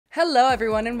Hello,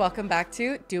 everyone, and welcome back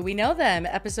to Do We Know Them,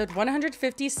 episode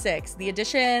 156, the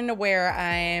edition where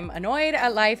I'm annoyed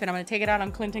at life and I'm going to take it out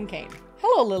on Clinton Kane.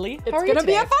 Hello, Lily. It's going to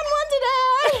be a fun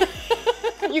one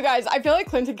today. You guys, I feel like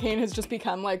Clinton Kane has just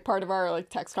become like part of our like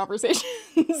text conversations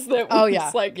that we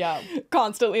just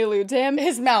constantly allude to him.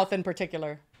 His mouth in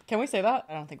particular. Can we say that?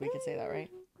 I don't think we could say that,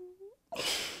 right?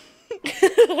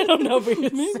 I don't know if we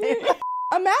can say that.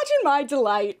 Imagine my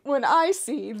delight when I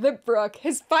see that Brooke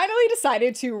has finally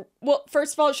decided to, well,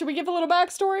 first of all, should we give a little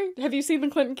backstory? Have you seen the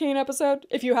Clinton Kane episode?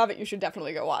 If you haven't, you should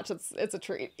definitely go watch. It's a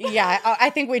treat. Yeah,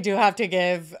 I think we do have to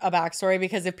give a backstory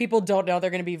because if people don't know, they're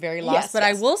going to be very lost. Yes, but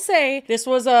yes. I will say this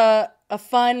was a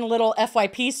fun little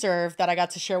FYP serve that I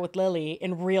got to share with Lily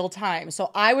in real time. So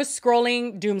I was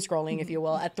scrolling, doom scrolling, if you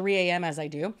will, at 3 a.m. as I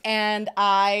do. And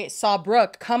I saw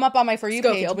Brooke come up on my For You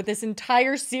page with this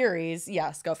entire series.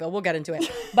 Yeah, Schofield, we'll get into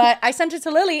it. But I sent it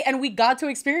to Lily and we got to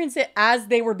experience it as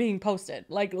they were being posted,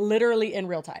 like literally in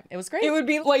real time. It was great. It would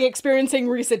be like experiencing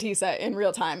Reesa Teesa in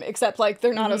real time, except like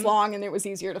they're not as long and it was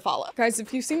easier to follow. Guys,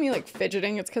 if you see me like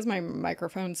fidgeting, it's because my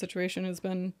microphone situation has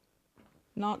been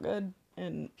not good.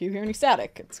 And if you hear any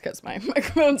static, it's because my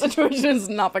microphone situation has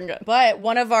not been good. But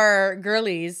one of our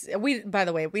girlies, by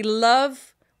the way, we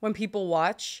love when people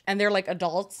watch and they're like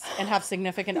adults and have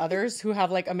significant others who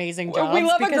have like amazing jobs. We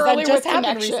love a girly with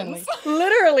connections.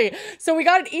 Literally. So we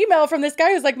got an email from this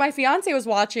guy who's like, my fiance was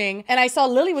watching and I saw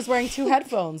Lily was wearing 2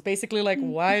 headphones. Basically like,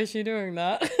 why is she doing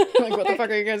that? Like, what the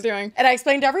fuck are you guys doing? And I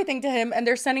explained everything to him and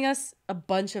they're sending us a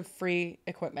bunch of free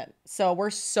equipment. So we're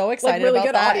so excited like really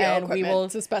about good that. Audio And we will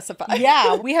to specify.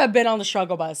 Yeah, we have been on the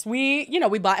struggle bus. We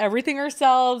bought everything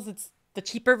ourselves. It's the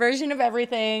cheaper version of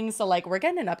everything. So like we're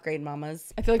getting an upgrade,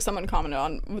 mamas. I feel like someone commented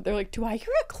on, they're like, do I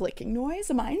hear a clicking noise?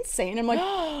 Am I insane? I'm like,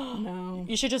 no.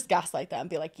 You should just gaslight them.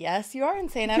 Be like, yes, you are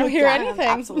insane. I don't hear anything.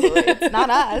 Absolutely. It's not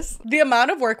us. The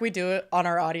amount of work we do on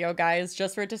our audio, guys,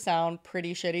 just for it to sound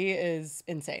pretty shitty is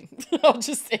insane. I'll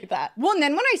just say that. Well, and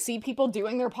then when I see people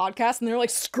doing their podcast and they're like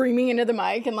screaming into the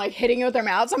mic and like hitting it with their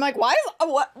mouths, I'm like, why is,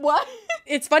 what?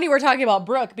 It's funny we're talking about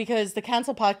Brooke because the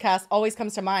cancel podcast always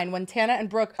comes to mind when Tana and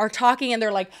Brooke are talking and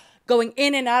they're like going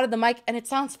in and out of the mic and it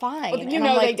sounds fine. Well, you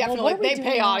know, they definitely, they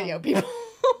pay audio people.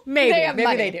 Maybe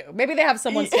they do. Maybe they have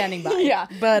someone standing by. Yeah.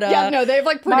 But yeah, no, they have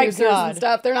like producers and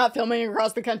stuff. They're not filming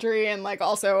across the country and like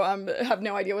also have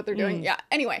no idea what they're doing. Yeah.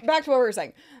 Anyway, back to what we were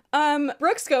saying.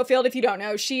 Brooke Schofield, if you don't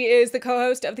know, she is the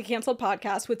co-host of the Canceled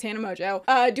Podcast with Tana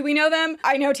Mojo. Do we know them?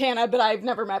 I know Tana, but I've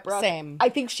never met Brooke. Same. I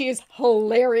think she is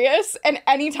hilarious. And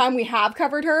anytime we have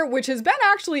covered her, which has been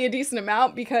actually a decent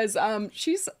amount because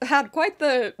she's had quite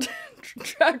the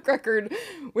track record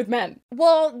with men.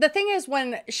 Well, the thing is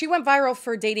when she went viral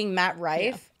for dating Matt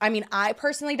Rife, I mean, I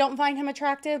personally don't find him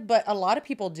attractive, but a lot of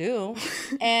people do.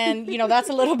 And, you know, that's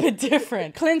a little bit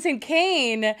different. Clinton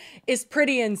Kane is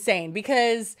pretty insane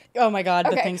because, oh my God,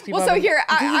 the things people so here,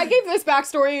 I gave this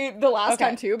backstory the last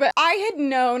time too, but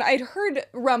I'd heard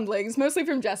rumblings, mostly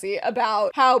from Jesse,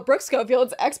 about how Brooke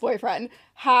Schofield's ex-boyfriend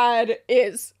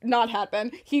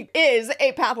he is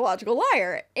a pathological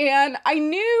liar. And I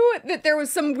knew that there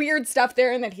was some weird stuff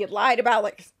there and that he had lied about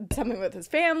like something with his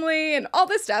family and all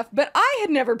this stuff, but I had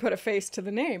never put a face to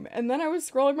the name. And then I was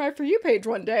scrolling my For You page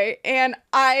one day and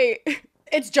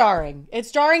it's jarring. It's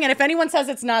jarring, and if anyone says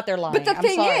it's not, they're lying. But the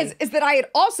thing is that I had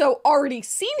also already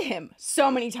seen him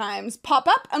so many times pop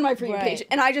up on my For You page,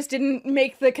 and I just didn't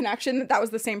make the connection that that was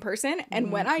the same person.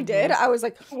 And when I did, I was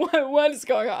like, what is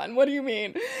going on? What do you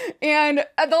mean? And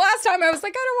the last time I was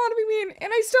like, I don't want to be mean,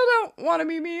 and I still don't want to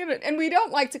be mean, and we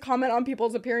don't like to comment on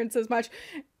people's appearances much,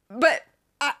 but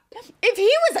if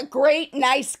he was a great,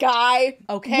 nice guy,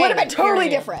 would have been totally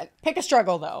different. Pick a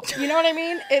struggle, though. You know what I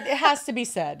mean? It has to be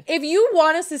said. If you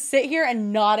want us to sit here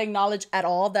and not acknowledge at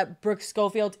all that Brooke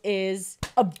Schofield is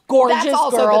a gorgeous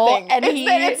girl and he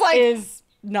is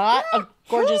not a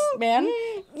gorgeous man,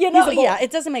 you know,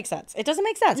 it doesn't make sense. It doesn't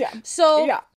make sense. Yeah.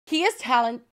 So he is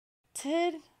talented.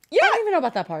 Yeah. I don't even know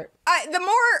about that part. The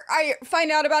more I find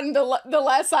out about him, the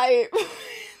less I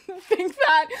think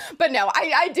that, but no,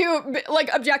 I do,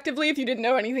 like, objectively, if you didn't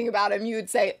know anything about him, you would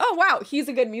say, oh wow, he's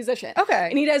a good musician. Okay.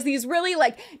 And he does these really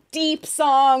like deep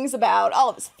songs about all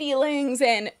of his feelings,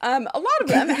 and a lot of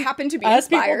them happen to be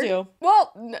inspired. As people do.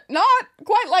 Well, not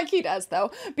quite like he does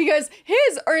though, because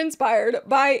his are inspired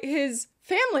by his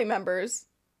family members,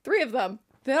 3 of them,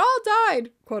 that all died,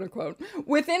 quote unquote,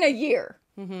 within a year.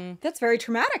 That's very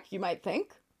traumatic, you might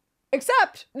think.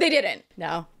 Except they didn't.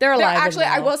 No, they're alive. Actually,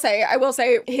 I will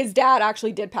say his dad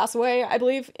actually did pass away, I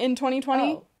believe, in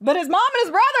 2020. But his mom and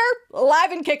his brother,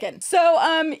 alive and kicking.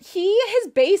 So he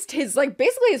has based his, like,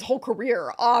 basically his whole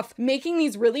career off making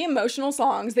these really emotional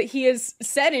songs that he has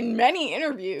said in many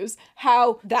interviews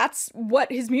how that's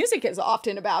what his music is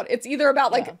often about. It's either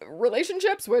about, like,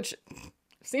 relationships, which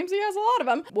seems he has a lot of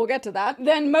them. We'll get to that.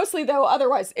 Then mostly, though,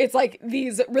 otherwise, it's like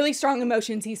these really strong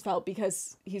emotions he's felt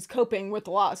because he's coping with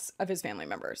the loss of his family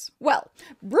members. Well,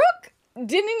 Brooke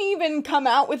didn't even come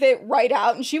out with it right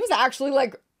out, and she was actually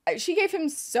like, she gave him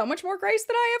so much more grace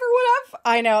than I ever would have.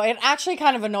 I know. It actually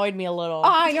kind of annoyed me a little.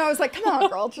 I know. I was like, come on,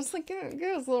 girl. Just like, give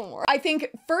us a little more. I think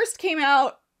first came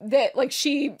out that, like,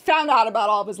 she found out about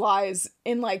all of his lies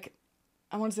in, like,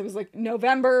 I want to say it was like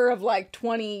November of like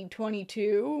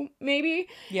 2022, maybe.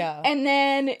 Yeah. And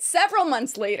then several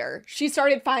months later, she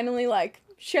started finally like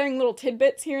sharing little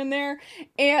tidbits here and there.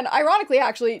 And ironically,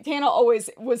 actually, Tana always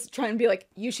was trying to be like,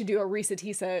 you should do a Reesa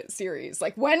Teesa series.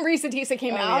 Like when Reesa Teesa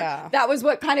came out, that was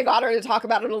what kind of got her to talk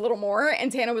about it a little more.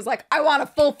 And Tana was like, I want a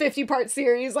full 50-part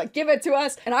series. Like, give it to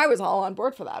us. And I was all on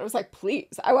board for that. I was like,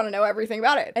 please, I want to know everything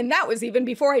about it. And that was even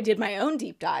before I did my own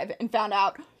deep dive and found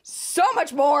out so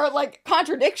much more, like,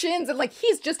 contradictions, and, like,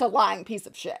 he's just a lying piece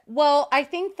of shit. Well, I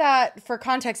think that for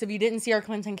context, if you didn't see our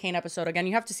Clinton Kane episode, again,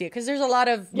 you have to see it, because there's a lot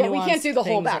of we can't do the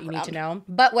whole background. That you need to know.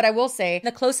 But what I will say,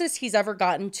 the closest he's ever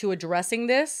gotten to addressing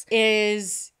this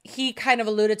is he kind of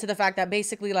alluded to the fact that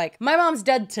basically, like, my mom's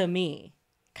dead to me,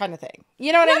 kind of thing.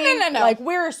 You know what I mean? No. Like,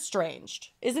 we're estranged.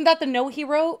 Isn't that the note he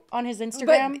wrote on his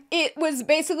Instagram? But it was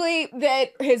basically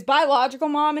that his biological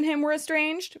mom and him were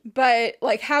estranged, but,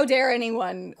 like, how dare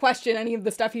anyone question any of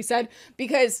the stuff he said?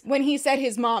 Because when he said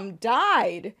his mom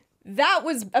died, that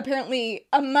was apparently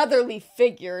a motherly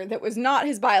figure that was not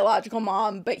his biological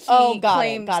mom, but he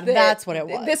claimed that that's what it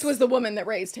was. This was the woman that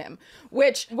raised him,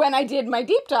 which when I did my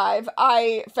deep dive,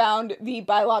 I found the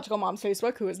biological mom's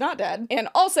Facebook, who is not dead. And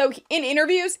also in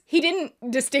interviews, he didn't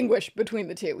distinguish between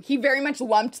the two. He very much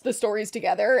lumped the stories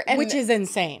together. And, which is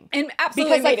insane. And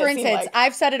absolutely because, like, for instance,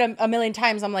 I've said it a million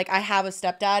times. I'm like, I have a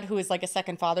stepdad who is like a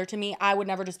second father to me. I would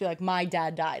never just be like, my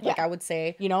dad died. Like, I would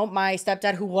say, you know, my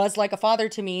stepdad who was like a father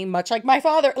to me, much like my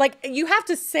father. Like, you have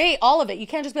to say all of it. You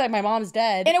can't just be like, my mom's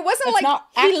dead. And it wasn't That's like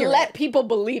he accurate. let people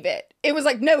believe it. It was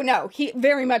like, no. He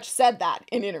very much said that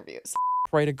in interviews.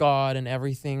 Pray to God and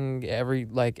everything,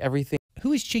 everything.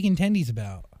 Who is Chicken Tendies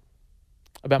about?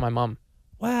 About my mom.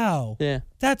 Wow. Yeah.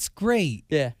 That's great.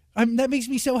 Yeah. That makes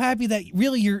me so happy that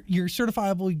really your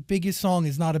certifiable biggest song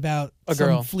is not about A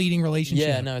girl. some fleeting relationship.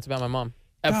 Yeah, no, it's about my mom.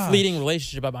 A Gosh. fleeting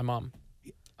relationship about my mom.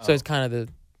 So it's kind of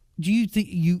the... Do you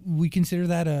think we consider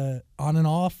that a on and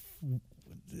off,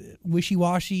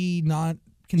 wishy-washy, not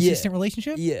consistent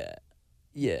relationship?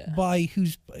 Yeah. By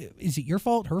who's... Is it your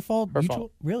fault, her fault, Her mutual?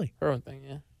 fault. Really? Her own thing,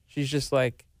 yeah. She's just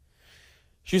like...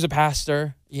 She was a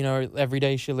pastor, you know, every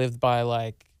day she lived by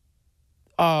like,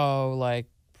 oh, like,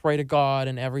 pray to God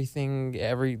and everything,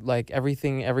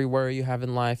 everything, everywhere you have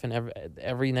in life and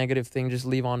every negative thing, just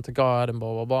leave on to God and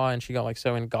blah, blah, blah. And she got like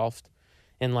so engulfed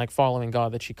in like following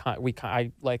God that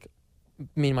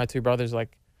me and my two brothers,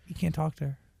 like. You can't talk to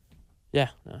her. Yeah.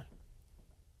 No.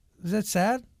 Is that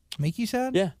sad? Make you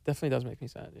sad? Yeah, definitely does make me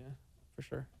sad, yeah, for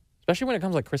sure. Especially when it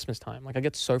comes like Christmas time. Like I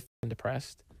get so f***ing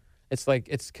depressed. It's like,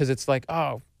 because it's like,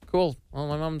 oh, cool. Well,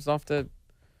 my mom's off to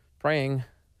praying.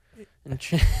 And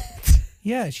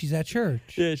yeah, she's at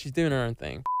church. Yeah, she's doing her own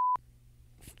thing.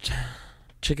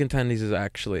 Chicken Tendies is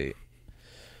actually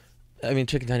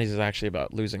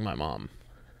about losing my mom.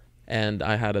 And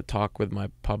I had a talk with my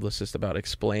publicist about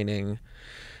explaining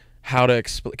how to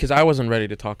explain, because I wasn't ready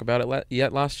to talk about it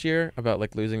yet last year, about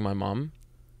like losing my mom.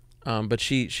 But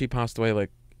she passed away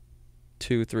like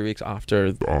 2-3 weeks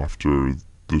after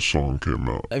the song came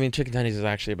out. I mean, Chicken Tendies is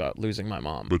actually about losing my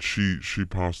mom. But she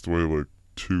passed away like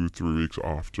 2-3 weeks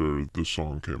after the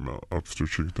song came out, after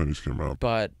Chicken Tendies came out.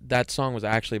 But that song was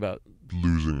actually about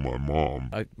losing my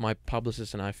mom. My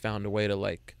publicist and I found a way to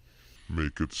like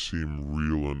make it seem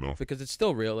real enough, because it's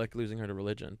still real, like losing her to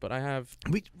religion. But I have.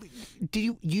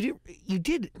 You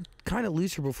did kind of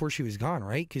lose her before she was gone,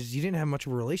 right? Because you didn't have much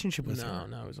of a relationship with her.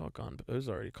 No, it was all gone. But it was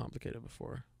already complicated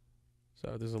before,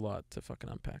 so there's a lot to fucking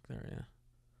unpack there. Yeah.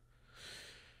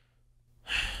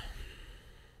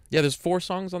 Yeah, there's 4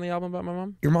 songs on the album about my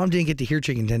mom. Your mom didn't get to hear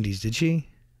Chicken Tendies, did she?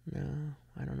 No,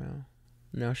 I don't know.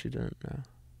 No, she didn't. No.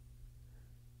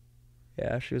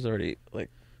 Yeah, she was already like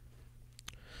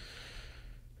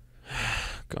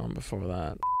gone before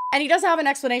that. And he doesn't have an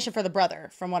explanation for the brother,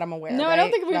 from what I'm aware. No, right? I don't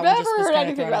think we've That ever was heard kinda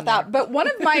anything thrown about in that. there. But one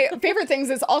of my favorite things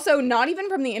is also not even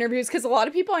from the interviews, because a lot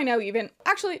of people I know even,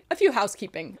 actually, a few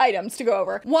housekeeping items to go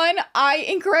over. One, I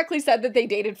incorrectly said that they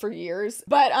dated for years.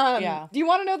 But do you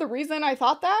want to know the reason I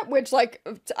thought that? Which, like,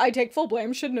 I take full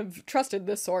blame. Shouldn't have trusted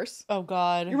this source. Oh,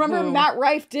 God. You remember Matt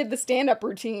Rife did the stand-up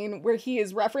routine where he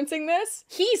is referencing this?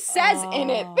 He says in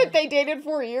it that they dated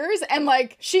for years, and,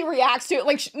 like, she reacts to it.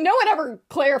 Like, no one ever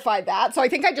clarified that. So I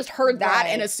think I just heard that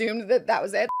and assumed that that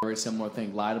was it. Very similar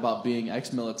thing. Lied about being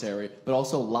ex-military, but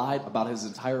also lied about his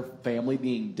entire family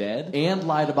being dead, and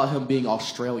lied about him being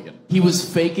Australian. He was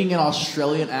faking an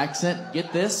Australian accent,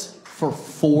 get this, for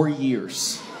 4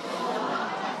 years.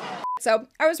 So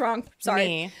I was wrong. Sorry.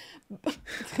 Me. I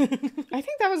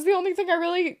think that was the only thing I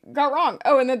really got wrong.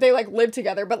 Oh, and that they like lived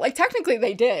together, but like technically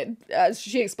they did, as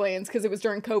she explains, because it was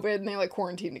during COVID and they like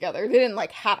quarantined together. They didn't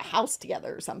like have a house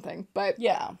together or something, but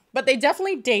yeah, but they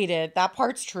definitely dated. That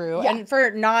part's true, and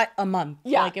for not a month.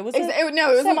 Yeah, like it was. it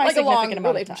wasn't like a long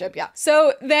relationship. Yeah.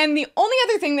 So then the only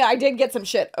other thing that I did get some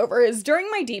shit over is during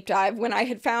my deep dive when I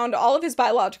had found all of his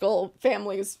biological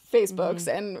family's Facebooks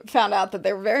and found out that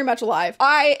they were very much alive.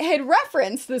 I had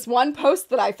referenced this one post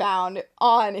that I found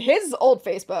on his old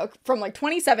Facebook from like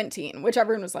 2017, which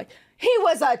everyone was like, he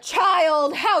was a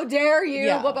child, how dare you,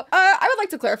 blah, blah. I would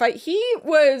like to clarify, he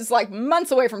was like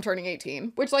months away from turning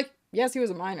 18, which like, yes, he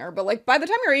was a minor, but like by the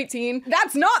time you're 18,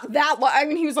 that's not that long. I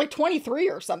mean, he was like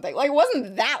 23 or something. Like it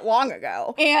wasn't that long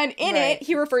ago. And in it,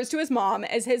 he refers to his mom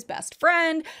as his best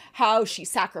friend, how she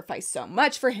sacrificed so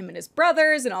much for him and his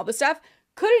brothers and all this stuff.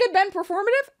 Could it have been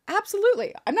performative?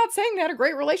 Absolutely. I'm not saying they had a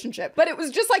great relationship, but it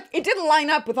was just like, it didn't line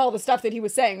up with all the stuff that he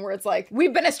was saying where it's like,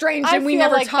 we've been estranged and we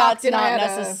never talked. That's not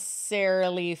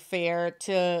necessarily fair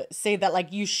to say that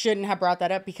like you shouldn't have brought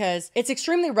that up, because it's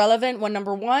extremely relevant when,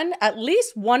 number one, at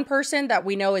least one person that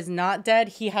we know is not dead,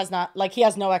 he has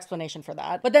no explanation for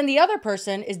that. But then the other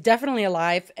person is definitely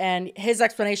alive, and his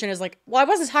explanation is like, well, I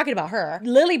wasn't talking about her.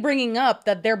 Lily bringing up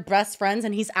that they're best friends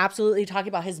and he's absolutely talking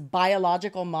about his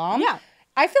biological mom. Yeah.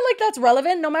 I feel like that's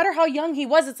relevant no matter how young he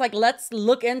was. It's like, let's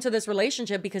look into this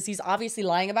relationship because he's obviously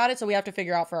lying about it. So we have to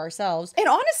figure out for ourselves. And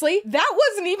honestly, that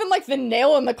wasn't even like the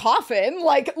nail in the coffin.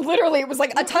 Like literally it was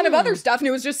like a ton of other stuff and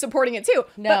it was just supporting it too.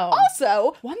 No. But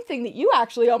also one thing that you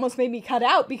actually almost made me cut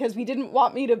out because we didn't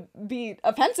want me to be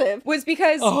offensive was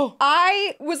because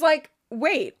I was like,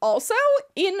 wait, also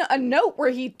in a note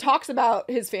where he talks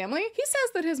about his family, he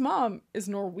says that his mom is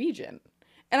Norwegian.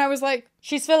 And I was like,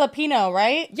 she's Filipino,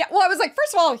 right? Yeah, well, I was like,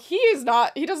 first of all, he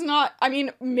does not, I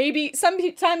mean, maybe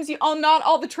sometimes not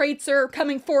all the traits are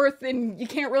coming forth and you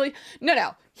can't really,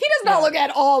 no. He does not look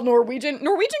at all Norwegian.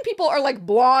 Norwegian people are like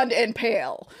blonde and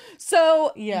pale.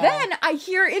 So then I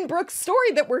hear in Brooke's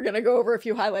story that we're going to go over a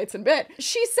few highlights in a bit.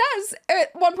 She says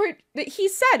at one point that he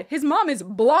said his mom is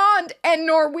blonde and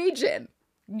Norwegian.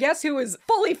 Guess who is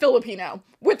fully Filipino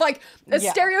with like a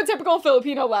stereotypical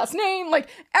Filipino last name, like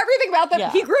everything about them.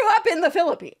 He grew up in the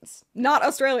Philippines, not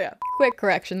Australia. Quick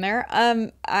correction there.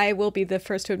 I will be the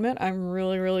first to admit I'm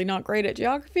really, really not great at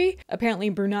geography. Apparently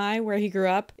Brunei, where he grew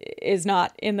up, is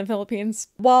not in the Philippines.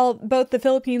 While both the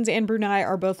Philippines and Brunei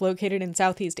are both located in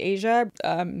Southeast Asia,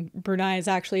 Brunei is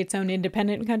actually its own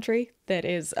independent country that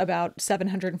is about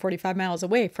 745 miles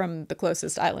away from the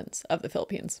closest islands of the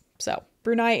Philippines. So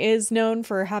Brunei is known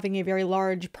for having a very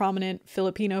large, prominent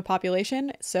Filipino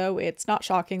population, so it's not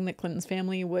shocking that Clinton's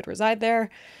family would reside there.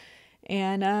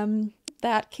 And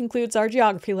that concludes our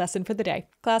geography lesson for the day.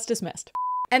 Class dismissed.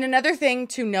 And another thing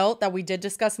to note that we did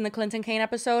discuss in the Clinton Kane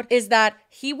episode is that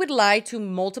he would lie to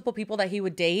multiple people that he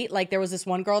would date. Like there was this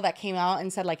one girl that came out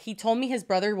and said like, he told me his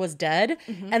brother was dead.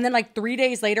 And then like 3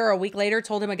 days later or a week later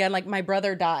told him again, like my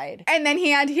brother died. And then he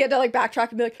had to like backtrack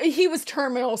and be like, he was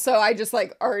terminal. So I just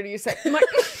like already said, I'm like,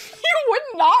 you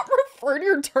would not refer to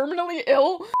your terminally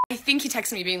ill. I think he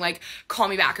texted me being like, call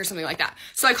me back or something like that.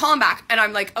 So I call him back and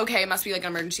I'm like, okay, it must be like an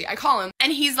emergency. I call him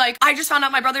and he's like, I just found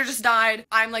out my brother just died.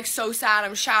 I'm like so sad.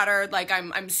 I'm shattered. Like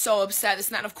I'm so upset, this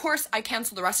and that. And of course I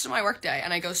canceled the rest of my work day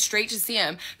and I go straight to see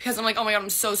him because I'm like, oh my God, I'm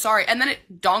so sorry. And then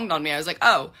it dawned on me. I was like,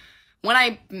 oh, when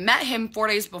I met him 4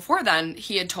 days before then,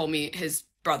 he had told me his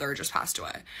brother just passed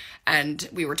away. And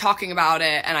we were talking about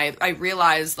it and I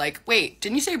realized like, wait,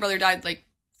 didn't you say your brother died like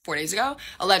 4 days ago?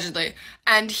 Allegedly.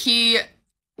 And he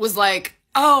was like,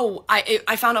 oh,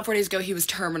 I found out 4 days ago he was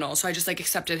terminal, so I just like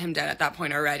accepted him dead at that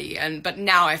point already. But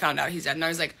now I found out he's dead, and I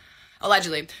was like,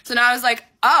 allegedly. So now I was like,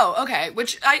 oh, okay.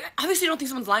 Which I obviously don't think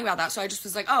someone's lying about that. So I just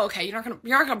was like, oh, okay. You're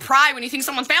not gonna pry when you think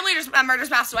someone's family member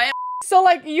just passed away. So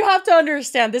like you have to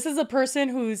understand, this is a person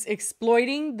who's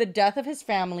exploiting the death of his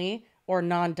family or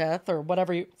non-death or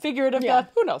whatever figurative Yeah.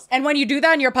 death, who knows? And when you do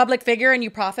that and you're a public figure and you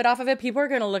profit off of it, people are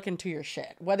going to look into your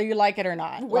shit, whether you like it or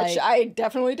not. Which I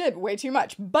definitely did way too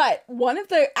much. But one of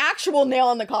the actual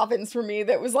nail in the coffins for me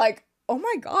that was like, oh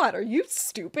my God, are you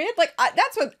stupid? Like,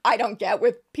 that's what I don't get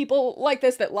with people like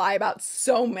this that lie about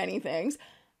so many things.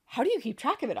 How do you keep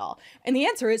track of it all? And the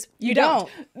answer is you don't.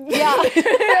 Yeah.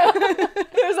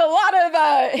 There's a lot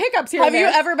of hiccups here. Have you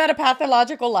ever met a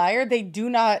pathological liar? They do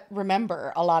not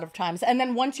remember a lot of times. And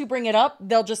then once you bring it up,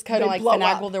 they'll just kind of like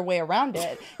finagle their way around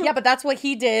it. Yeah, but that's what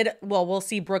he did. Well, we'll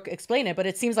see Brooke explain it, but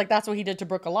it seems like that's what he did to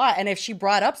Brooke a lot. And if she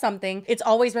brought up something, it's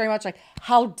always very much like,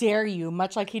 how dare you?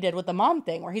 Much like he did with the mom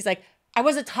thing, where he's like, I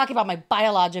wasn't talking about my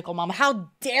biological mom. How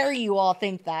dare you all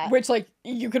think that? Which, like,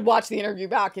 you could watch the interview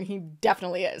back and he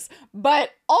definitely is.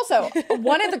 But also,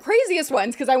 one of the craziest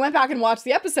ones, because I went back and watched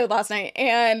the episode last night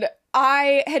and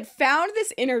I had found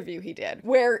this interview he did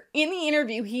where in the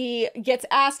interview he gets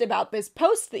asked about this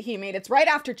post that he made. It's right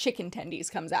after Chicken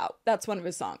Tendies comes out. That's one of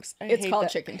his songs. It's called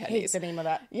Chicken Tendies. I hate the name of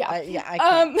that. Yeah. I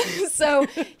can't. So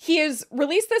he has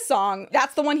released this song.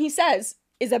 That's the one he says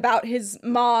is about his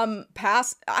mom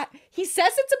passed. He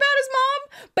says it's about his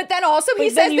mom, but then also he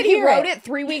says that he wrote it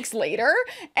 3 weeks later.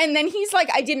 And then he's like,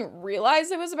 I didn't realize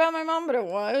it was about my mom, but it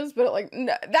was. But like,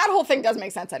 that whole thing doesn't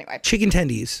make sense anyway. Chicken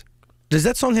Tendies. Does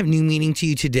that song have new meaning to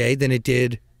you today than it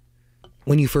did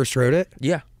when you first wrote it?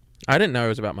 Yeah. I didn't know it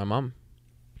was about my mom.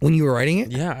 When you were writing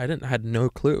it? Yeah, I had no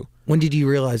clue. When did you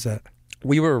realize that?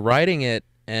 We were writing it,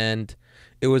 and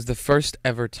it was the first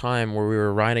ever time where we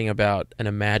were writing about an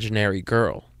imaginary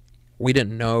girl. We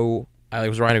didn't know. I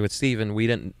was writing with Steve, and we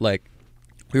didn't, like,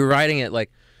 we were writing it,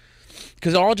 like,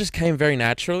 because it all just came very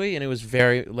naturally, and it was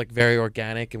very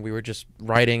organic, and we were just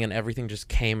writing, and everything just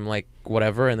came, like,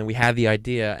 whatever, and then we had the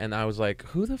idea, and I was like,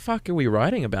 who the fuck are we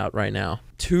writing about right now?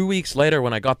 2 weeks later,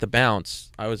 when I got the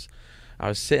bounce, I was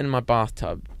sitting in my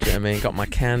bathtub, you know what I mean? Got my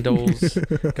candles,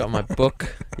 got my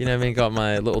book, you know what I mean? Got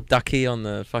my little ducky on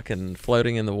the fucking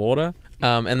floating in the water.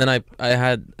 And then I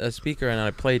had a speaker and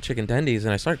I played Chicken Tendies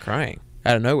and I started crying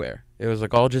out of nowhere. It was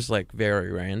like all just like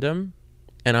very random.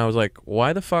 And I was like,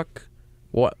 why the fuck?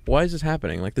 Why is this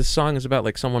happening? Like, this song is about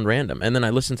like someone random. And then I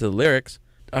listened to the lyrics.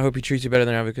 I hope he treats you better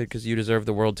than I ever could because you deserve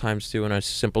the world times two on our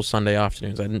simple Sunday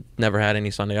afternoons. I never had any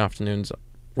Sunday afternoons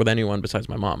with anyone besides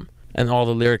my mom. And all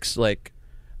the lyrics, like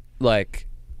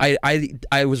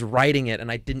I was writing it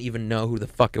and I didn't even know who the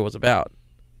fuck it was about.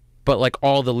 But like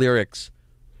all the lyrics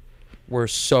were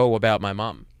so about my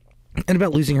mom. And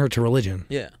about losing her to religion.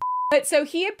 Yeah. But so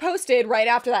he had posted right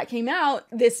after that came out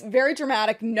this very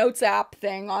dramatic notes app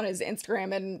thing on his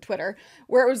Instagram and Twitter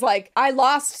where it was like, I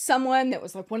lost someone that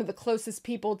was like one of the closest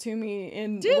people to me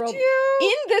in the world.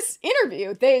 In this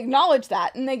interview, they acknowledge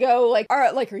that and they go like, all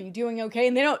right, like, are you doing okay?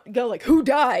 And they don't go like, who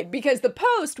died? Because the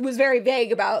post was very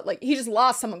vague about like, he just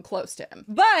lost someone close to him.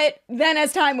 But then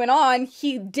as time went on,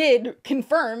 he did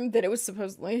confirm that it was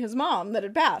supposedly his mom that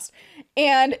had passed.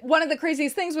 And one of the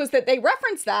craziest things was that they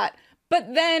referenced that.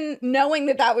 But then knowing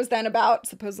that that was then about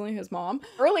supposedly his mom,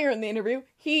 earlier in the interview,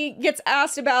 he gets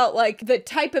asked about like the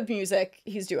type of music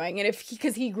he's doing and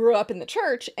because he grew up in the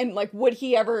church and like, would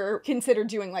he ever consider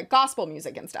doing like gospel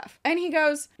music and stuff? And he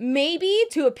goes, maybe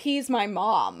to appease my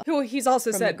mom, who he's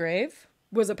also said the grave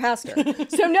was a pastor.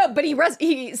 So no, but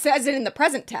he says it in the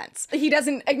present tense. He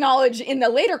doesn't acknowledge in the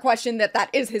later question that that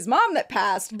is his mom that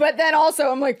passed. But then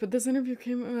also I'm like, but this interview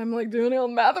came and I'm like doing all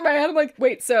the math in my head. I'm like,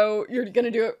 wait, so you're going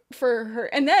to do it for her?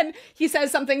 And then he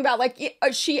says something about like,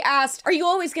 she asked, are you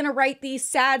always going to write these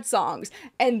sad songs?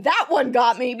 And that one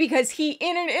got me because he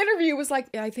in an interview was like,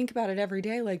 yeah, I think about it every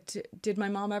day. Like, did my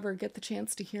mom ever get the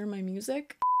chance to hear my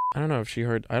music? I don't know if she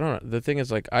heard, I don't know. The thing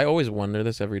is like, I always wonder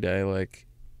this every day. Like,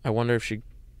 I wonder if she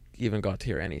even got to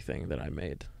hear anything that I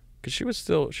made. Because she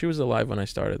was alive when I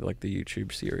started like the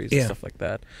YouTube series and stuff like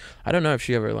that. I don't know if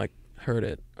she ever like heard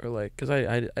it or like, because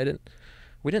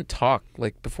we didn't talk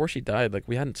like before she died. Like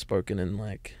we hadn't spoken in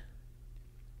like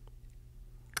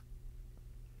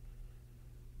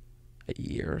a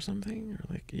year or something,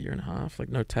 or like a year and a half. Like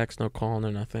no text, no call, no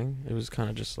nothing. It was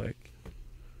kind of just like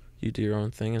you do your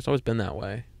own thing. It's always been that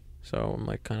way. So I'm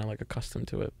like kind of like accustomed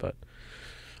to it. But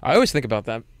I always think about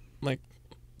that. Like,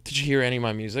 did you hear any of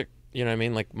my music? You know what I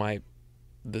mean? Like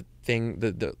the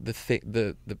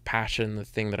passion, the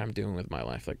thing that I'm doing with my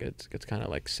life. Like it's kind of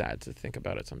like sad to think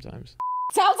about it sometimes.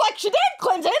 Sounds like she did,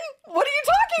 Clinton. What are you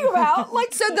talking about?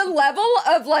 Like, so the level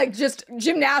of like just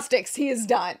gymnastics he has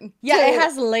done. Yeah, it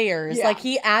has layers. Yeah. Like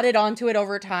he added onto it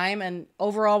over time, and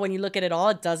overall, when you look at it all,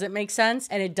 it doesn't make sense,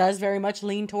 and it does very much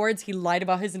lean towards he lied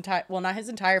about his entire, well, not his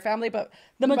entire family, but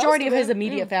the majority of his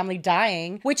immediate family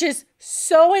dying, which is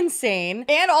so insane.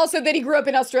 And also that he grew up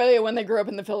in Australia when they grew up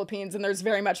in the Philippines, and there's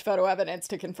very much photo evidence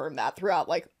to confirm that throughout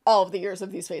like all of the years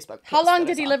of these Facebook posts. How long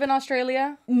did he live in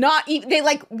Australia? Not even, they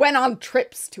like went on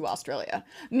trips to Australia.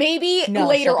 Maybe No,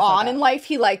 later shut the fuck on up. in life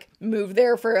he like moved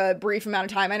there for a brief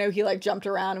amount of time. I know he like jumped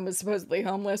around and was supposedly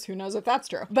homeless. Who knows if that's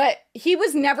true? But he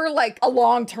was never like a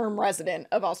long-term resident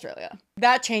of Australia.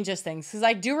 That changes things, because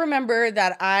I do remember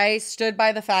that I stood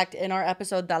by the fact in our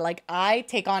episode that like I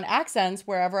take on accents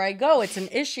wherever I go. It's an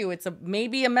issue. It's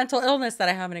maybe a mental illness that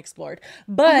I haven't explored.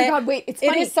 But Oh my God, wait, it's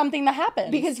funny. It is something that happens.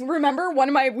 Because remember one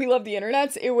of my We Love the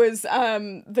Internets, it was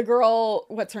the girl,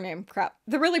 what's her name? Crap.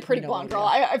 The really pretty blonde girl.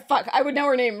 I would know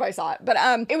her name if I saw it. But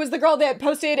it was the girl that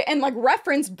posted and like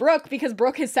referenced Brooke, because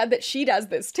Brooke has said that she does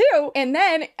this too. And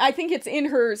then I think it's in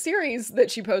her series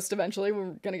that she posts eventually.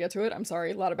 We're gonna get to it. I'm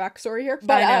sorry, a lot of backstory here.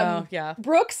 But I know, yeah.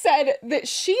 Brooke said that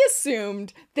she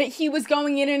assumed that he was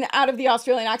going in and out of the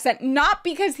Australian accent, not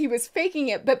because he was faking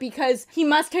it, but because he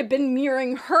must have been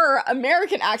mirroring her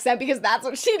American accent, because that's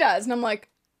what she does. And I'm like,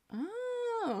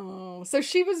 oh, so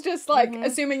she was just like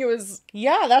assuming it was.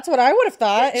 Yeah, that's what I would have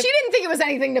thought. She didn't think it was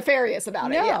anything nefarious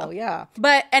about it. Yeah.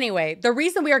 But anyway, the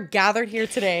reason we are gathered here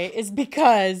today is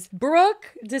because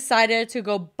Brooke decided to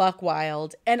go buck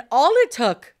wild, and all it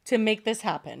took to make this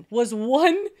happen was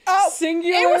one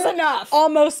singular. It was enough.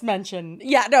 Almost mention.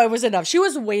 Yeah, no, it was enough. She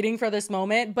was waiting for this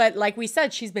moment, but like we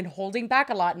said, she's been holding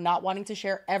back a lot, not wanting to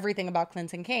share everything about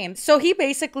Clinton Kane. So he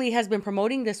basically has been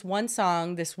promoting this one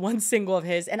song, this one single of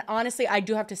his. And honestly, I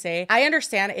do have to say, I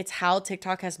understand it's how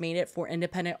TikTok has made it for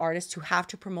independent artists to have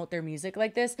to promote their music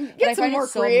like this. Get some more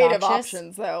creative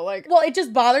options though. Like, well, it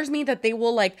just bothers me that they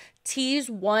will like tease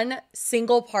one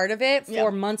single part of it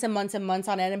for months and months and months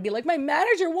on end and be like, my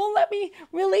manager won't let me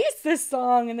release this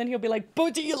song. And then he'll be like,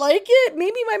 but do you like it?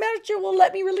 Maybe my manager will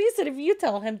let me release it if you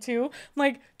tell him to. I'm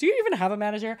like, do you even have a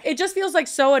manager? It just feels like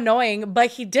so annoying,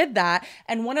 but he did that.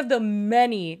 And one of the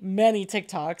many, many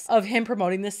TikToks of him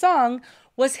promoting this song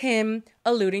was him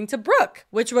alluding to Brooke,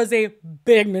 which was a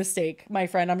big mistake, my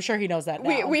friend. I'm sure he knows that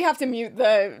now. we have to mute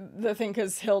the thing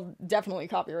because he'll definitely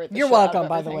copyright the You're shit out of welcome,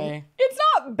 by the everything. way. It's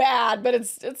not bad, but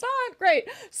it's not great.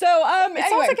 So It anyway,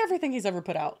 sounds like everything he's ever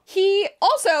put out. he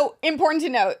also, important to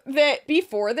note that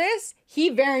before this, he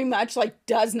very much like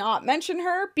does not mention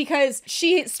her, because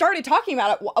she started talking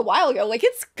about it a while ago. Like,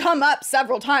 it's come up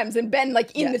several times and been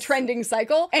like in the trending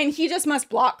cycle, and he just must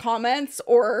block comments,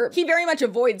 or he very much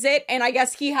avoids it. And I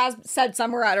guess he has said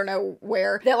somewhere, I don't know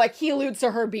where, that like he alludes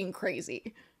to her being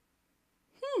crazy.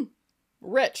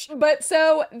 Rich. But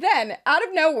so then, out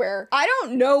of nowhere, I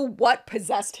don't know what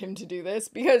possessed him to do this,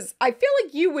 because I feel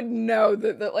like you would know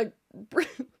that like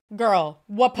Girl,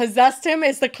 what possessed him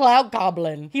is the clout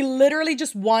goblin. He literally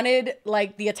just wanted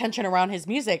like the attention around his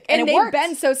music, and it they've worked.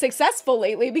 been so successful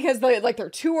lately because like their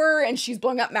tour, and she's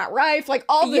blowing up Matt Rife, like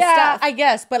all this stuff. I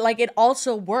guess, but like it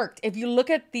also worked. If you look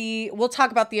at we'll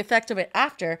talk about the effect of it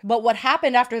after, but what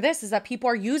happened after this is that people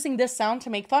are using this sound to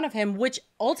make fun of him, which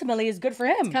ultimately is good for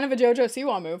him. Kind of a JoJo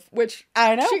Siwa move, which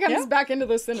I know. she comes back into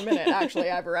this in a minute. Actually,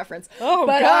 I have a reference. But,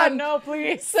 God, no,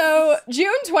 please. So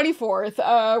June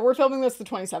 24th, we're filming this the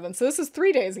 27th. So this is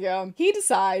 3 days ago. He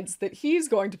decides that he's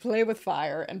going to play with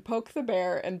fire and poke the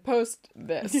bear and post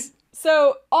this.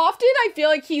 So often I feel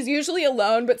like he's usually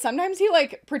alone, but sometimes he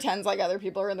like pretends like other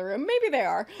people are in the room. Maybe they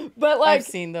are, but like I've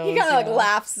seen those, he kind of like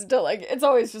laughs to like, it's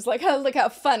always just like, oh, look how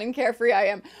fun and carefree I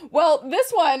am. Well,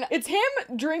 this one, it's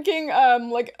him drinking out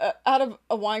of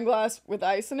a wine glass with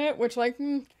ice in it, which like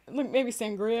maybe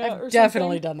sangria or something.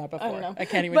 Definitely done that before. I don't know. I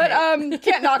can't even. But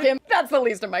can't knock him. That's the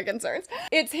least of my concerns.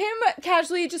 It's him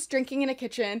casually just drinking in a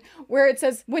kitchen where it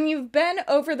says, when you've been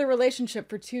over the relationship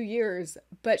for 2 years,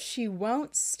 but she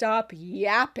won't stop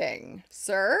yapping,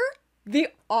 sir. The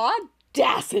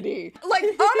audacity. Like,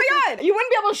 oh my God, you wouldn't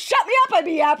be able to shut me up. I'd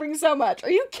be yapping so much.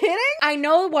 Are you kidding? I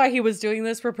know why he was doing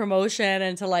this for promotion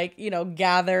and to like,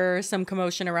 gather some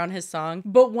commotion around his song.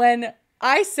 But when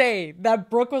I say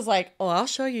that Brooke was like, oh, I'll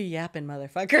show you yapping,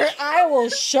 motherfucker. I will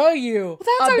show you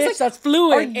a bitch that's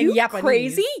fluent in Japanese.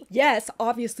 Crazy? Yes,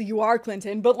 obviously you are,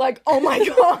 Clinton. But like, oh my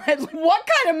God, what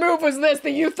kind of move was this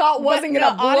that you thought wasn't going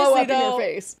to blow up in your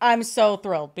face? I'm so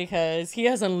thrilled because he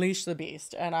has unleashed the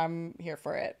beast and I'm here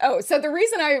for it. Oh, so the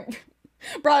reason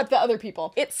brought up the other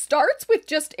people. It starts with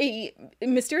just a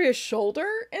mysterious shoulder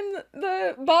in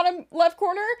the bottom left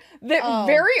corner that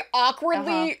very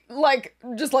awkwardly, like,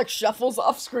 just like shuffles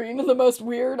off screen in the most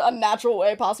weird, unnatural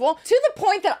way possible. To the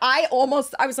point that I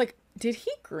was like, did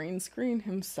he green screen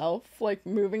himself, like,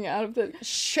 moving out of the...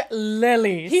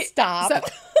 Lily, stop. So,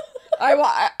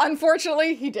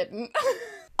 unfortunately, he didn't.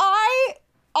 I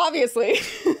obviously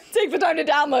take the time to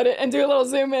download it and do a little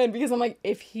zoom in because I'm like,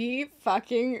 if he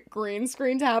fucking green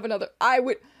screen to have another, that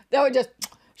would just,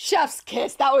 chef's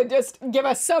kiss. That would just give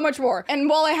us so much more. And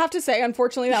while I have to say,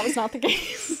 unfortunately, that was not the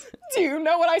case. Do you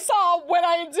know what I saw when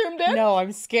I zoomed in? No,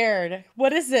 I'm scared.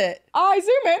 What is it? I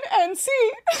zoom in and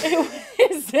see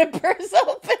his zipper's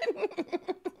open.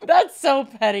 That's so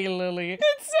petty, Lily.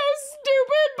 It's so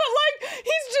stupid, but like,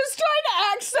 he's just trying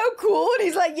to act so cool, and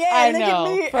he's like, yeah, I look know,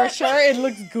 at me. for sure. It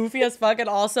looks goofy as fuck, and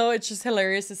also it's just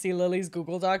hilarious to see Lily's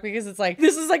Google Doc because it's like,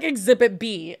 this is like Exhibit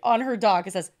B on her doc.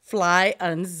 It says, fly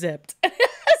unzipped.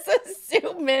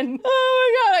 Zoom in.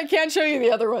 Oh my god, I can't show you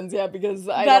the other ones yet because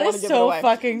I that don't want to is give it so away.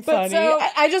 fucking funny. So,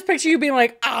 I just picture you being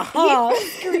like,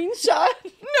 screenshot.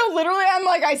 No, literally, I'm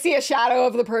like, I see a shadow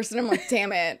of the person. I'm like,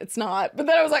 damn it, it's not. But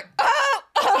then I was like,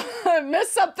 I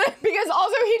missed something because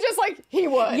also he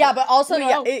would. Yeah, but also, you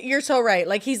know? you're so right.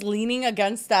 Like, he's leaning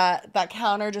against that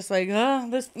counter, just like, oh,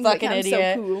 this fucking I'm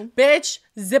idiot. so cool. Bitch,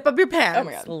 zip up your pants. Oh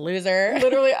my god. Loser.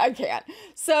 Literally, I can't.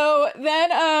 So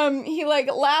then he like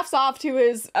laughs off to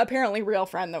his apparently real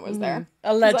friend that was there.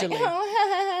 Allegedly. Like,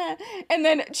 oh, and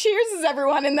then cheerses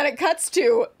everyone, and then it cuts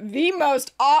to the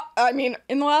most, I mean,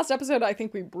 in the last episode, I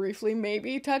think we briefly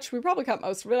maybe touched, we probably cut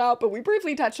most of it out, but we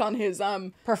briefly touched on his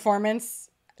performance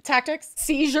tactics,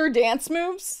 seizure dance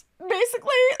moves.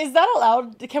 Basically, is that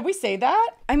allowed? Can we say that?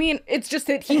 I mean, it's just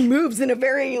that he moves in a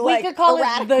very like we could call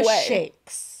erratic it the way.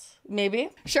 shakes. Maybe.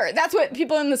 Sure, that's what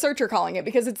people in the search are calling it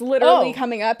because it's literally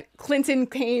coming up Clinton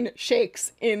Kane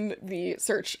shakes in the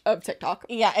search of TikTok.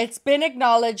 Yeah, it's been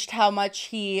acknowledged how much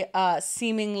he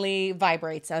seemingly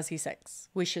vibrates as he sings,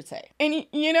 we should say. And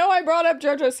you know I brought up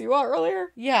JoJo Siwa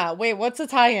earlier? Yeah, wait, what's a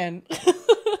tie-in?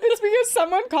 It's because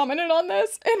someone commented on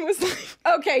this and was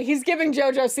like, okay, he's giving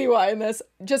JoJo Siwa in this.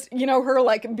 Just, you know, her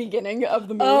like beginning of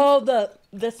the move. Oh,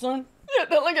 this one?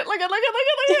 Yeah, look at.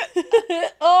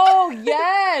 Oh,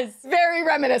 yes. Very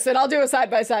reminiscent. I'll do a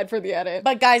side-by-side for the edit.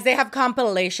 But guys, they have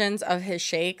compilations of his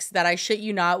shakes that I shit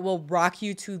you not will rock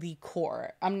you to the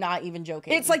core. I'm not even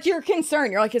joking. It's like you're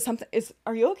concerned. You're like,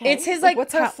 are you okay? It's his like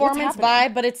performance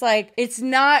vibe, but it's like, it's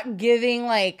not giving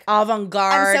like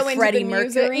avant-garde Freddie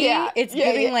Mercury. Yeah. It's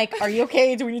giving like, are you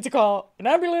okay? Do we need to call an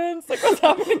ambulance? Like, what's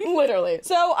happening? Literally.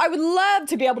 So I would love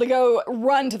to be able to go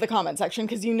run to the comment section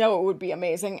because you know it would be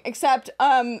amazing. Except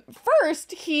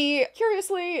first, he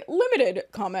curiously limited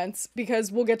comments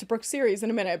because we'll get to Brooke Series in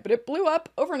a minute, but it blew up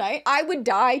overnight. I would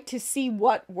die to see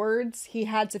what words he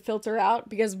had to filter out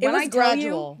because when I tell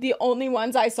you, the only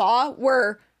ones I saw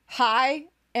were hi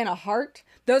and a heart.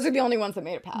 Those are the only ones that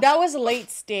made it past. That was late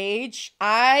stage.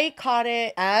 I caught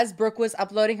it as Brooke was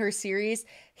uploading her series.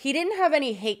 He didn't have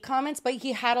any hate comments, but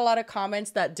he had a lot of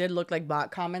comments that did look like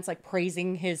bot comments, like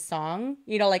praising his song.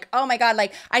 You know, like, oh my God,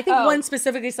 like, I think one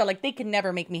specifically said, like, they could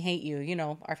never make me hate you, you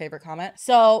know, our favorite comment.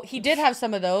 So he did have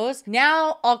some of those.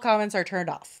 Now all comments are turned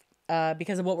off.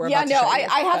 Because of what we're about to show you.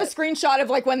 I have a screenshot of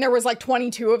like when there was like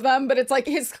 22 of them, but it's like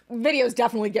his videos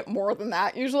definitely get more than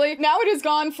that usually. Now it has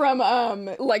gone from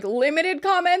like limited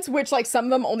comments, which like some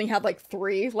of them only had like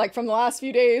 3, like from the last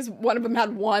few days. One of them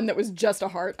had 1 that was just a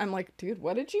heart. I'm like, dude,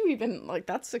 what did you even, like,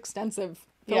 that's extensive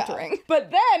filtering. Yeah.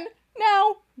 But then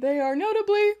now they are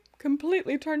notably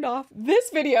completely turned off. This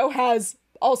video has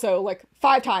also like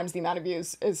 5 times the amount of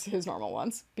views as his normal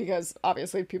ones because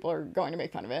obviously people are going to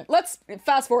make fun of it. Let's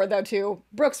fast forward though to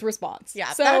Brooke's response.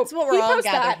 Yeah, so that's what we're all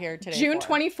gathered here today. June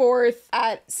 24th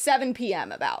at 7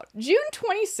 p.m. about. June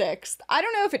 26th, I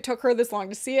don't know if it took her this long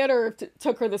to see it or if it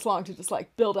took her this long to just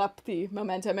like build up the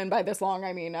momentum. And by this long,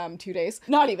 I mean 2 days.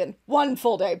 Not even 1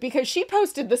 full day because she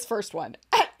posted this first one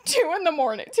at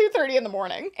 2:30 in the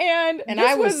morning. And this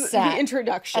I was the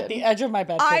introduction. At the edge of my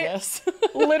bed for this.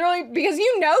 Literally, because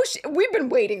you know, we've been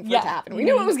waiting for it to happen. We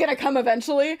knew it was going to come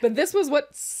eventually, but this was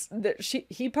what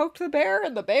he poked the bear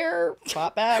and the bear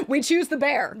fought back. We choose the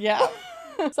bear. Yeah.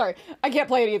 Sorry, I can't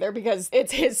play it either because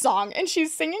it's his song and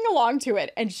she's singing along to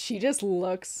it and she just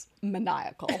looks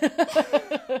maniacal.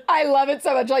 I love it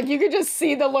so much. Like, you could just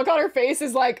see the look on her face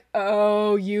is like,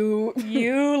 oh, you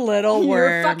little you're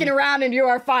worm. fucking around and you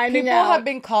are finding People out. have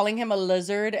been calling him a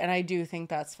lizard, and I do think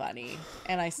that's funny,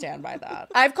 and I stand by that.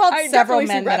 I've called I several definitely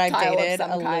see men that I've reptile of dated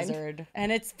some a kind. lizard,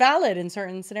 and it's valid in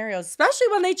certain scenarios, especially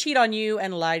when they cheat on you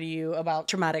and lie to you about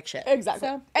traumatic shit. Exactly.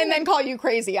 So, and then call you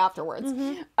crazy afterwards.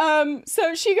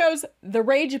 So she goes, the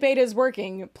rage bait is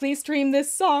working. Please stream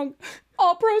this song.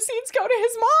 All proceeds go to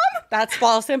his mom. that's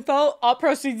false info. All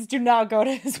proceeds do not go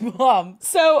to his mom.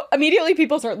 So immediately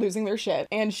people start losing their shit,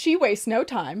 and she wastes no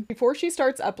time before she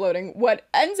starts uploading what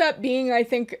ends up being, I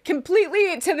think,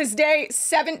 completely to this day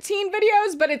 17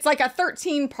 videos, but it's like a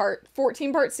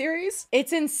 14-part series.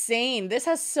 It's insane. This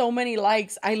has so many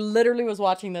likes. I literally was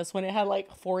watching this when it had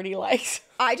like 40 likes.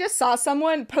 I just saw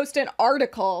someone post an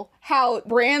article how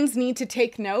brands need to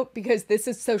take note because this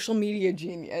is social media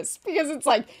genius. Because it's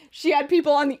like she had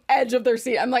people on the edge of their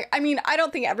seat. I'm like, I mean, I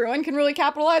don't think everyone can really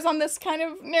capitalize on this kind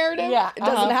of narrative. Yeah, It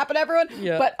doesn't happen to everyone.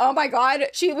 Yeah. But oh my God,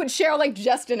 she would share like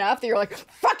just enough that you're like,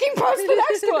 fucking post the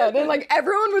next one. And like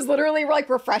everyone was literally like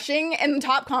refreshing, and the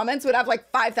top comments would have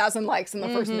like 5,000 likes in the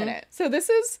first minute. So this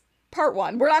is part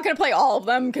one. We're not going to play all of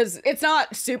them because it's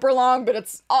not super long, but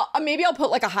it's maybe I'll put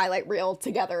like a highlight reel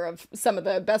together of some of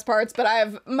the best parts, but I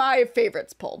have my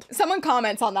favorites pulled. Someone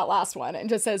comments on that last one and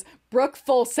just says, Brooke,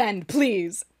 full send,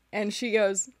 please. And she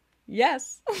goes,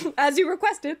 yes, as you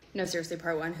requested. No, seriously,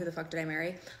 part one, who the fuck did I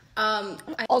marry?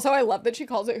 Also, I love that she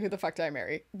calls it Who the Fuck Did I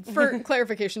Marry? For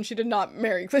clarification, she did not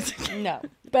marry Clinton. No.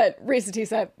 But Reesa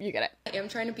Teesa, you get it. I am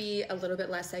trying to be a little bit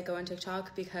less psycho on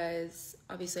TikTok because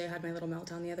obviously I had my little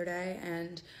meltdown the other day,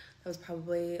 and that was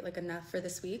probably like enough for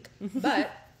this week.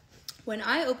 But when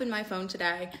I opened my phone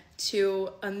today to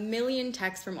a million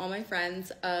texts from all my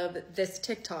friends of this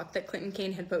TikTok that Clinton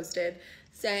Kane had posted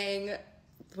saying,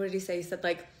 what did he say? He said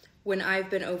like, when I've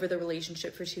been over the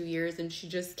relationship for 2 years and she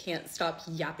just can't stop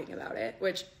yapping about it,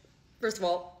 which, first of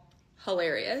all,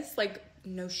 hilarious. Like,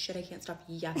 no shit, I can't stop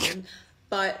yapping.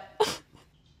 But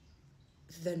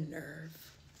the nerve.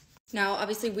 Now,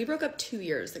 obviously, we broke up 2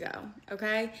 years ago,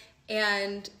 okay?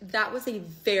 And that was a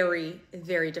very,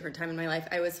 very different time in my life.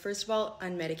 I was, first of all,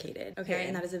 unmedicated, okay?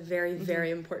 And that is a very, very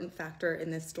important factor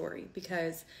in this story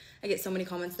because I get so many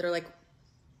comments that are like,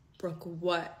 Brooke,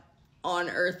 what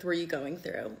on earth were you going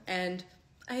through? And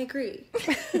I agree.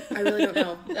 I really don't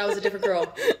know. That was a different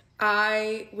girl.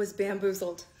 I was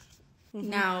bamboozled.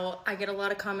 Now, I get a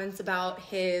lot of comments about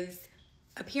his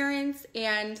appearance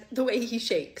and the way he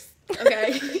shakes,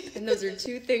 okay? And those are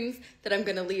two things that I'm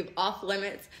gonna leave off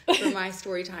limits for my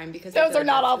story time because Those are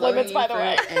not off limits, by the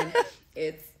way. And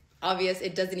it's obvious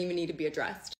it doesn't even need to be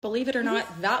addressed. Believe it or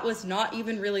not, that was not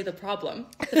even really the problem.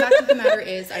 The fact of the matter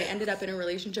is I ended up in a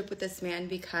relationship with this man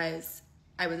because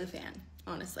I was a fan,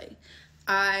 honestly.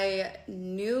 I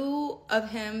knew of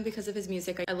him because of his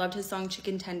music. I loved his song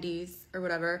Chicken Tendies or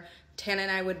whatever. Tana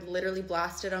and I would literally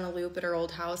blast it on a loop at our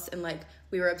old house and like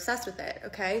we were obsessed with it,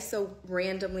 okay? So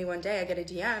randomly one day I get a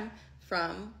DM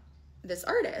from this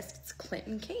artist. It's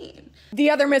Clinton Kane.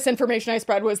 The other misinformation I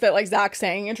spread was that like Zach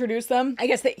Sang introduced them. I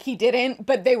guess that he didn't,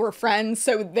 but they were friends.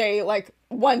 So they like,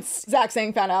 once Zach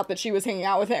Sang found out that she was hanging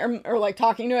out with him or like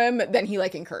talking to him, then he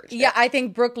like encouraged Yeah, it. I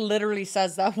think Brooke literally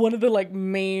says that one of the like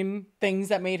main things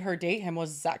that made her date him was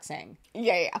Zach Sang.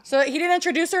 Yeah. So he didn't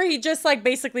introduce her. He just like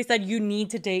basically said, you need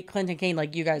to date Clinton Kane.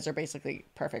 Like you guys are basically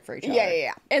perfect for each other.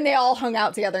 Yeah. And they all hung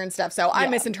out together and stuff. So I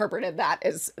misinterpreted that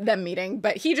as them meeting,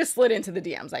 but he just slid into the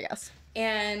DMs, I guess.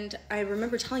 And I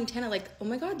remember telling Tana, like, oh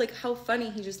my God, like, how funny,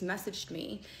 he just messaged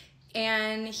me.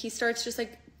 And he starts just,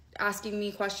 like, asking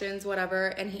me questions, whatever,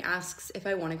 and he asks if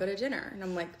I want to go to dinner. And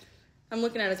I'm like, I'm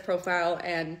looking at his profile,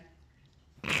 and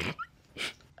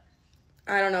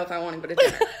I don't know if I want to go to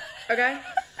dinner, okay?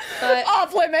 But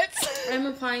off limits. I'm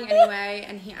replying anyway,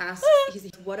 and he asks, he's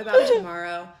like, what about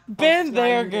tomorrow? Been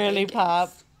there, girly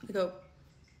pop. I go,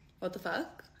 what the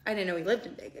fuck? I didn't know he lived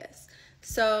in Vegas.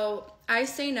 So I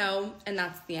say no, and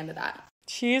that's the end of that.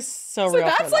 She's so So real.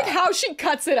 that's like how she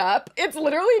cuts it up. It's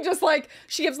literally just like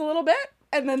she gives a little bit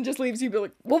and then just leaves you be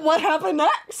like, well, what happened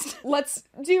next? Let's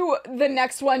do the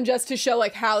next one just to show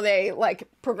like how they like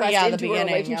progress into a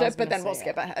relationship, but then we'll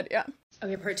skip ahead. Yeah.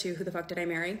 Okay, part two, who the fuck did I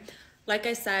marry? Like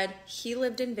I said, he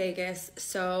lived in Vegas,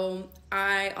 so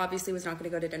I obviously was not going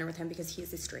to go to dinner with him because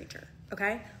he's a stranger,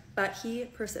 okay? But he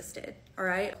persisted, all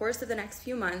right? Of course, of the next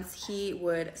few months, he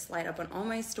would slide up on all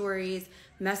my stories,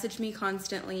 message me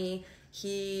constantly.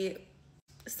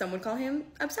 Some would call him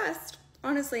obsessed,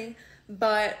 honestly.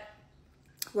 But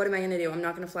what am I gonna do? I'm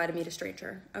not gonna fly to meet a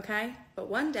stranger, okay? But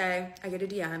one day, I get a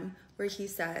DM where he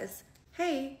says,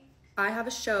 hey, I have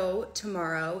a show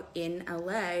tomorrow in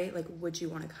LA. Like, would you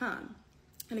want to come?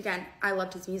 And again, I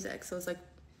loved his music. So I was like,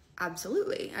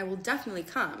 absolutely. I will definitely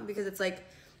come, because it's like,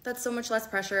 that's so much less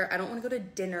pressure. I don't want to go to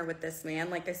dinner with this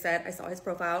man. Like I said, I saw his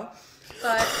profile,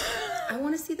 but I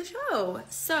want to see the show.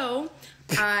 So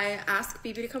I asked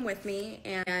BB to come with me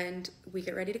and we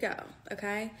get ready to go.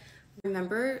 Okay.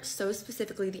 Remember so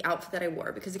specifically the outfit that I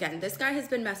wore, because again, this guy has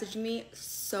been messaging me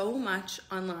so much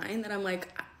online that I'm like,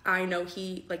 I know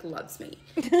he like loves me.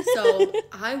 So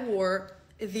I wore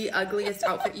the ugliest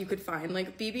outfit you could find.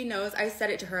 Like, BB knows, I said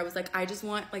it to her, I was like, I just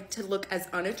want like to look as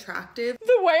unattractive.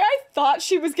 The way I thought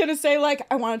she was gonna say, like,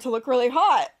 I wanted to look really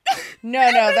hot. No,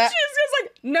 And that. then she was just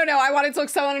like, no, I wanted to look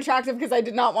so unattractive because I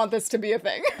did not want this to be a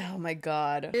thing. Oh my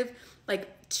God.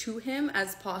 Like, to him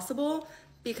as possible,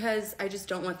 because I just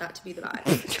don't want that to be the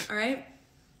vibe. All right.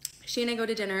 She and I go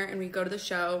to dinner and we go to the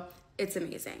show. It's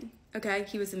amazing. Okay.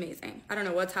 He was amazing. I don't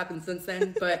know what's happened since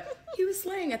then, but he was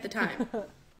slaying at the time.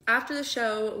 After the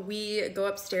show, we go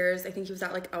upstairs. I think he was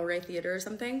at like El Rey Theater or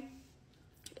something.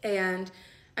 And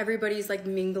everybody's like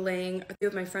mingling. A few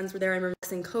of my friends were there. I remember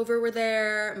Brooke and Kouvr were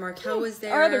there. Markel was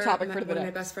there. Our other topic for the One of day.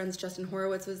 my best friends, Justin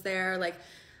Horowitz, was there. Like,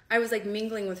 I was like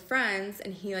mingling with friends,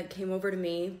 and he like came over to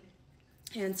me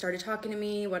and started talking to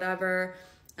me, whatever.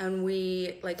 And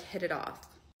we like hit it off.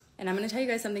 And I'm going to tell you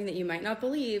guys something that you might not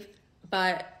believe,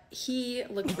 but he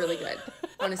looked really good,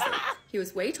 honestly. He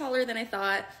was way taller than I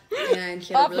thought, and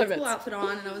he had a really cool outfit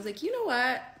on, and I was like, you know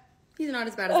what? He's not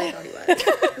as bad as I thought he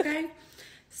was, okay?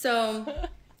 So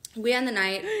we end the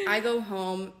night, I go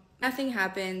home, nothing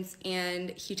happens,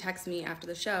 and he texts me after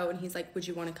the show, and he's like, would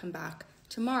you want to come back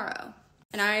tomorrow?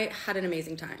 And I had an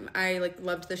amazing time. I like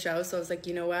loved the show, so I was like,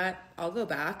 you know what? I'll go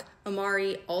back.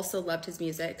 Amari also loved his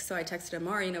music, so I texted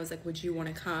Amari, and I was like, would you want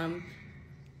to come?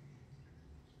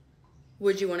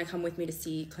 Would you want to come with me to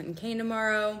see Clinton Kane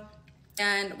tomorrow?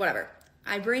 And whatever.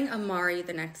 I bring Amari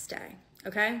the next day,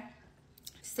 okay?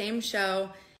 Same show.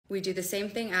 We do the same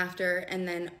thing after, and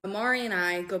then Amari and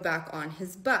I go back on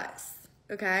his bus,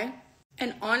 okay?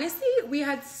 And honestly, we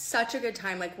had such a good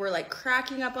time. Like, we're like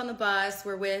cracking up on the bus.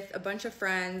 We're with a bunch of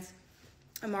friends.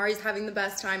 Amari's having the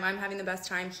best time. I'm having the best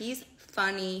time. He's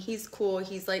funny. He's cool.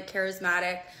 He's like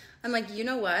charismatic. I'm like, you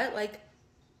know what? Like,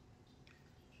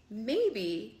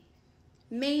 maybe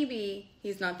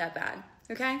he's not that bad,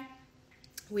 okay?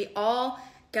 We all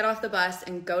get off the bus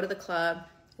and go to the club.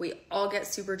 We all get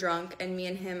super drunk, and me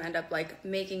and him end up like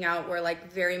making out. We're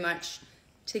like very much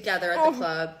together at the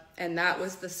club, and that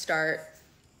was the start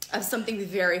of something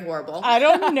very horrible. I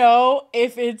don't know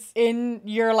if it's in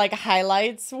your like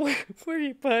highlights where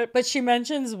you put, but she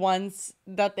mentions once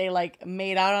that they like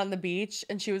made out on the beach,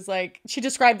 and she was like, she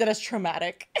described it as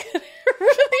traumatic. It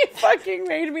really fucking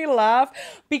made me laugh,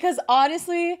 because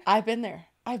honestly, I've been there.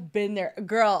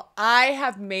 Girl, I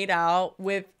have made out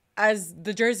with, as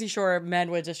the Jersey Shore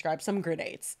men would describe, some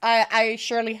grenades. I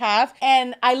surely have.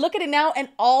 And I look at it now, and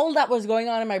all that was going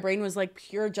on in my brain was like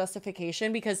pure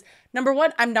justification, because number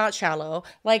one, I'm not shallow.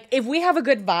 Like, if we have a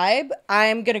good vibe,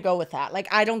 I'm gonna go with that. Like,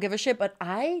 I don't give a shit, but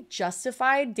I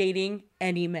justified dating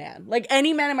any man. Like,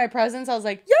 any man in my presence, I was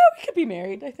like, yeah, we could be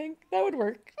married. I think that would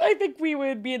work. I think we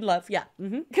would be in love. Yeah.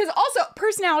 Because also,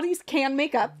 personalities can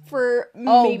make up for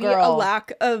maybe a girl.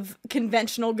 lack of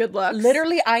conventional good looks.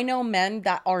 Literally, I know men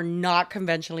that are not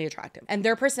conventionally attractive, and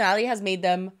their personality has made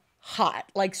them hot,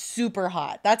 like super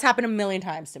hot. That's happened a million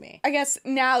times to me. I guess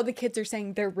now the kids are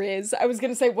saying they're Riz. I was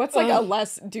gonna say, what's like a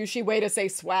less douchey way to say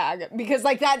swag? Because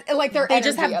like that, like They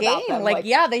just have game. them. Like,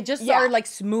 yeah, they just are like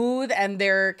smooth, and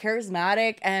they're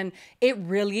charismatic, and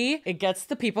it gets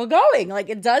the people going. Like,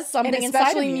 it does something and inside of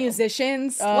especially you.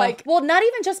 musicians. Like, well, not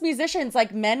even just musicians,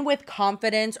 like men with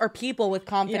confidence or people with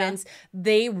confidence,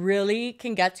 they really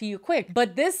can get to you quick.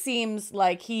 But this seems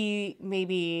like he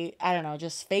maybe, I don't know,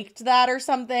 just faked that or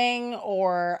something,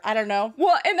 or I don't know.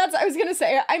 well, and that's, I was gonna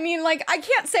say, I mean, like, I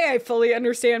can't say I fully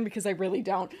understand because I really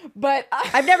don't, but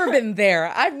I've never been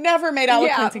there. I've never made out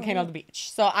with Yeah. Clinton Kane on the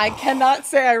beach. So I cannot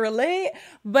say I relate,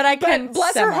 but I can. But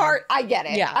bless her semi. heart, I get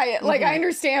it. Yeah. I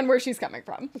understand where she's coming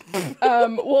from.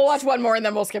 We'll watch one more and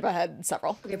then we'll skip ahead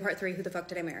several. Okay, part 3, who the fuck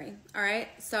did I marry? All right,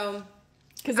 so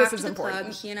Because this after is the important.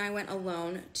 club, he and I went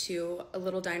alone to a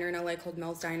little diner in LA called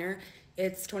Mel's Diner.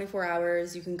 It's 24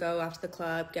 hours. You can go after the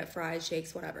club, get fries,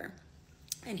 shakes, whatever.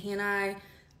 And he and I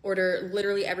order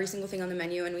literally every single thing on the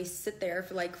menu, and we sit there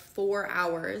for like 4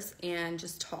 hours and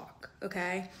just talk,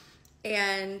 okay?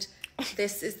 And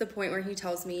this is the point where he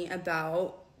tells me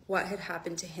about what had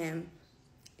happened to him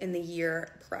in the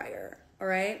year prior, all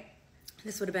right?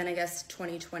 This would have been, I guess,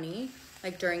 2020,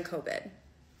 like during COVID,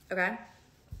 okay?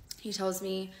 He tells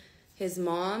me his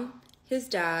mom, his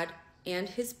dad, and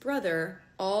his brother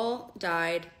all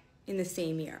died in the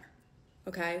same year,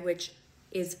 okay? Which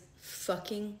is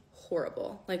fucking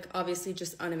horrible. Like, obviously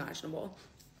just unimaginable.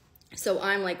 So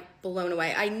I'm like blown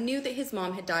away. I knew that his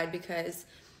mom had died because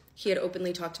he had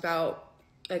openly talked about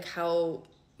like how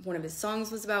one of his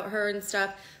songs was about her and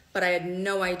stuff, but I had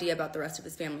no idea about the rest of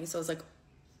his family. So I was like,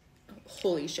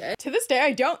 holy shit. To this day,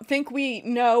 I don't think we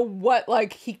know what,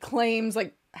 like, he claims,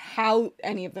 like, how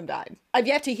any of them died. I've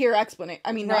yet to hear explanation.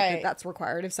 I mean, not that that's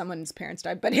required if someone's parents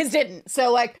died, but his didn't.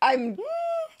 So, like, I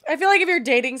feel like if you're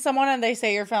dating someone and they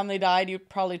say your family died, you'd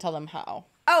probably tell them how.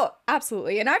 Oh,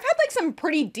 absolutely. And I've had like some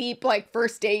pretty deep like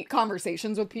first date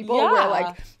conversations with people where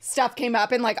like stuff came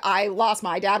up, and like I lost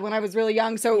my dad when I was really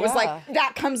young. So it was like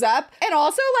that comes up. And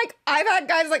also like I've had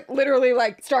guys like literally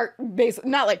like start basically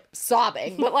not like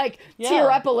sobbing, but like tear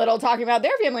up a little talking about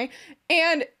their family.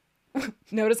 And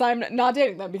notice I'm not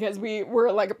dating them because we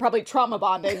were like probably trauma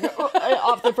bonding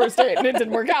off the first date and it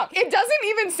didn't work out. It doesn't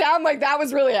even sound like that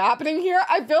was really happening here.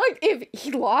 I feel like if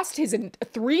he lost his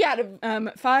 3 out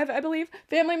of 5, I believe,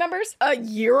 family members a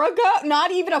year ago,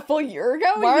 not even a full year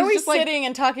ago. Why are we sitting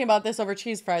and talking about this over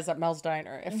cheese fries at Mel's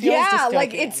Diner? It feels dystopian.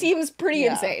 Like it seems pretty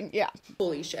insane. Yeah.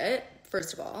 Holy shit,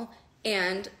 first of all.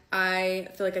 And I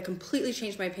feel like I completely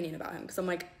changed my opinion about him because I'm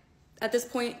like, at this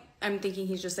point, I'm thinking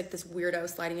he's just like this weirdo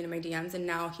sliding into my DMs, and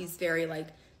now he's very like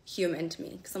human to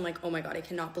me because I'm like, oh my God, I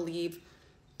cannot believe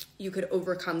you could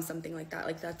overcome something like that.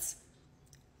 Like, that's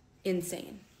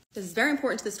insane. This is very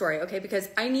important to the story, okay? Because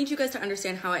I need you guys to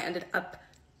understand how I ended up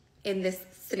in this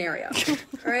scenario,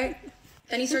 all right?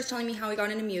 Then he starts telling me how he got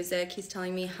into music. He's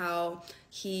telling me how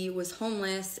he was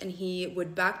homeless and he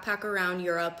would backpack around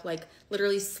Europe, like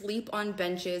literally sleep on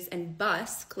benches and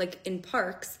busk, like in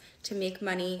parks, to make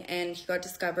money, and he got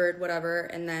discovered, whatever,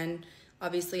 and then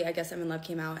obviously I Guess I'm in Love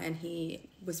came out and he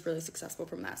was really successful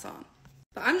from that song.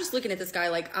 But I'm just looking at this guy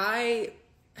like, I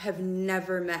have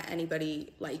never met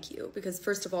anybody like you, because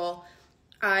first of all,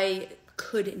 I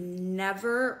could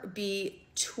never be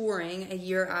touring a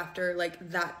year after like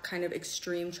that kind of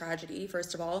extreme tragedy,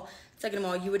 first of all. Second of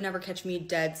all, you would never catch me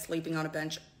dead sleeping on a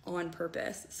bench on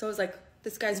purpose. So I was like,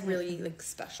 this guy's really like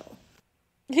special.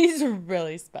 He's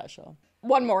really special.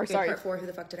 One more, okay, sorry. Part 4, Who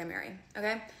the Fuck Did I Marry?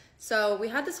 Okay, so we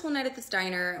had this whole night at this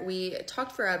diner. We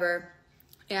talked forever,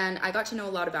 and I got to know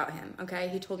a lot about him, okay?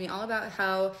 He told me all about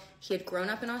how he had grown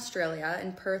up in Australia,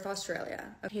 in Perth, Australia.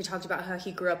 He talked about how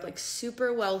he grew up like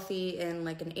super wealthy in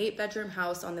like an 8-bedroom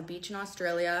house on the beach in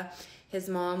Australia. His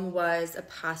mom was a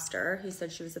pastor. He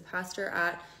said she was a pastor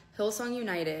at Hillsong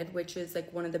United, which is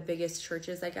like one of the biggest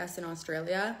churches, I guess, in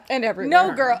Australia. And everywhere.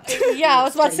 No, girl. Yeah, I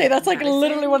was about to say, that's like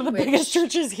literally one of the biggest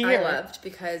churches here. I loved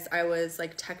because I was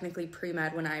like technically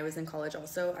pre-med when I was in college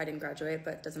also. I didn't graduate,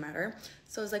 but it doesn't matter.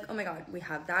 So I was like, oh my God, we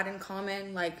have that in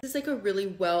common. Like, this is like a really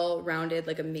well-rounded,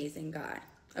 like amazing guy.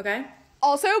 Okay?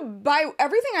 Also, by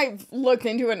everything I've looked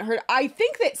into and heard, I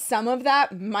think that some of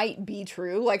that might be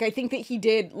true. Like, I think that he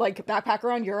did like backpack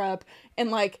around Europe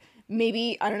and like,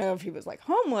 maybe, I don't know if he was like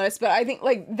homeless, but I think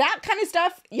like that kind of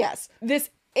stuff, yes. This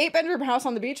 8-bedroom house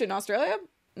on the beach in Australia?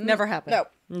 Never happened.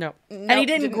 No. And he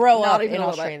didn't grow up in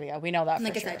Australia. We know that for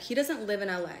sure. Like I said, he doesn't live in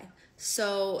LA.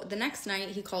 So the next night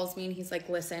he calls me and he's like,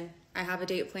 listen, I have a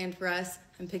date planned for us.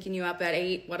 I'm picking you up at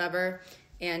 8, whatever.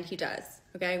 And he does.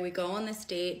 Okay, we go on this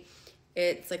date.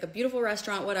 It's like a beautiful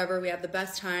restaurant, whatever. We have the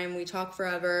best time. We talk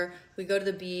forever. We go to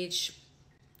the beach,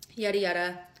 yada,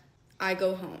 yada. I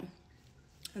go home.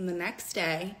 And the next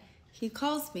day, he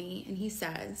calls me and he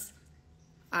says,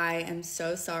 I am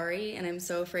so sorry and I'm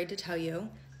so afraid to tell you,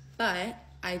 but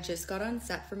I just got on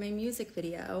set for my music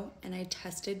video and I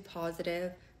tested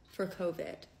positive for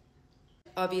COVID.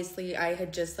 Obviously, I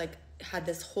had just like had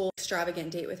this whole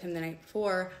extravagant date with him the night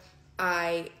before.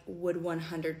 I would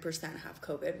 100% have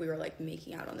COVID. We were like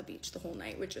making out on the beach the whole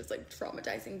night, which is like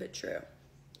traumatizing but true.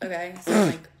 Okay, so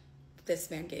I'm like,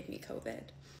 this man gave me COVID.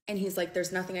 And he's like,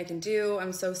 there's nothing I can do.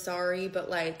 I'm so sorry. But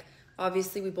like,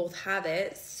 obviously we both have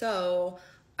it. So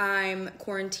I'm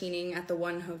quarantining at the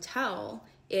one hotel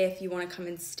if you want to come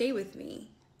and stay with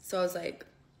me. So I was like,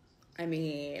 I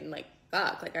mean, like,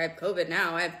 fuck, like I have COVID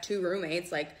now. I have 2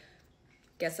 roommates. Like,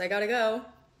 guess I gotta go.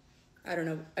 I don't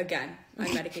know. Again,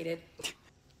 I'm medicated.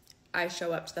 I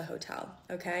show up to the hotel,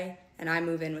 okay? And I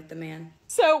move in with the man.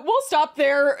 So we'll stop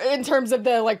there in terms of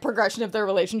the like progression of their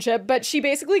relationship, but she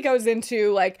basically goes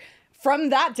into like from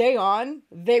that day on,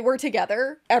 they were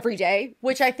together every day,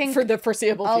 which I think for the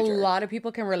foreseeable future. A lot of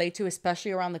people can relate to,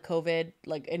 especially around the COVID,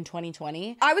 like in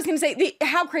 2020. I was gonna say,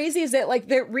 how crazy is it? Like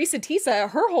the Reesa Teesa,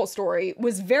 her whole story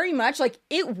was very much like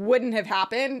it wouldn't have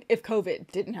happened if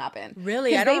COVID didn't happen.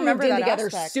 Really, I don't remember that together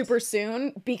aspect. Super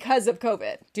soon because of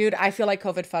COVID. Dude, I feel like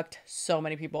COVID fucked so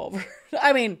many people over.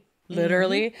 I mean,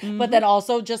 literally, but then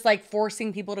also just like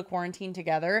forcing people to quarantine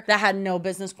together that had no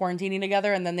business quarantining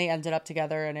together, and then they ended up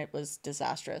together and it was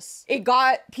disastrous. It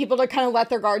got people to kind of let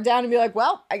their guard down and be like,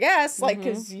 well, I guess, like,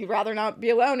 because you'd rather not be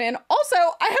alone. And also,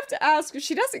 I have to ask,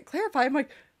 she doesn't clarify. I'm like,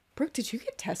 Brooke, did you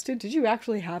get tested? Did you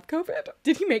actually have COVID?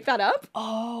 Did he make that up?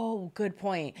 Oh, good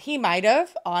point. He might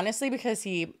have, honestly, because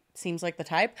he seems like the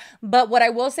type. But what I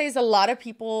will say is a lot of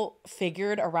people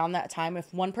figured around that time,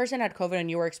 if one person had COVID and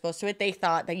you were exposed to it, they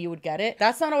thought that you would get it.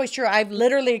 That's not always true. I've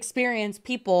literally experienced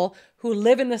people who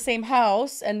live in the same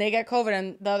house and they get COVID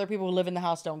and the other people who live in the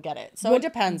house don't get it. So it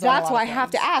depends. That's why I have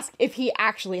to ask if he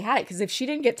actually had it. Because if she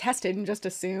didn't get tested and just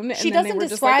assumed, she doesn't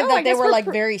describe that they were like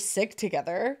very sick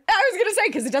together. I was gonna say,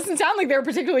 because it doesn't sound like they were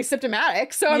particularly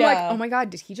symptomatic. So I'm like, oh my God,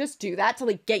 did he just do that to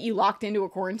like get you locked into a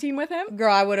quarantine with him?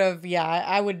 Girl, I would have,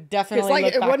 I would definitely like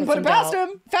look it wouldn't put it past doubt.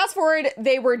 him. Fast forward,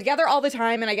 they were together all the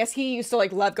time, and I guess he used to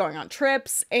like love going on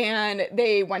trips, and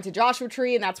they went to Joshua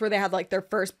Tree, and that's where they had like their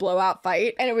first blowout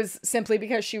fight, and it was simply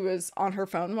because she was on her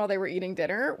phone while they were eating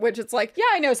dinner, which it's like, yeah,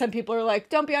 I know some people are like,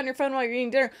 don't be on your phone while you're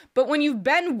eating dinner, but when you've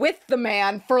been with the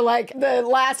man for like the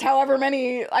last however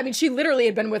many, I mean, she literally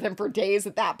had been with him for days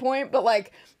at that point, but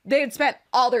like they had spent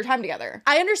all their time together.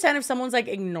 I understand if someone's like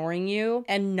ignoring you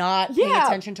and not paying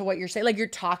attention to what you're saying, like you're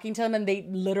talking to them and they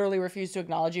literally refuse to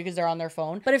acknowledge you because they're on their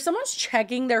phone. But if someone's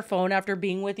checking their phone after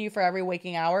being with you for every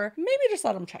waking hour, maybe just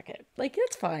let them check it. Like,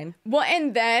 it's fine. Well,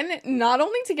 and then not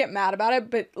only to get mad about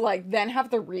it, but like then have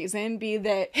the reason be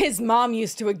that his mom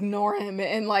used to ignore him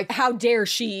and like, how dare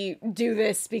she do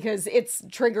this because it's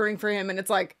triggering for him. And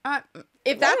it's like,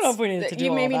 if that's, I don't know if we need to do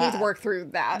you maybe need to work through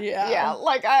that. Yeah.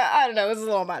 Like, I don't know. It was a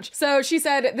little much. So she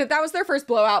said that that was their first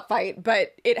blowout fight,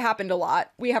 but it happened a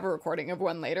lot. We have a recording of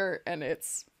one later and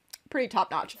it's pretty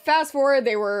top notch. Fast forward,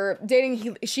 they were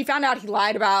dating. She found out he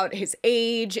lied about his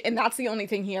age, and that's the only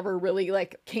thing he ever really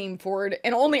like came forward,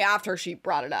 and only after she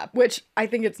brought it up, which I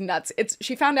think it's nuts.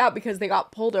 She found out because they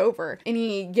got pulled over and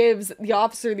he gives the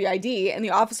officer the ID and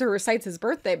the officer recites his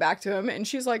birthday back to him and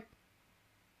she's like,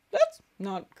 that's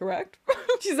not correct.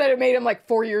 She said it made him like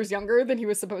 4 years younger than he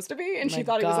was supposed to be, and she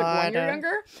thought he was like 1 year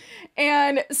younger.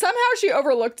 And somehow she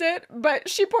overlooked it, but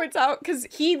she points out, because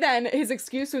his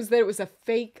excuse was that it was a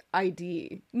fake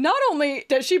ID. Not only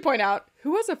does she point out,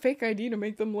 who has a fake ID to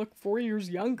make them look 4 years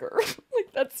younger?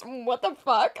 Like, that's, what the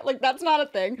fuck? Like, that's not a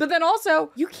thing. But then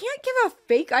also, you can't give a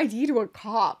fake ID to a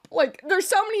cop. Like, there's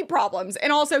so many problems.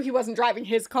 And also, he wasn't driving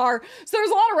his car. So there's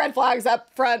a lot of red flags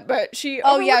up front, but she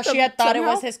she had thought it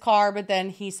was his car, but then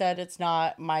he said it's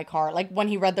not my car. Like, when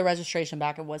he read the registration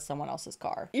back, it was someone else's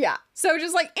car. Yeah. So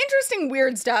just like interesting,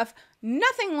 weird stuff.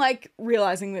 Nothing like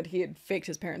realizing that he had faked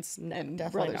his parents' and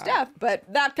brother's death, but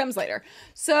that comes later.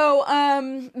 So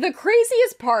the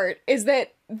craziest part is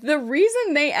that the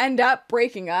reason they end up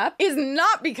breaking up is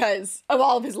not because of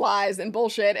all of his lies and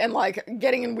bullshit and like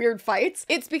getting in weird fights.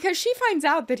 It's because she finds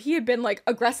out that he had been like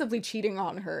aggressively cheating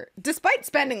on her despite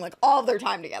spending like all of their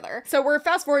time together. So we're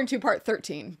fast forwarding to part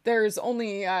 13. There's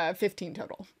only 15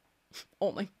 total.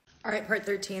 Only. All right, part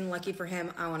 13. Lucky for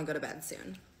him, I want to go to bed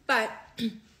soon. But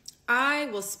I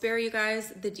will spare you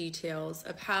guys the details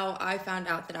of how I found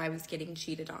out that I was getting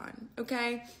cheated on,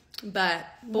 okay? But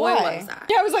boy, was I.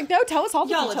 Yeah, I was like, no, tell us all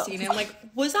the Y'all details. have seen it. Like,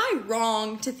 was I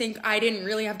wrong to think I didn't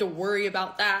really have to worry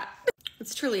about that?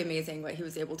 It's truly amazing what he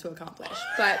was able to accomplish.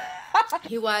 But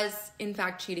he was, in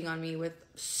fact, cheating on me with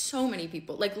so many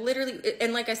people. Like, literally,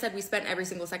 and like I said, we spent every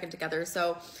single second together,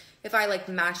 so if I like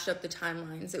matched up the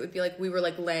timelines, it would be like we were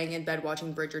like laying in bed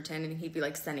watching Bridgerton and he'd be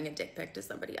like sending a dick pic to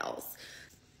somebody else.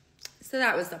 So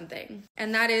that was something.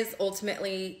 And that is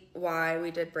ultimately why we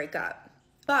did break up.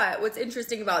 But what's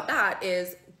interesting about that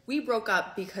is we broke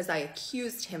up because I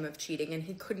accused him of cheating and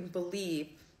he couldn't believe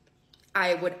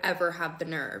I would ever have the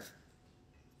nerve.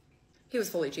 He was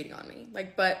fully cheating on me.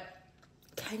 Like, but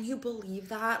can you believe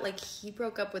that? Like, he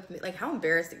broke up with me. Like, how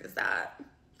embarrassing is that?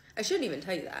 I shouldn't even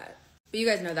tell you that. But you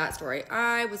guys know that story.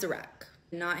 I was a wreck.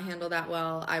 Did not handle that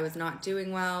well. I was not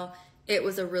doing well. It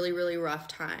was a really, really rough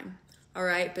time. All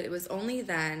right, but it was only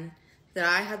then that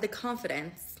I had the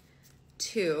confidence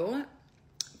to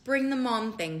bring the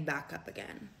mom thing back up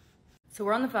again. So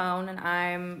we're on the phone and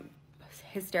I'm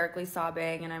hysterically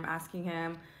sobbing and I'm asking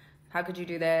him, how could you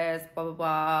do this? Blah, blah,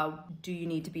 blah. Do you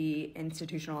need to be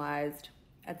institutionalized,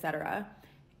 etc.?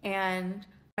 And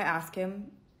I ask him,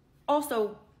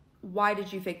 Also, why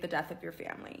did you fake the death of your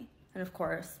family? And of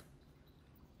course,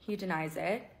 he denies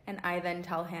it. And I then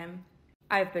tell him,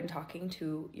 I've been talking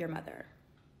to your mother.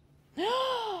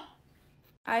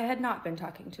 I had not been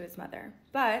talking to his mother,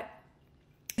 but...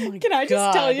 Can I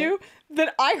just tell you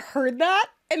that I heard that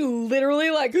and literally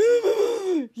like,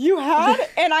 you had?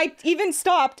 And I even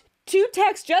stopped to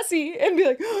text Jessie and be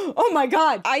like, oh my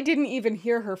God. I didn't even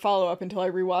hear her follow up until I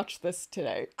rewatched this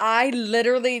today. I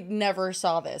literally never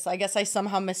saw this. I guess I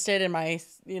somehow missed it in my,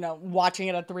 watching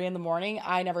it at 3 a.m.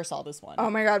 I never saw this one. Oh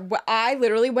my God. I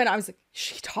literally, when I was like,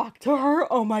 she talked to her?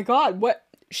 Oh my God. What?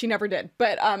 She never did.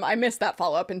 But I missed that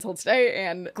follow up until today.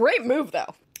 And great move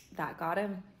though. That got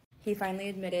him. He finally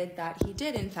admitted that he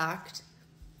did, in fact,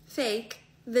 fake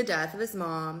the death of his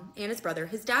mom and his brother.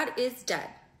 His dad is dead.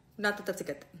 Not that that's a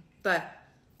good thing, but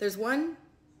there's 1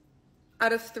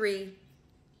 out of 3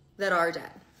 that are dead.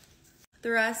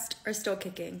 The rest are still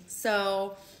kicking.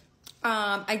 So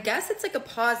I guess it's like a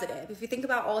positive. If you think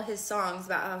about all his songs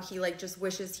about how he like just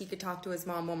wishes he could talk to his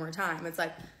mom one more time, it's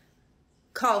like,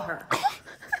 call her.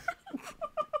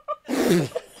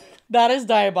 That is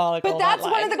diabolical. But that's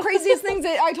one of the craziest things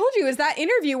that I told you is that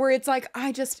interview where it's like,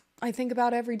 I think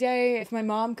about every day if my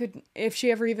mom if she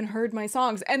ever even heard my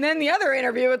songs. And then the other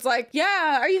interview, it's like,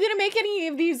 yeah, are you going to make any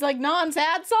of these like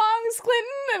non-sad songs,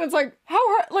 Clinton? And it's like, how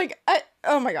hard, like,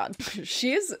 oh my God,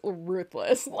 she is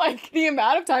ruthless. Like the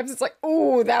amount of times it's like,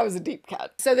 oh, that was a deep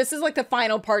cut. So this is like the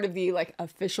final part of the like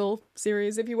official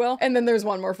series, if you will. And then there's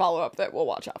one more follow-up that we'll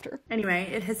watch after. Anyway,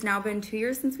 it has now been 2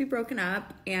 years since we've broken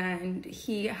up, and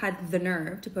he had the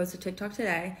nerve to post a TikTok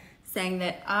today saying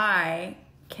that I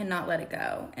cannot let it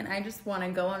go. And I just want to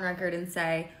go on record and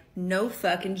say, no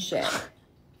fucking shit.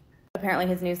 Apparently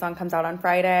his new song comes out on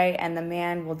Friday, and the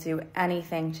man will do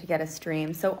anything to get a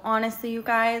stream. So honestly, you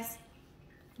guys,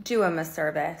 do him a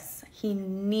service. He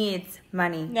needs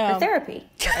money for therapy.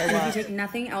 And if you take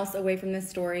nothing else away from this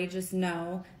story, just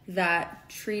know that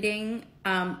treating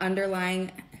underlying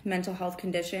mental health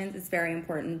conditions is very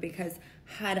important, because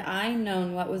had I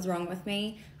known what was wrong with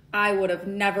me, I would have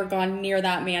never gone near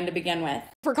that man to begin with.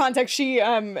 For context, she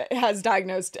has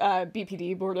diagnosed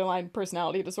BPD, borderline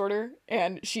personality disorder,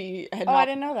 and she had not... I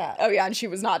didn't know that. Oh yeah, and she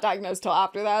was not diagnosed till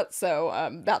after that,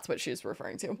 so that's what she's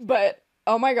referring to. But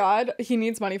oh my God, he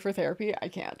needs money for therapy. I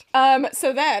can't.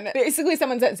 So then, basically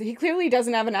someone says he clearly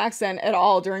doesn't have an accent at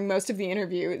all during most of the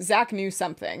interview. Zach knew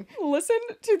something. Listen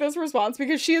to this response,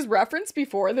 because she has referenced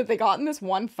before that they got in this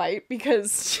one fight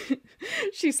because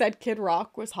she said Kid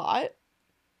Rock was hot.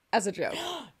 As a joke.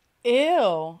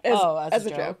 Ew. As a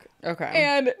joke. Okay.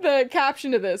 And the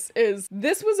caption to this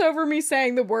was over me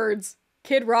saying the words,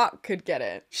 Kid Rock could get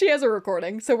it. She has a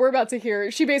recording, so we're about to hear.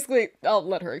 She basically, I'll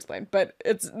let her explain, but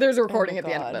there's a recording at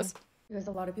the end of this. Because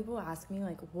a lot of people ask me,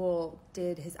 like, well,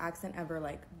 did his accent ever,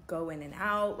 like, go in and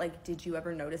out? Like, did you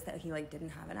ever notice that he, like,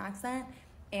 didn't have an accent?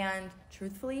 And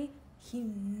truthfully,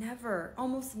 he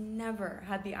almost never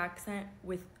had the accent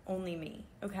with only me,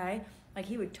 okay? Like,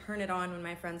 he would turn it on when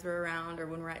my friends were around or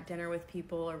when we're at dinner with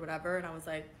people or whatever. And I was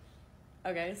like,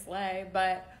 okay, slay.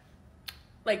 But,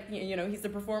 like, he's a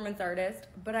performance artist.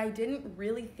 But I didn't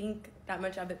really think that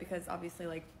much of it because, obviously,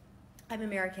 like, I'm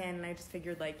American. And I just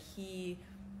figured, like, he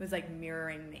was, like,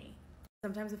 mirroring me.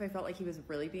 Sometimes if I felt like he was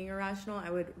really being irrational, I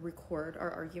would record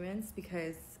our arguments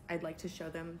because I'd like to show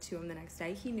them to him the next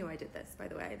day. He knew I did this, by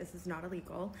the way. This is not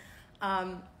illegal.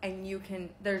 And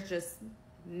there's just...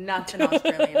 nothing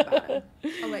Australian about him.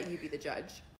 I'll let you be the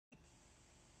judge.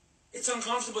 It's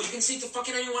uncomfortable. You can say it to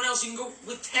fucking anyone else. You can go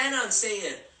with 10 and say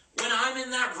it. When I'm in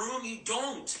that room, you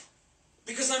don't.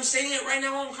 Because I'm saying it right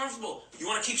now, I'm uncomfortable. You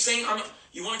want to keep saying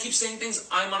things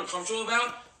I'm uncomfortable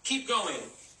about? Keep going.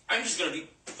 I'm just going to be,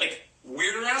 like,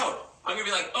 weirded out. I'm going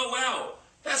to be like, oh, wow,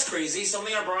 that's crazy.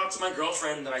 Something I brought up to my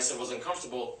girlfriend that I said was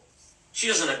uncomfortable. She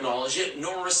doesn't acknowledge it,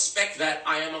 nor respect that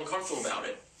I am uncomfortable about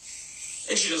it.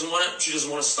 And she doesn't want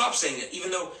to stop saying it, even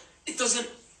though it doesn't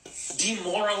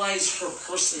demoralize her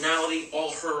personality or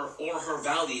her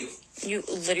value. You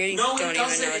literally don't even know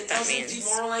what that means. It doesn't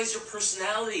demoralize your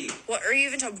personality. What are you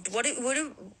even talking?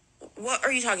 What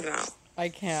are you talking about? I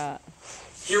can't.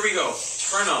 Here we go.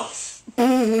 Turn off.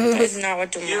 That is not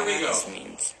what demoralize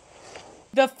means.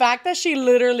 The fact that she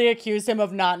literally accused him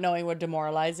of not knowing what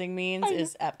demoralizing means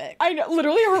is epic. I know.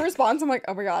 Literally her response, I'm like,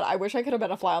 oh my God, I wish I could have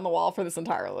been a fly on the wall for this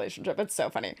entire relationship. It's so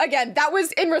funny. Again, that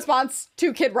was in response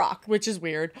to Kid Rock. Which is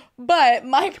weird. But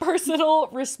my personal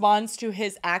response to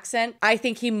his accent, I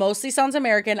think he mostly sounds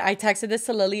American. I texted this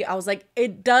to Lily. I was like,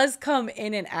 it does come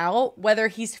in and out, whether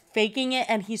he's faking it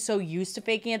and he's so used to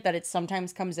faking it that it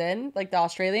sometimes comes in, like the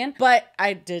Australian. But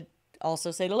I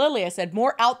also say to Lily, I said,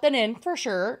 more out than in for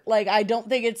sure. Like, I don't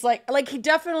think it's like he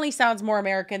definitely sounds more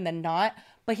American than not.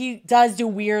 But he does do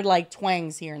weird, like,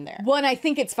 twangs here and there. Well, and I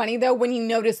think it's funny, though, when you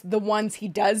notice the ones he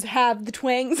does have the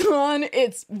twangs on,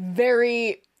 it's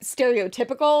very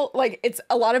stereotypical. Like, it's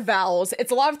a lot of vowels.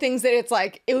 It's a lot of things that it's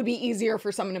like, it would be easier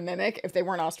for someone to mimic if they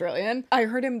weren't Australian. I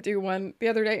heard him do one the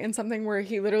other day in something where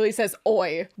he literally says,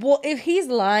 oi. Well, if he's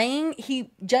lying,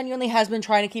 he genuinely has been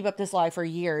trying to keep up this lie for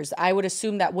years. I would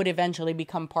assume that would eventually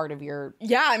become part of your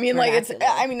Yeah, I mean, like, it's,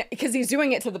 I mean, because he's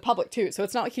doing it to the public, too. So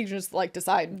it's not like he can just, like,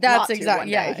 decide That's not to one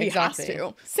day. yeah, He exactly. has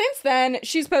to. Since then,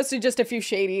 she's posted just a few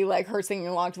shady, like, her singing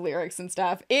along to lyrics and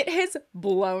stuff. It has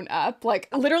blown up. Like,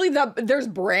 literally, there's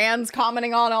brands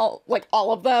commenting on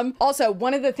all of them. Also,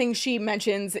 one of the things she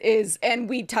mentions is, and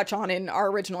we touch on in our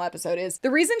original episode, is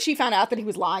the reason she found out that he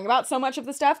was lying about so much of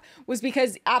the stuff was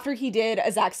because after he did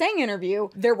a Zach Sang interview,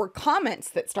 there were comments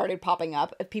that started popping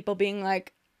up of people being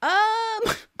like,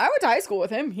 I went to high school with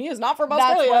him. He is not from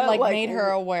Australia. That's what like made her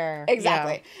aware.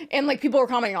 Exactly. Yeah. And like people were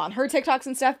commenting on her TikToks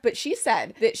and stuff, but she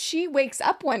said that she wakes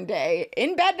up one day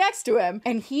in bed next to him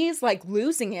and he's like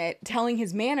losing it, telling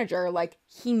his manager like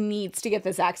he needs to get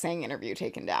the Zach Sang interview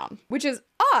taken down, which is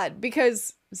odd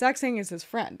because Zach Sang is his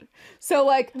friend. So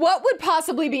like what would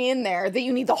possibly be in there that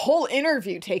you need the whole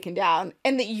interview taken down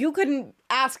and that you couldn't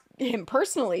ask him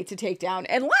personally to take down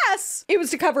unless it was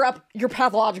to cover up your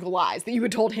pathological lies that you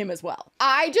had told him as well.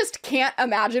 I just can't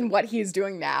imagine what he's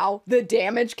doing now. The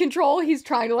damage control, he's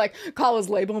trying to like call his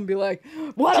label and be like,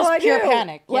 what do I do? Just pure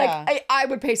panic. Like yeah. I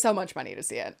would pay so much money to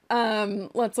see it.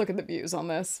 Let's look at the views on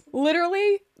this.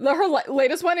 Literally, her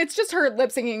latest one, it's just her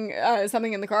lip singing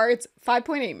something in the car. It's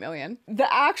 5.8 million.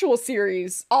 The actual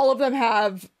series, all of them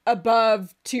have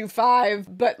above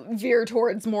 2.5, but veer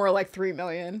towards more like 3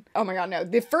 million. Oh my god, no.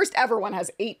 The first ever one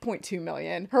has 8.2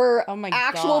 million. Her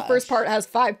actual first part has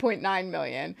 5.9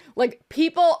 million. Like,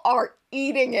 people are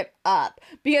eating it up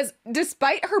because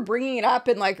despite her bringing it up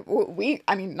and like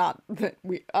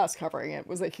us covering it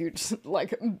was a huge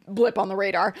like blip on the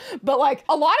radar, but like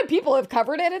a lot of people have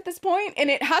covered it at this point and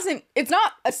it's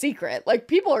not a secret. Like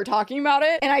people are talking about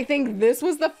it, and I think this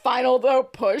was the final though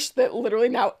push that literally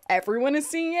now everyone is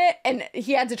seeing it, and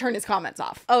he had to turn his comments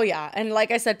off. Oh yeah, and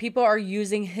like I said, people are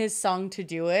using his song to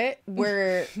do it,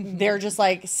 where they're just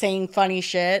like saying funny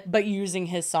shit but using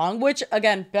his song, which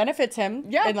again benefits him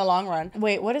in the long run.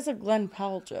 Wait, what is a Glenn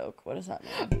Powell joke? What does that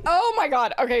mean? Oh my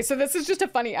god. Okay, so this is just a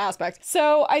funny aspect.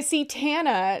 So I see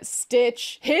Tana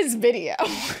stitch his video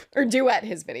or duet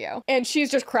his video, and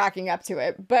she's just cracking up to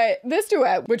it. But this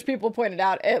duet, which people pointed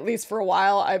out, at least for a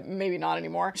while, maybe not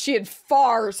anymore, she had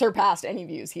far surpassed any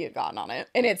views he had gotten on it.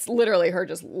 And it's literally her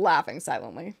just laughing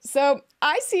silently. So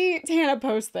I see Tana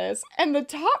post this, and the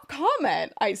top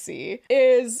comment I see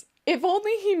is, if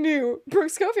only he knew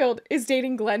Brooke Schofield is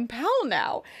dating Glenn Powell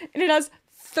now. And it has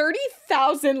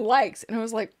 30,000 likes. And I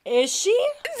was like, is she?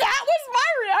 That was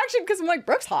my reaction, because I'm like,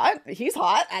 Brooke's hot. He's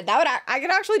hot. And I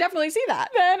could actually definitely see that.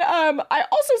 Then I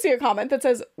also see a comment that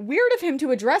says, weird of him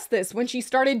to address this when she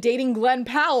started dating Glenn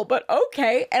Powell, but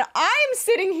okay. And I'm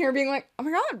sitting here being like, oh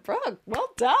my god, Brooke, well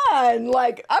done.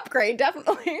 Like, upgrade,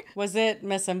 definitely. Was it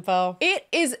misinfo? It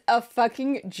is a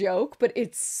fucking joke, but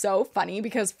it's so funny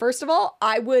because first of all,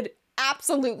 I would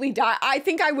absolutely die. I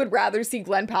think I would rather see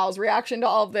Glenn Powell's reaction to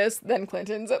all of this than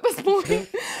Clinton's at this point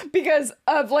because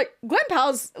of like Glenn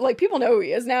Powell's, like, people know who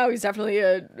he is now. He's definitely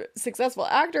a successful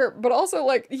actor, but also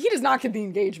like he does not get the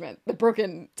engagement that Brooke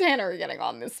and Tanner are getting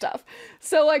on this stuff.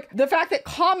 So like the fact that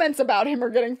comments about him are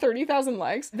getting 30,000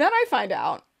 likes, then I find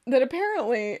out that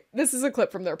apparently this is a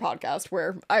clip from their podcast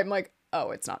where I'm like, oh,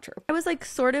 it's not true. I was like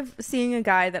sort of seeing a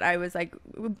guy that I was like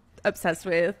obsessed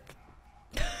with.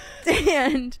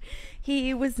 And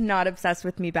he was not obsessed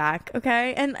with me back,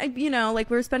 okay? And, you know, like,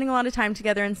 we were spending a lot of time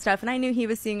together and stuff, and I knew he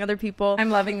was seeing other people.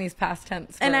 I'm loving these past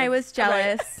tense. And I was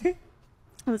jealous. Right.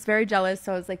 I was very jealous,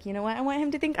 so I was like, you know what? I want him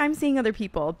to think I'm seeing other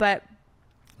people, but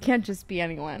can't just be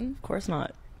anyone. Of course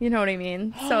not. You know what I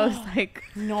mean? So I was like,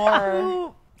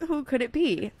 who could it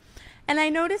be? And I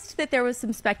noticed that there was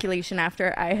some speculation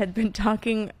after I had been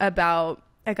talking about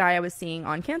a guy I was seeing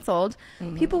on Canceled.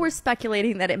 People were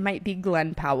speculating that it might be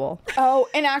Glenn Powell. Oh,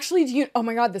 and actually, oh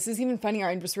my god, this is even funnier.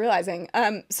 I'm just realizing.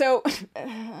 So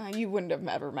you wouldn't have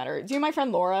ever met her. Do you know my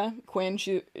friend Laura Quinn?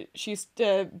 She used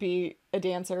to be a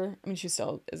dancer. I mean, she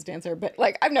still is a dancer, but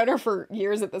like I've known her for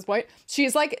years at this point.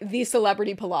 She's like the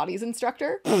celebrity Pilates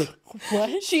instructor.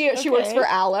 What? She works for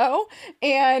Aloe,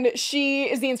 and she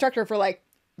is the instructor for like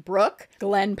Brooke,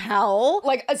 Glenn Powell,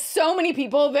 like so many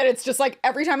people that it's just like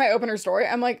every time I open her story,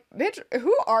 I'm like, bitch,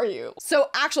 who are you? So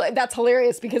actually, that's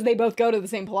hilarious because they both go to the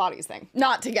same Pilates thing.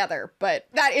 Not together, but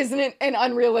that isn't an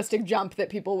unrealistic jump that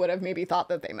people would have maybe thought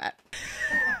that they met.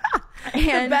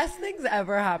 The best things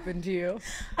ever happened to you.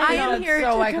 I am here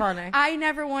so to iconic. I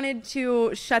never wanted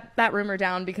to shut that rumor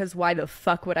down because why the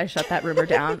fuck would I shut that rumor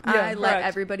down? Yeah, I let correct.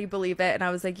 everybody believe it, and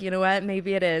I was like, you know what?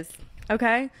 Maybe it is.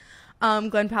 Okay.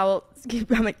 Glenn Powell.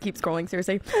 I'm like, keep scrolling.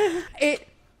 Seriously, it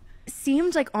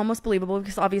seemed like almost believable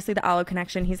because obviously the Aloe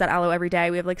connection. He's at Aloe every day.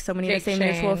 We have like so many of the same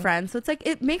mutual friends. So it's like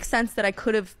it makes sense that I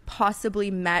could have possibly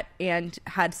met and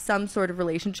had some sort of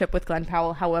relationship with Glenn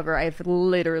Powell. However, I've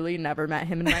literally never met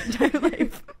him in my entire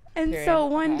life. And so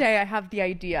one day I have the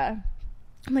idea.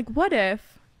 I'm like, what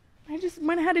if I just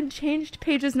went ahead and changed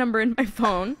Paige's number in my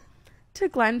phone to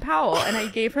Glenn Powell, and I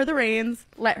gave her the reins,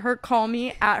 let her call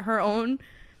me at her own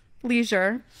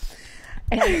leisure.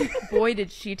 And boy, did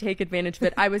she take advantage of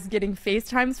it. I was getting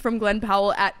FaceTimes from Glenn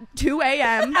Powell at 2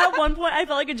 a.m. At one point, I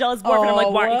felt like a jealous boyfriend. I'm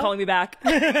like, why aren't you calling me back?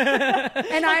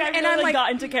 And I'm like,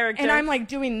 got into character. And I'm like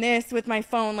doing this with my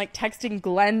phone, like texting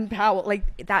Glenn Powell.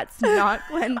 Like, that's not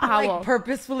Glenn Powell. Like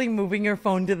purposefully moving your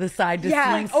phone to the side to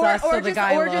seem sus so the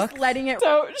guy looks. Just letting it.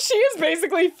 So she has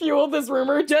basically fueled this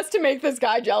rumor just to make this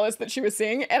guy jealous that she was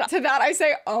seeing. And to that I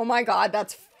say, oh my God,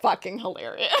 that's fucking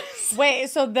hilarious. Wait,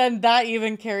 so then that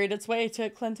even carried its way to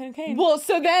Clinton Kane. Well,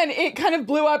 so then it kind of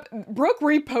blew up. Brooke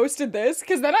reposted this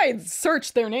because then I had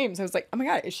searched their names. I was like, oh my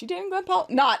God, is she dating Glenn Powell?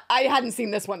 I hadn't seen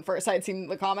this one first. I had seen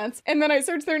the comments. And then I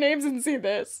searched their names and see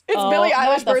this. It's Billie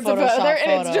Eilish, Birds of Feather,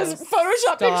 and it's just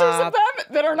Photoshop pictures of them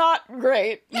that are not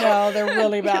great. No, they're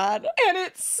really bad. And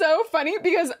it's so funny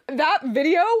because that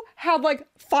video had like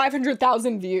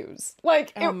 500,000 views.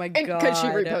 Like, oh my God. Because she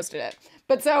reposted it.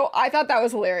 But so I thought that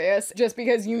was hilarious just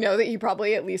because you know that he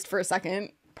probably, at least for a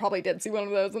second, probably did see one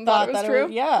of those and thought it was true.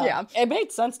 Yeah. It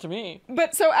made sense to me.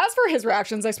 But so as for his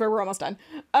reactions, I swear we're almost done.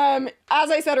 As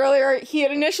I said earlier, he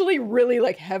had initially really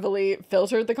like heavily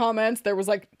filtered the comments. There was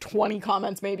like 20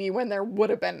 comments maybe when there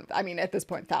would have been, I mean, at this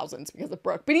point, thousands because of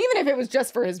Brooke. But even if it was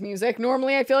just for his music,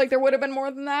 normally I feel like there would have been more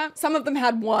than that. Some of them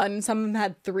had 1, some of them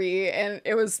had 3, and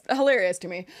it was hilarious to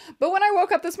me. But when I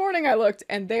woke up this morning, I looked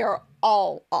and they are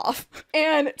all off.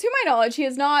 And to my knowledge, he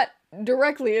has not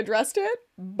directly addressed it,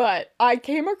 but I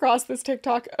came across this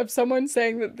TikTok of someone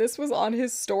saying that this was on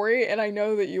his story, and I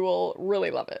know that you will really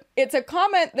love it. It's a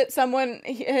comment that someone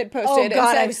had posted. Oh God,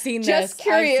 and said, I've seen just this.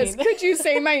 curious, could you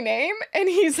say my name? And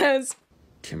he says,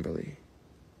 Kimberly,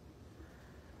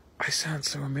 I sound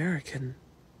so American.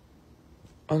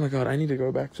 Oh my God, I need to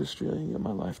go back to Australia and get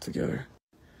my life together.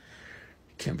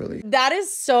 Kimberly. That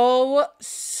is so,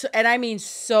 and I mean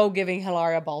so giving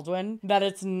Hilaria Baldwin that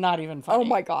it's not even funny. oh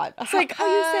my God. It's like, how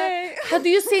do you say? How do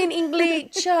you say in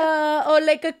English? Or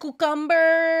like a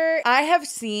cucumber? I have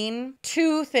seen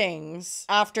 2 things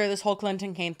after this whole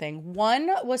Clinton Kane thing.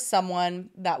 One was someone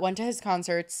that went to his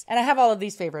concerts, and I have all of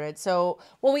these favorited. So,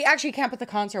 well, we actually can't put the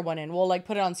concert one in. We'll like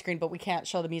put it on screen, but we can't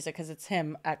show the music because it's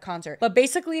him at concert. But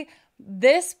basically,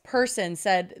 this person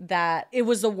said that it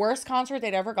was the worst concert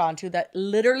they'd ever gone to, that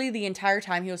literally the entire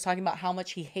time he was talking about how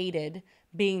much he hated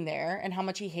being there and how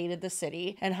much he hated the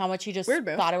city and how much he just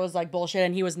thought it was like bullshit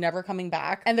and he was never coming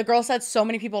back. And the girl said so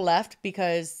many people left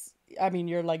because, I mean,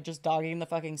 you're like just dogging the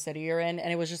fucking city you're in.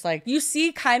 And it was just like, you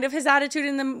see kind of his attitude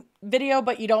in the video,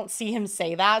 but you don't see him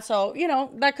say that. So, you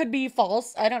know, that could be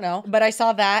false. I don't know. But I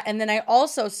saw that. And then I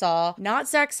also saw, not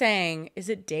Zach saying, is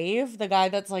it Dave? The guy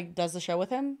that's like, does the show with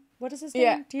him? What is his name?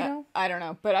 Yeah, do you know? I don't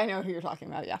know, but I know who you're talking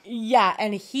about, yeah. Yeah,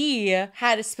 and he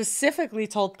had specifically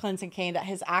told Clinton Kane that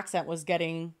his accent was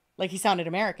getting, like he sounded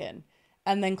American.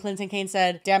 And then Clinton Kane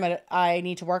said, damn it, I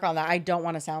need to work on that. I don't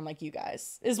want to sound like you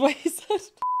guys, is what he said.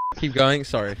 Keep going.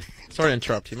 Sorry to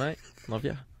interrupt you, mate. Love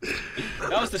ya.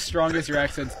 That was the strongest your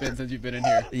accent's been since you've been in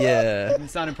here. Yeah. It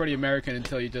sounded pretty American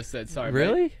until you just said sorry.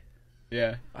 Really? Mate.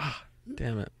 Yeah.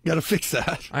 Damn it. Gotta fix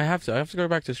that. I have to go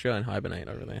back to Australia and hibernate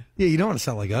over there. Yeah, you don't want to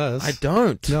sound like us. I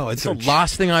don't. No, it's the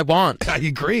last thing I want. I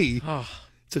agree. Oh.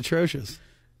 It's atrocious.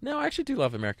 No, I actually do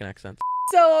love American accents.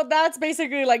 So that's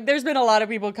basically like, there's been a lot of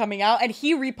people coming out, and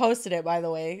he reposted it, by the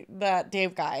way, that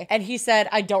Dave guy. And he said,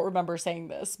 I don't remember saying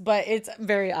this, but it's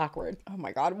very awkward. Oh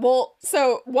my God. Well,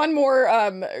 so one more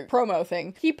promo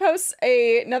thing. He posts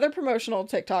another promotional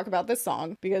TikTok about this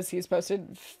song because he's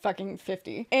posted fucking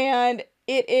 50. And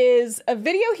it is a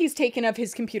video he's taken of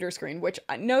his computer screen, which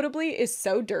notably is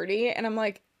so dirty. And I'm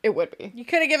like, it would be. You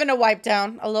could have given a wipe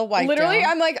down, a little wipe Literally,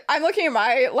 down. I'm looking at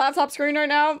my laptop screen right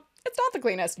now. it's not the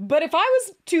cleanest. But if I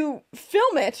was to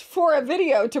film it for a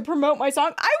video to promote my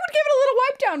song, I would give it a little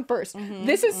wipe down first.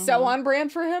 This is so on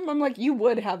brand for him. I'm like, you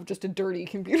would have just a dirty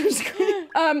computer screen.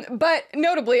 But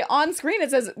notably, on screen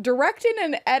it says, directed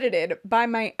and edited by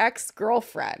my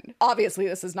ex-girlfriend. Obviously,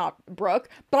 this is not Brooke,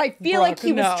 but I feel like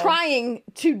he was trying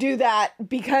to do that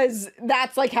because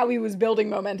that's like how he was building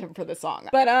momentum for the song.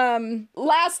 But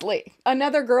lastly,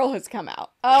 another girl has come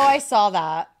out. Oh, I saw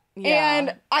that. Yeah.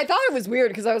 And I thought it was weird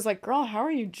because I was like, girl, how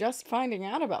are you just finding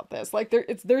out about this? Like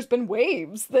there's been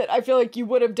waves that I feel like you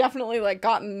would have definitely like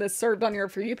gotten this served on your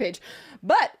For You page.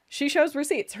 But she shows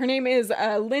receipts. Her name is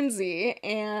Lindsay,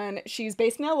 and she's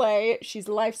based in LA. She's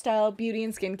a lifestyle, beauty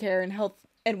and skincare and health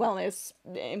and wellness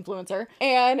influencer.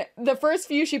 And the first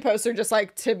few she posts are just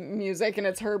like to music, and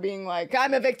it's her being like,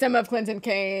 I'm a victim of Clinton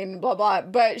Kane, blah, blah.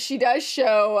 But she does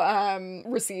show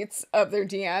receipts of their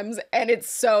DMs, and it's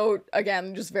so,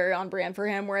 again, just very on brand for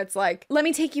him, where it's like, let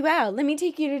me take you out, let me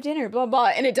take you to dinner, blah, blah.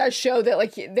 And it does show that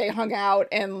like they hung out,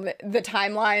 and the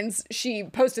timelines, she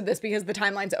posted this because the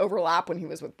timelines overlap when he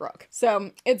was with Brooke.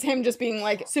 So it's him just being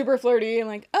like super flirty and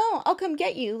like, oh, I'll come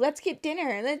get you, let's get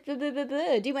dinner,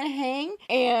 do you want to hang?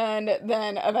 And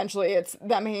then eventually it's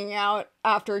them hanging out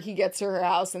after he gets to her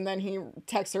house, and then he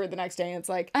texts her the next day and it's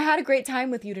like, I had a great time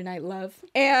with you tonight, love.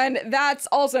 And that's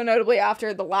also notably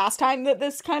after the last time that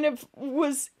this kind of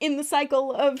was in the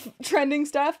cycle of trending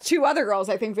stuff. Two other girls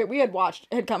I think that we had watched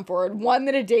had come forward. One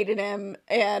that had dated him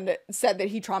and said that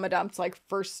he trauma dumped like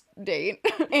first date.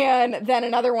 And then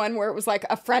another one where it was like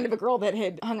a friend of a girl that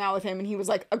had hung out with him, and he was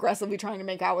like aggressively trying to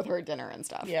make out with her at dinner and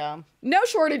stuff. Yeah. No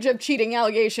shortage of cheating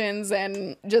allegations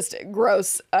and just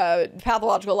gross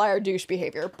pathological liar douche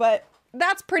behavior, but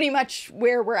that's pretty much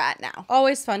where we're at now.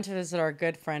 Always fun to visit our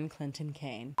good friend Clinton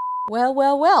Kane.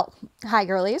 Well. Hi,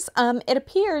 girlies. It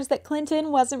appears that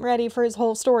Clinton wasn't ready for his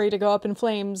whole story to go up in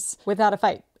flames without a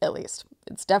fight, at least.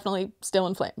 It's definitely still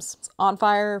in flames. It's on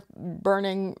fire,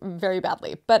 burning very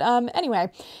badly. But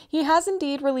anyway, he has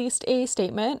indeed released a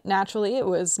statement. Naturally, it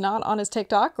was not on his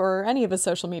TikTok or any of his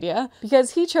social media,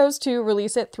 because he chose to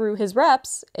release it through his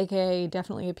reps, aka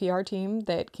definitely a PR team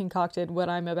that concocted what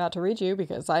I'm about to read you,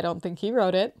 because I don't think he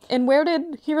wrote it. And where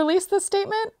did he release this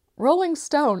statement? Rolling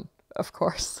Stone. Of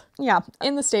course. Yeah.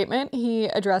 In the statement, he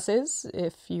addresses,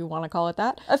 if you want to call it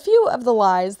that, a few of the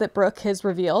lies that Brooke has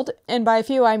revealed. And by a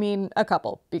few, I mean a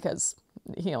couple, because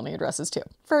he only addresses two.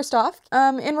 First off,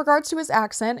 in regards to his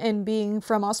accent and being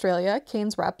from Australia,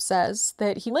 Kane's rep says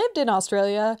that he lived in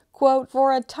Australia, quote,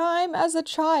 for a time as a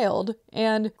child,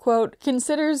 and, quote,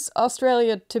 considers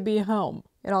Australia to be home.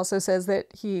 It also says that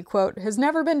he, quote, has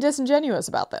never been disingenuous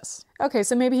about this. Okay,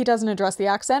 so maybe he doesn't address the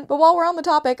accent, but while we're on the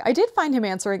topic, I did find him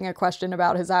answering a question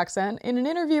about his accent in an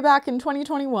interview back in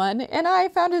 2021, and I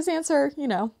found his answer,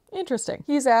 interesting.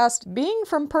 He's asked, being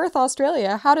from Perth,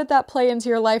 Australia, how did that play into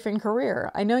your life and career?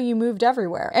 I know you moved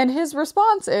everywhere. And his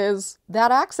response is,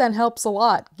 that accent helps a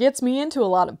lot, gets me into a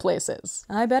lot of places.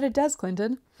 I bet it does,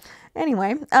 Clinton.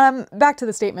 Anyway, back to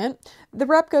the statement. The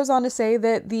rep goes on to say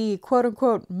that the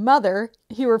quote-unquote mother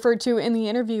he referred to in the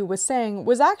interview was saying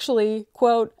was actually,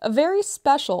 quote, a very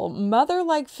special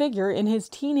mother-like figure in his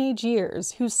teenage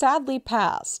years who sadly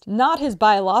passed. Not his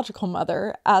biological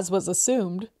mother, as was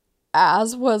assumed.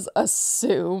 As was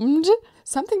assumed?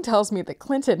 Something tells me that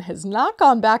Clinton has not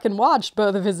gone back and watched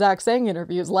both of his Zach Sang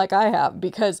interviews like I have,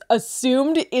 because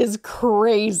assumed is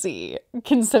crazy,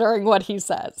 considering what he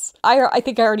says. I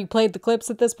think I already played the clips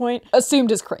at this point.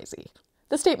 Assumed is crazy.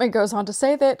 The statement goes on to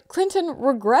say that Clinton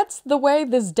regrets the way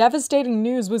this devastating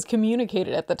news was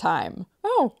communicated at the time.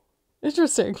 Oh,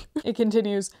 interesting. It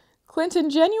continues, Clinton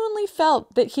genuinely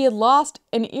felt that he had lost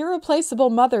an irreplaceable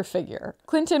mother figure.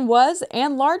 Clinton was,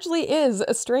 and largely is,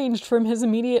 estranged from his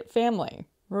immediate family.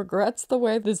 Regrets the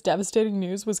way this devastating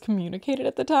news was communicated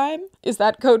at the time? Is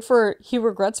that code for he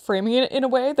regrets framing it in a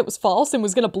way that was false and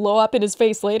was gonna blow up in his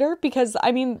face later? Because,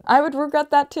 I would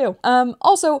regret that too.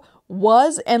 Also,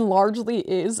 was and largely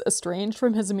is estranged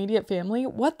from his immediate family?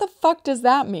 What the fuck does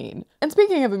that mean? And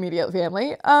speaking of immediate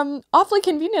family, awfully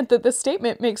convenient that this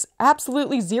statement makes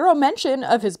absolutely zero mention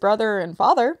of his brother and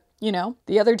father.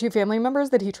 The other two family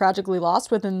members that he tragically lost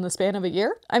within the span of a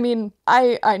year. I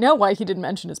know why he didn't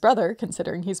mention his brother,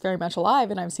 considering he's very much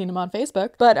alive and I've seen him on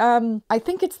Facebook. But I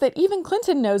think it's that even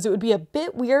Clinton knows it would be a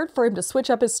bit weird for him to switch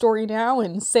up his story now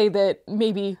and say that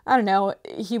maybe,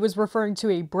 he was referring to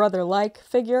a brother-like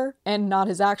figure and not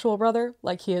his actual brother,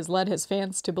 like he has led his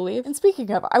fans to believe. And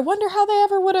speaking of, I wonder how they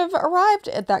ever would have arrived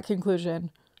at that conclusion.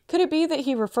 Could it be that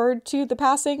he referred to the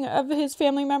passing of his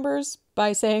family members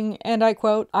by saying, and I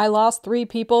quote, I lost 3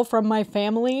 people from my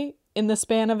family in the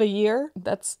span of a year?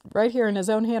 That's right here in his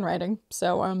own handwriting.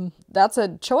 So, that's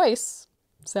a choice.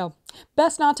 So,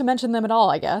 best not to mention them at all,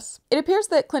 I guess. It appears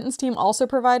that Clinton's team also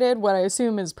provided what I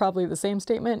assume is probably the same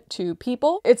statement to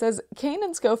People. It says, Kane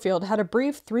and Schofield had a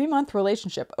brief 3-month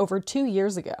relationship over 2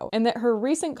 years ago, and that her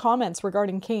recent comments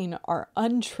regarding Kane are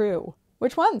untrue.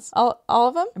 Which ones? All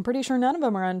of them? I'm pretty sure none of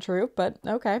them are untrue, but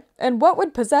okay. And what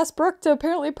would possess Brooke to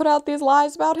apparently put out these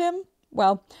lies about him?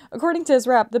 Well, according to his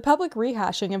rep, the public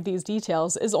rehashing of these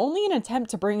details is only an attempt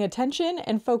to bring attention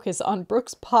and focus on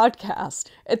Brooke's podcast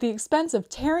at the expense of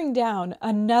tearing down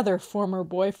another former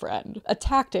boyfriend, a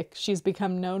tactic she's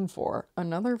become known for.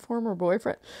 Another former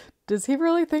boyfriend? Does he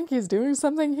really think he's doing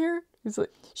something here? He's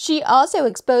like, she also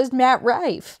exposed Matt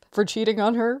Rife for cheating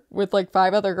on her with like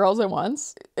 5 other girls at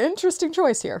once. Interesting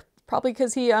choice here. Probably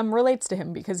because he relates to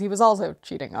him because he was also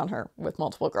cheating on her with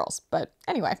multiple girls. But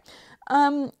anyway,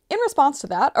 in response to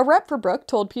that, a rep for Brooke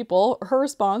told People her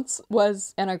response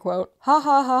was, and I quote, ha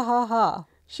ha ha ha ha.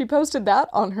 She posted that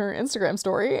on her Instagram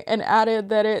story and added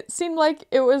that it seemed like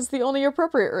it was the only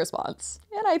appropriate response.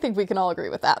 And I think we can all agree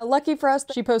with that. Lucky for us,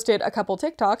 she posted a couple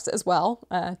TikToks as well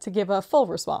to give a full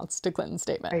response to Clinton's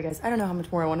statement. All right, guys, I don't know how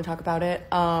much more I want to talk about it.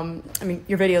 I mean,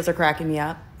 your videos are cracking me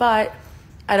up, but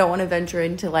I don't want to venture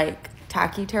into like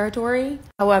tacky territory.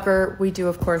 However, we do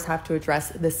of course have to address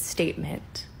the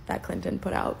statement that Clinton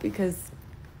put out because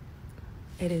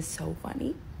it is so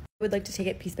funny. I would like to take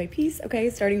it piece by piece, okay?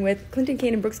 Starting with Clinton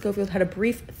Kane and Brooke Schofield had a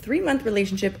brief 3-month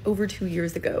relationship over 2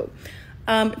 years ago.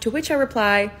 To which I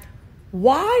reply,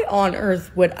 why on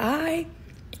earth would I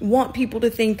want people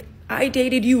to think I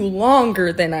dated you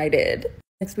longer than I did?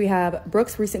 Next we have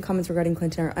Brooke's recent comments regarding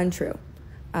Clinton are untrue.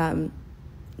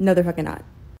 No, they're fucking not.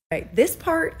 Right, this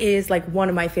part is like one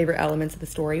of my favorite elements of the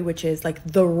story, which is like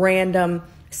the random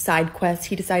side quest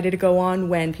he decided to go on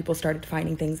when people started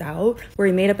finding things out, where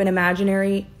he made up an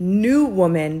imaginary new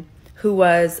woman who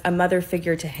was a mother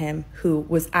figure to him who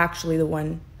was actually the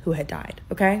one who had died,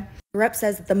 okay? The rep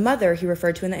says that the mother he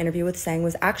referred to in the interview with Sang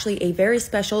was actually a very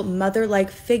special mother-like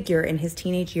figure in his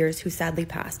teenage years who sadly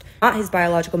passed. Not his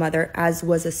biological mother, as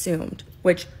was assumed.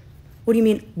 Which, what do you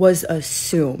mean was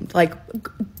assumed? Like,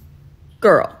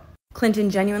 girl. Clinton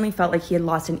genuinely felt like he had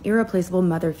lost an irreplaceable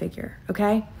mother figure,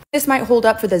 okay? This might hold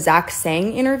up for the Zach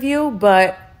Sang interview,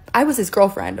 but I was his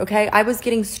girlfriend, okay? I was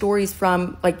getting stories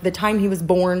from like the time he was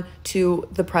born to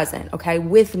the present, okay?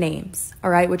 With names, all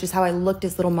right? Which is how I looked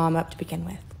his little mom up to begin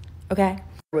with, okay?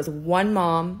 There was one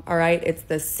mom, all right? It's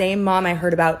the same mom I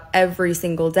heard about every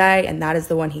single day, and that is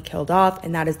the one he killed off,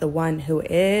 and that is the one who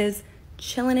is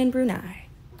chilling in Brunei.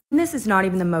 And this is not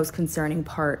even the most concerning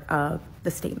part of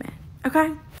the statement,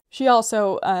 okay? She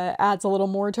also adds a little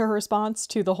more to her response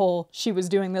to the whole she was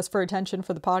doing this for attention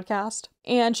for the podcast.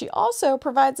 And she also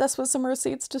provides us with some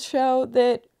receipts to show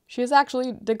that she has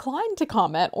actually declined to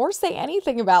comment or say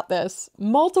anything about this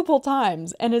multiple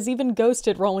times and has even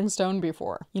ghosted Rolling Stone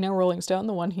before. You know Rolling Stone,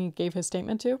 the one he gave his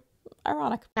statement to?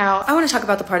 Ironic. Now, I want to talk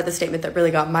about the part of the statement that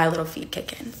really got my little feet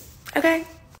kicking, okay?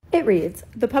 It reads,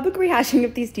 the public rehashing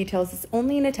of these details is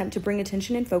only an attempt to bring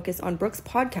attention and focus on Brooke's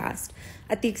podcast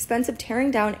at the expense of tearing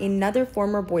down another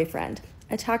former boyfriend,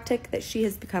 a tactic that she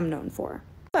has become known for.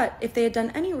 But if they had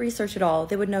done any research at all,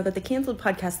 they would know that the canceled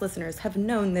podcast listeners have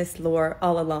known this lore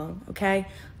all along, okay?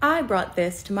 I brought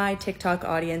this to my TikTok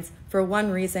audience for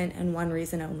one reason and one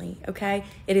reason only, okay?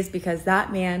 It is because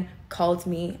that man called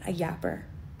me a yapper.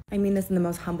 I mean this in the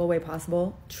most humble way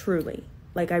possible, truly.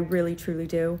 Like I really, truly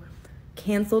do.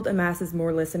 Canceled amasses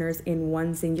more listeners in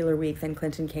one singular week than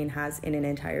Clinton Kane has in an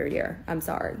entire year. I'm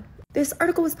sorry. This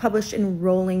article was published in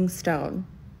Rolling Stone.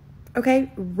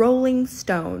 Okay? Rolling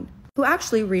Stone, who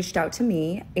actually reached out to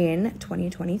me in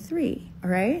 2023, all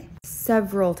right?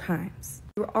 Several times.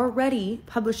 We were already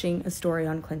publishing a story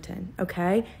on Clinton,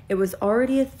 okay? It was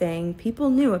already a thing. People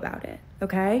knew about it,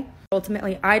 okay?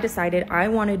 Ultimately, I decided I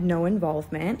wanted no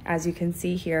involvement. As you can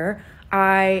see here,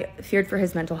 I feared for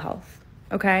his mental health,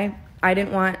 okay? I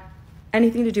didn't want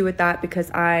anything to do with that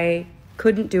because I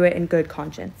couldn't do it in good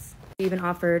conscience. They even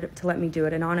offered to let me do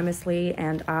it anonymously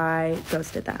and I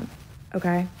ghosted them,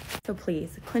 okay? So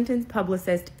please, Clinton's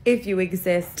publicist, if you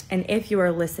exist and if you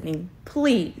are listening,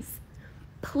 please,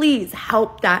 please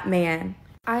help that man.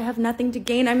 I have nothing to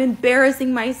gain. I'm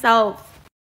embarrassing myself.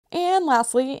 And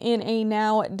lastly, in a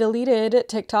now deleted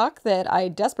TikTok that I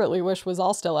desperately wish was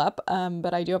all still up,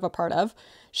 but I do have a part of,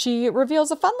 she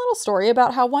reveals a fun little story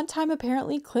about how one time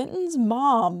apparently Clinton's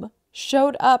mom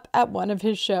showed up at one of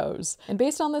his shows. And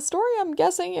based on this story, I'm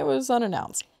guessing it was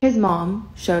unannounced. His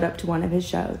mom showed up to one of his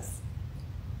shows.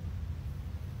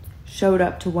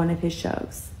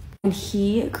 And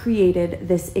he created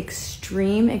this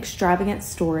extreme, extravagant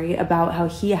story about how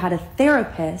he had a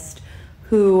therapist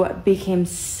who became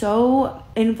so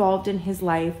involved in his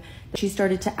life that she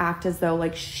started to act as though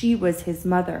like she was his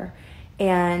mother.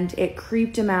 And it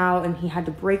creeped him out, and he had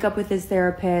to break up with his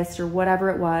therapist or whatever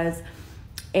it was.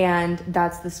 And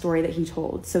that's the story that he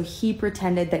told. So he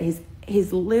pretended that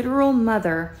his literal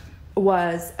mother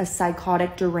was a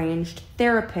psychotic, deranged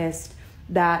therapist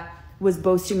that was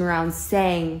boasting around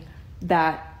saying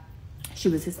that she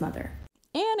was his mother.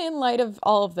 And in light of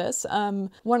all of this,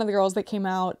 one of the girls that came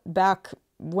out back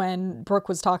when Brooke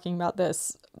was talking about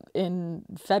this in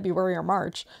February or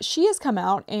March, she has come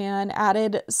out and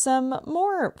added some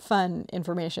more fun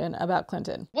information about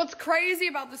Clinton. What's crazy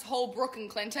about this whole Brooke and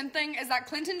Clinton thing is that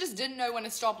Clinton just didn't know when to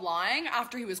stop lying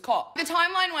after he was caught. The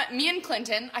timeline went me and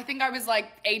Clinton, I think I was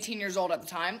like 18 years old at the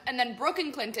time, and then Brooke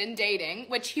and Clinton dating,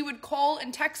 which he would call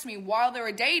and text me while they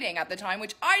were dating at the time,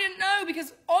 which I didn't know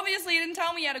because obviously he didn't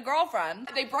tell me he had a girlfriend.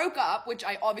 They broke up, which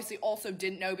I obviously also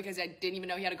didn't know because I didn't even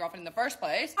know he had a girlfriend in the first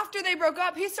place. After they broke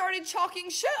up, he started talking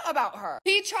shit about her.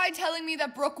 He tried telling me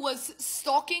that Brooke was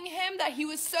stalking him, that he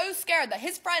was so scared, that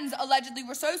his friends allegedly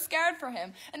were so scared for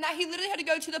him, and that he literally had to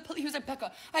go to the police. He was like,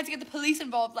 Becca, I had to get the police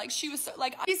involved. Like, she was so,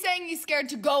 like, he's saying he's scared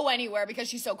to go anywhere because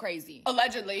she's so crazy.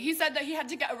 Allegedly. He said that he had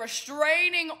to get a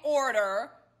restraining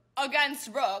order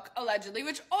against Brooke, allegedly,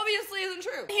 which obviously isn't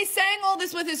true. He's saying all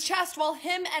this with his chest while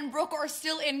him and Brooke are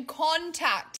still in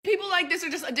contact. People like this are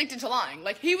just addicted to lying.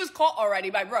 Like, he was caught already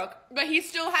by Brooke, but he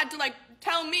still had to, like,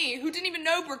 tell me, who didn't even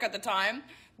know Brooke at the time,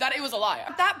 that it was a lie.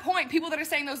 At that point, people that are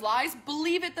saying those lies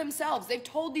believe it themselves. They've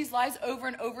told these lies over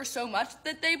and over so much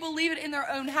that they believe it in their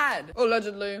own head.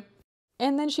 Allegedly.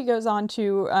 And then she goes on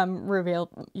to reveal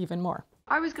even more.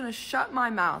 I was gonna shut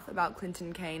my mouth about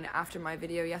Clinton Kane after my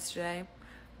video yesterday,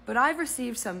 but I've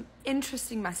received some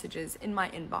interesting messages in my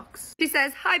inbox. She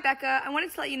says, "Hi Becca, I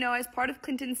wanted to let you know I was part of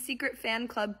Clinton's secret fan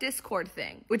club Discord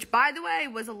thing, which by the way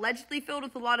was allegedly filled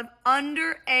with a lot of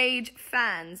underage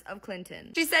fans of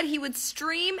Clinton. She said he would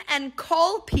stream and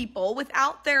call people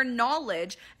without their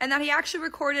knowledge, and that he actually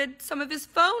recorded some of his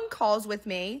phone calls with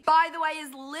me. By the way,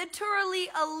 it's literally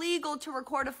illegal to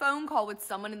record a phone call with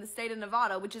someone in the state of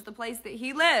Nevada, which is the place that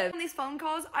he lives. On these phone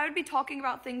calls, I would be talking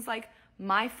about things like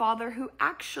my father who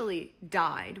actually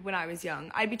died when I was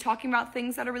young. I'd be talking about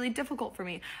things that are really difficult for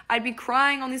me. I'd be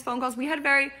crying on these phone calls. We had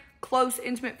very close,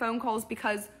 intimate phone calls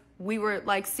because we were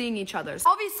like seeing each other.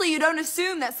 Obviously, you don't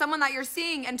assume that someone that you're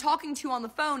seeing and talking to on the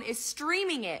phone is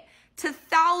streaming it to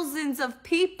thousands of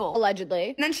people. Allegedly.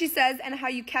 And then she says, and how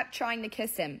you kept trying to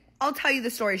kiss him. I'll tell you the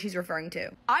story she's referring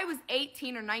to. I was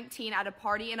 18 or 19 at a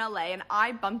party in LA, and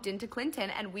I bumped into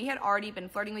Clinton, and we had already been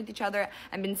flirting with each other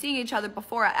and been seeing each other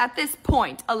before at this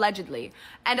point, allegedly.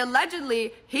 And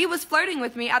allegedly, he was flirting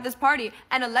with me at this party,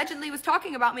 and allegedly was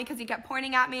talking about me because he kept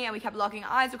pointing at me, and we kept locking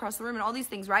eyes across the room and all these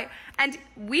things, right? And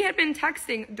we had been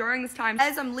texting during this time.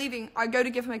 As I'm leaving, I go to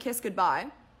give him a kiss goodbye,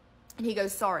 and he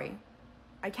goes, sorry,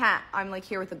 I can't. I'm like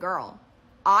here with a girl.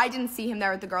 I didn't see him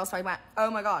there with the girl, so I went, oh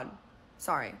my God,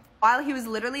 sorry. While he was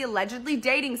literally allegedly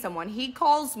dating someone, he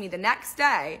calls me the next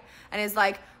day and is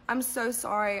like, I'm so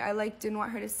sorry. I like didn't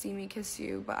want her to see me kiss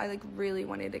you, but I like really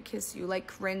wanted to kiss you, like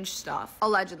cringe stuff.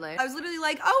 Allegedly. I was literally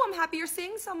like, oh, I'm happy you're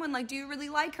seeing someone. Like, do you really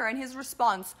like her? And his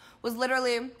response was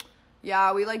literally,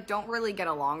 yeah, we like don't really get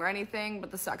along or anything, but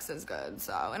the sex is good,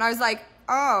 so. And I was like,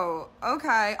 oh,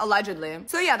 okay, allegedly.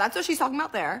 So yeah, that's what she's talking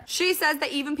about there. She says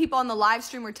that even people on the live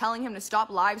stream were telling him to stop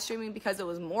live streaming because it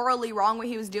was morally wrong what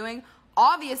he was doing.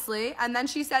 Obviously. And then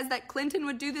she says that Clinton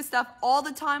would do this stuff all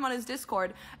the time on his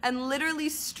Discord and literally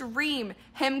stream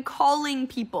him calling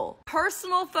people.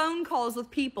 Personal phone calls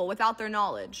with people without their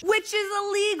knowledge, which is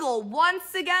illegal.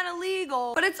 Once again,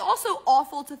 illegal. But it's also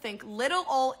awful to think little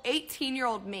old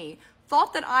 18-year-old me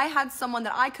thought that I had someone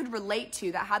that I could relate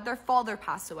to that had their father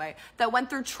pass away, that went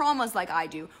through traumas like I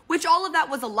do, which all of that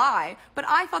was a lie, but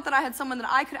I thought that I had someone that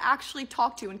I could actually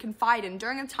talk to and confide in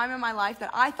during a time in my life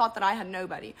that I thought that I had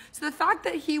nobody. So the fact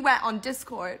that he went on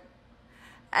Discord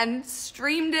and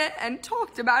streamed it and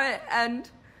talked about it and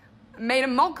made a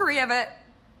mockery of it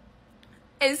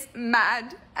is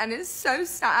mad and is so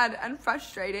sad and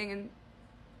frustrating and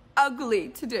ugly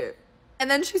to do. And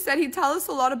then she said he'd tell us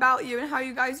a lot about you and how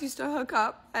you guys used to hook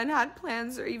up and had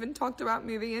plans or even talked about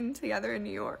moving in together in New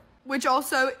York, which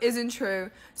also isn't true.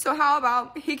 So how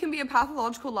about he can be a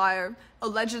pathological liar,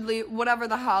 allegedly, whatever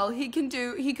the hell he can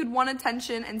do. He could want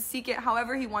attention and seek it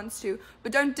however he wants to,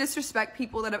 but don't disrespect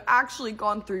people that have actually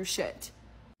gone through shit.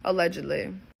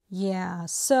 Allegedly. Yeah,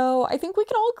 so I think we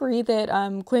can all agree that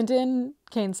Clinton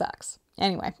Kane sucks.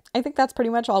 Anyway, I think that's pretty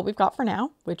much all we've got for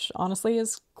now, which honestly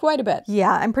is quite a bit.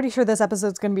 Yeah, I'm pretty sure this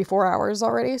episode's going to be 4 hours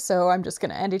already, so I'm just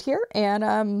going to end it here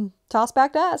and toss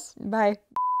back to us. Bye.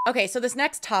 Okay, so this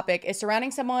next topic is surrounding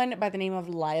someone by the name of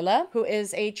Lilah, who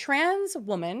is a trans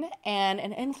woman and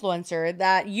an influencer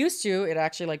that used to, it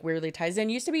actually like weirdly ties in,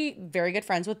 used to be very good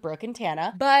friends with Brooke and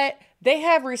Tana, but they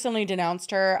have recently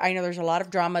denounced her. I know there's a lot of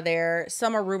drama there.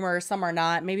 Some are rumors, some are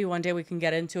not. Maybe one day we can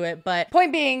get into it, but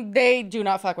point being, they do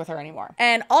not fuck with her anymore.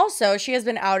 And also, she has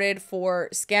been outed for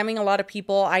scamming a lot of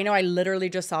people. I know I literally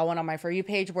just saw one on my For You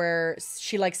page where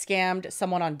she like scammed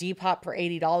someone on Depop for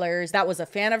 $80. That was a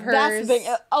fan of hers. That's the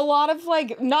thing. A lot of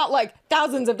like, not like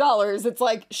thousands of dollars. It's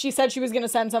like she said she was going to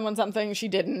send someone something. She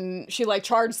didn't. She like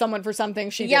charged someone for something.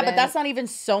 She didn't. But that's not even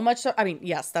so much. So, I mean,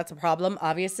 yes, that's a problem,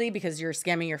 obviously, because you're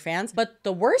scamming your fans. But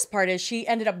the worst part is she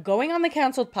ended up going on the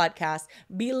canceled podcast,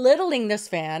 belittling this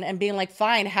fan and being like,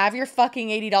 fine, have your fucking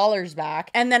 $80 back.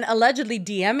 And then allegedly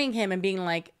DMing him and being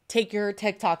like, take your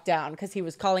TikTok down because he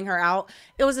was calling her out.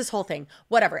 It was this whole thing.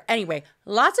 Whatever. Anyway,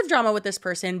 lots of drama with this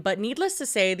person, but needless to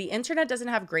say, the internet doesn't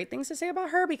have great things to say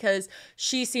about her because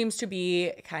she seems to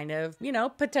be kind of, you know,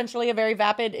 potentially a very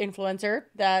vapid influencer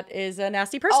that is a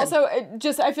nasty person. Also,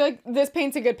 I feel like this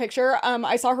paints a good picture.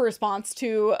 I saw her response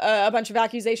to a bunch of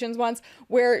accusations once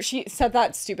where she said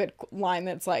that stupid line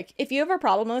that's like, if you have a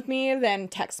problem with me, then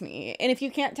text me. And if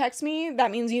you can't text me, that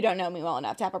means you don't know me well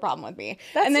enough to have a problem with me.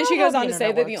 And then she goes on to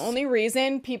say that the only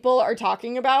reason people are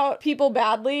talking about people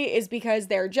badly is because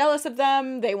they're jealous of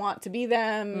them, they want to be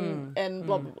them, and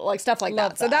blah, blah, blah, like stuff like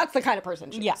that. So that's the kind of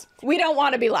person she is. We don't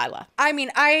want to be Lilah. I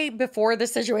mean, before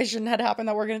this situation had happened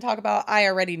that we're going to talk about, I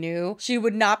already knew she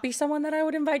would not be someone that I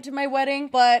would invite to my wedding.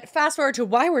 But fast forward to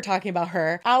why we're talking about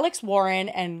her, Alex Warren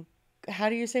and how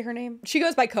do you say her name? She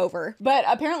goes by Kouvr, but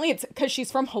apparently it's because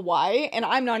she's from Hawaii, and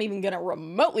I'm not even going to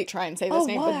remotely try and say this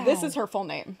name, but this is her full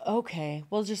name. Okay,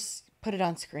 we'll just put it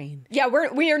on screen. Yeah,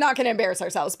 we are not going to embarrass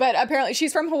ourselves, but apparently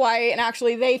she's from Hawaii, and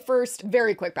actually they first,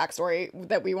 very quick backstory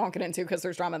that we won't get into because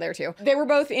there's drama there too. They were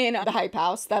both in the Hype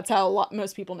House. That's how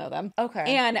most people know them.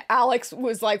 Okay. And Alex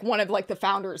was like one of like the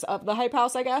founders of the Hype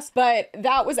House, I guess. But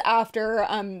that was after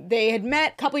they had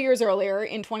met a couple years earlier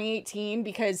in 2018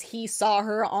 because he saw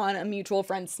her on a mutual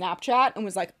friend's Snapchat and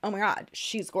was like, oh my God,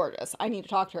 she's gorgeous. I need to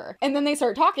talk to her. And then they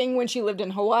started talking when she lived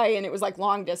in Hawaii, and it was like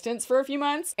long distance for a few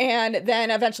months. And then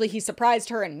eventually he surprised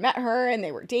her and met her, and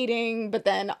they were dating. But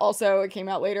then also it came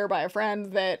out later by a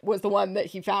friend that was the one that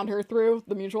he found her through,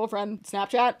 the mutual friend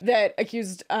Snapchat, that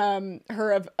accused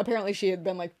her of, apparently she had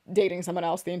been like dating someone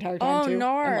else the entire time too.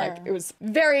 No. And like it was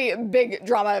very big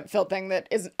drama filled thing that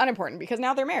is unimportant because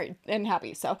now they're married and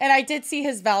happy. So, and I did see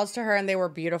his vows to her, and they were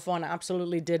beautiful and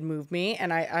absolutely did move me.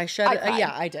 And I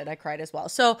did. I cried as well.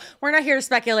 So we're not here to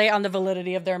speculate on the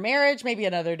validity of their marriage. Maybe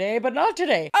another day, but not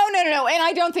today. Oh, no. And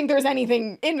I don't think there's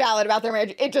anything invalid about their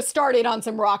marriage. It just started on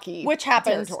some rocky which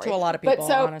happens territory to a lot of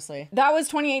people, honestly. That was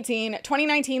 2018.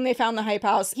 2019, they found the Hype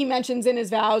House. He mentions in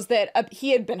his vows that he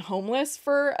had been homeless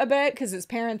for a bit because his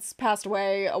parents passed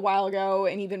away a while ago,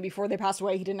 and even before they passed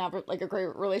away, he didn't have like a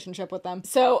great relationship with them.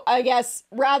 So I guess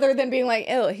rather than being like,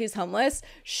 oh, he's homeless,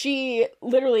 she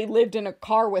literally lived in a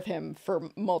car with him for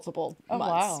multiple months.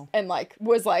 Wow. And like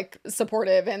was like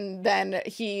supportive, and then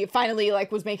he finally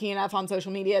like was making enough on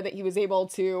social media that he was able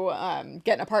to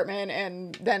get an apartment,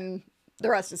 and then the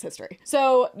rest is history.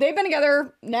 So they've been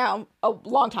together now a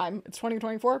long time. It's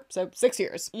 2024, so 6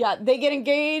 years. Yeah, they get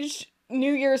engaged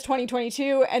New Year's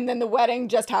 2022, and then the wedding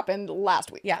just happened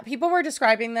last week. Yeah, people were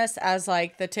describing this as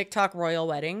like the TikTok royal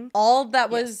wedding. All that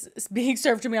was being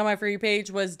served to me on my For You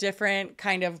page was different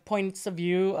kind of points of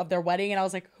view of their wedding, and I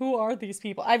was like, who are these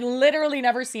people? I've literally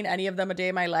never seen any of them a day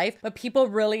in my life, but people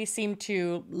really seem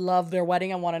to love their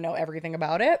wedding and want to know everything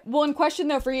about it. Well, in question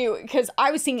though for you, because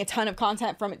I was seeing a ton of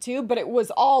content from it too, but it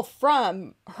was all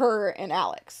from her and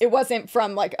Alex. It wasn't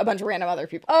from like a bunch of random other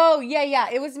people. Oh, yeah.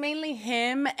 It was mainly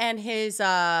him and his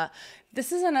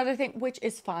this is another thing, which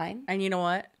is fine. And you know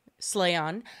what? Slay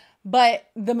on. But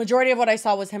the majority of what I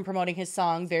saw was him promoting his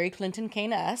song, very Clinton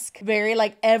Kane-esque. Very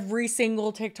like every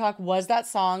single TikTok was that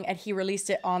song, and he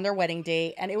released it on their wedding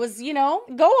date. And it was, you know,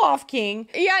 go off, King.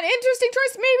 Yeah, an interesting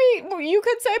choice, maybe you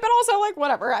could say, but also like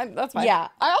whatever. That's fine. Yeah.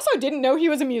 I also didn't know he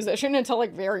was a musician until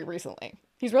like very recently.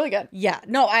 He's really good. Yeah.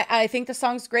 No, I think the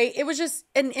song's great. It was just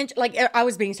like I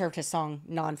was being served his song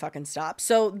non-fucking stop.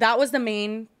 So that was the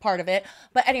main part of it.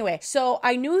 But anyway, so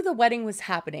I knew the wedding was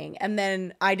happening, and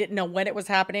then I didn't know when it was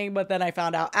happening, but then I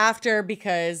found out after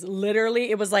because literally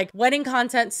it was like wedding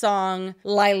content song,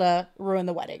 Lilah ruined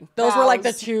the wedding. Those were like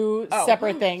the two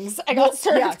separate things I got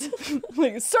served. Yeah.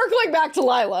 Like, circling back to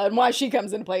Lilah and why she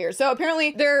comes into play here. So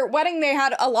apparently their wedding, they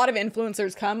had a lot of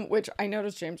influencers come, which I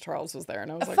noticed James Charles was there,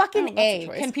 and I was like, fucking A.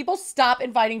 choice. Can people stop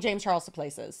inviting James Charles to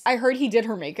places? I heard he did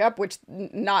her makeup, which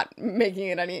not making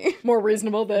it any more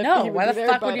reasonable that No, he would why be the there,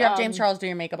 fuck but, would you have James Charles do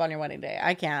your makeup on your wedding day?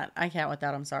 I can't with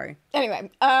that. I'm sorry.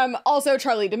 Anyway, also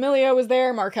Charlie D'Amelio was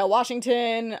there, Markel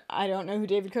Washington. I don't know who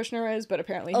David Kushner is, but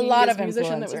apparently he is a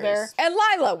musician that was there. And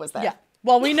Lilah was there. Yeah.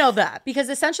 Well, we know that because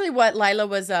essentially what Lilah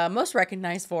was most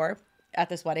recognized for at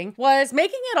this wedding was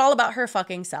making it all about her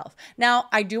fucking self. Now,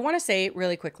 I do want to say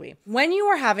really quickly, when you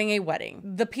are having a wedding,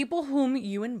 the people whom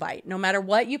you invite, no matter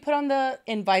what you put on the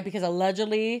invite, because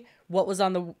allegedly what was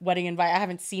on the wedding invite, I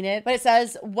haven't seen it, but it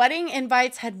says wedding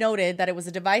invites had noted that it was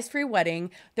a device-free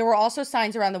wedding. There were also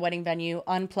signs around the wedding venue,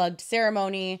 unplugged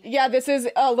ceremony. Yeah, this is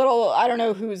a little, I don't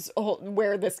know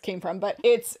where this came from, but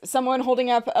it's someone holding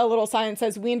up a little sign that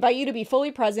says, "We invite you to be fully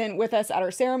present with us at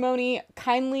our ceremony.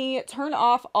 Kindly turn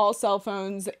off all cell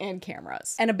phones and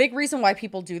cameras." And a big reason why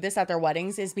people do this at their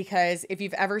weddings is because if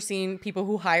you've ever seen people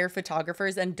who hire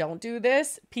photographers and don't do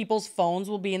this, people's phones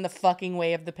will be in the fucking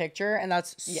way of the picture, and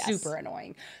that's super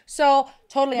annoying. So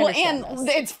totally understand and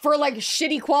this. it's for like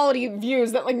shitty quality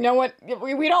views that like no one,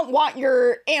 we don't want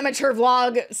your amateur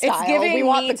vlog style. It's giving we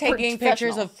want me the taking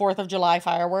pictures of 4th of July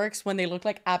fireworks when they look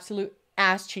like absolute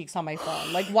ass cheeks on my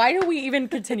phone. Like, why do we even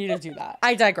continue to do that?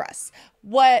 I digress.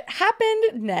 What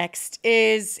happened next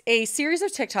is a series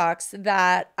of TikToks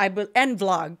that and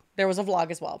vlog. There was a vlog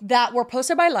as well that were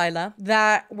posted by Lilah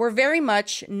that were very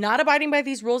much not abiding by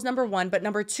these rules, number one, but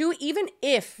number two, even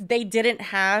if they didn't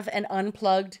have an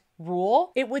unplugged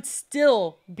rule, it would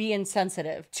still be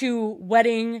insensitive to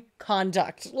wedding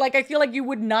conduct. Like, I feel like you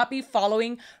would not be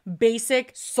following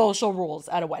basic social rules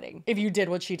at a wedding if you did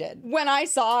what she did. When I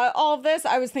saw all of this,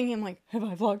 I was thinking like, have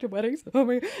I vlogged at weddings? Oh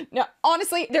my God. No,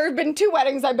 honestly, there have been 2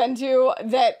 weddings I've been to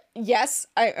that, yes,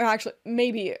 I actually,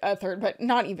 maybe a third, but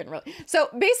not even really. So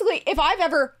basically, if I've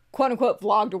ever quote unquote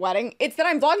vlogged a wedding, it's that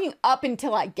I'm vlogging up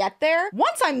until I get there.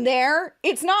 Once I'm there,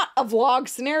 it's not a vlog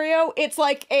scenario. It's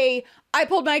like I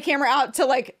pulled my camera out to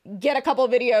like get a couple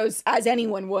videos as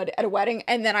anyone would at a wedding,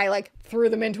 and then I like threw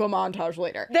them into a montage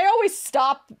later. They always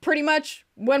stop pretty much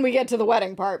when we get to the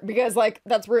wedding part because like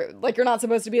that's rude. Like you're not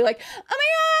supposed to be like, oh my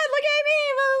God, look at me,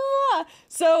 blah, blah, blah.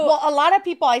 So well, a lot of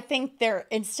people, I think their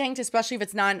instinct, especially if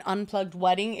it's not an unplugged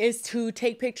wedding, is to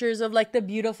take pictures of like the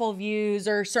beautiful views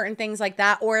or certain things like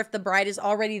that. Or if the bride is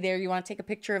already there, you want to take a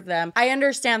picture of them. I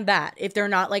understand that if they're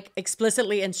not like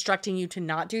explicitly instructing you to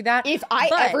not do that. If I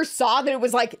ever saw that it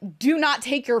was like, do not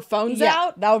take your phones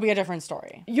out, that would be a different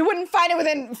story. You wouldn't find it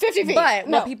within 50 feet. But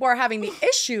what people are having the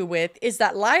issue with is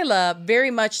that Lilah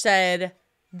very much said,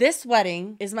 this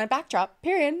wedding is my backdrop,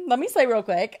 period. Let me say real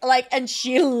quick. Like, and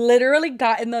she literally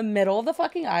got in the middle of the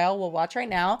fucking aisle. We'll watch right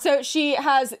now. So she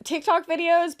has TikTok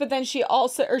videos, but then she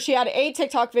had a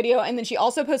TikTok video, and then she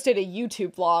also posted a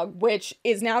YouTube vlog, which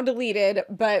is now deleted,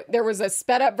 but there was a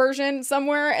sped up version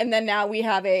somewhere, and then now we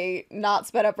have a not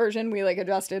sped up version. We like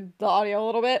adjusted the audio a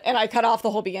little bit, and I cut off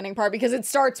the whole beginning part because it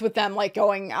starts with them like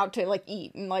going out to like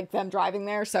eat and like them driving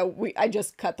there. So I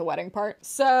just cut the wedding part.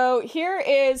 So here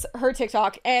is her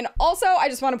TikTok. And also, I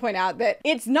just want to point out that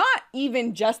it's not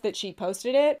even just that she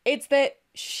posted it. It's that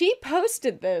she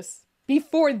posted this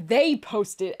before they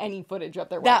posted any footage of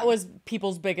their wedding. That was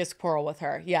people's biggest quarrel with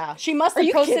her. Yeah. She must have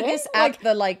posted this at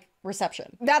the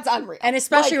reception. That's unreal. And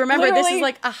especially remember, this is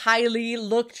like a highly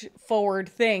looked forward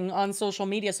thing on social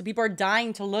media. So people are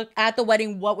dying to look at the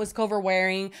wedding, what was Kouvr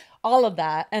wearing, all of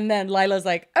that. And then Lilah's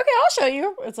like, okay, I'll show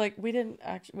you. It's like, we didn't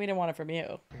want it from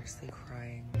you. Seriously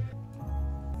crying.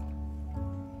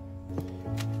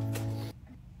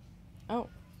 Oh.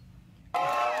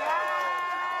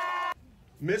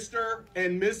 Mr.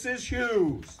 and Mrs.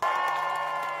 Hughes.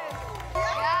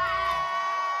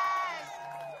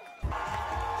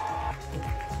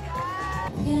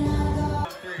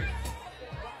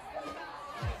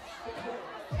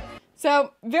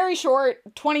 So very short,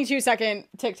 22-second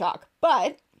TikTok,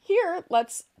 but here,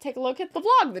 let's take a look at the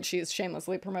vlog that she's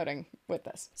shamelessly promoting with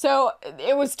this. So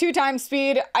it was 2 times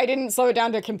speed. I didn't slow it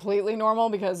down to completely normal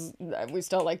because we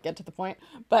still like get to the point,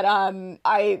 but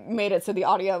I made it so the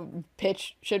audio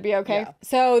pitch should be okay. Yeah.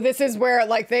 So this is where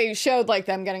like they showed like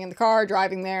them getting in the car,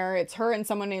 driving there. It's her and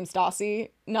someone named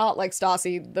Stassi, not like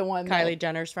Stassi, the one Kylie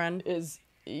Jenner's friend is.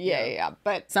 Yeah,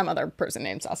 but some other person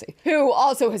named Stassi, who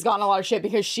also has gotten a lot of shit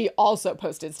because she also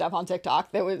posted stuff on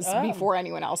TikTok that was before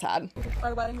anyone else had.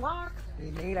 Our wedding vlog. We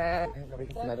made it.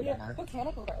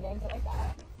 Mechanical weddings like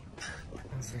that.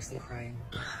 I'm seriously crying.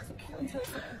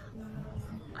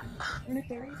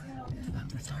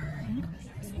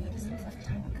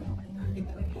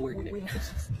 We're gonna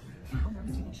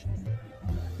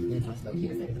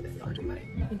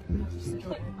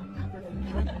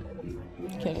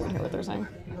Can't even hear what they're saying.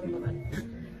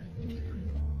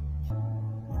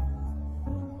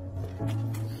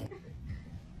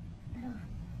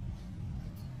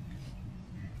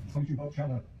 welcome to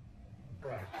Boatella.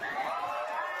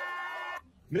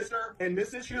 Mr. and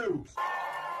Mrs. Hughes.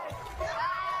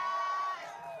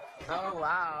 Oh,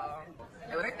 wow.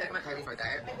 It would have taken my Chinese right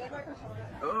there.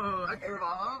 Oh, okay,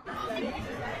 wrong.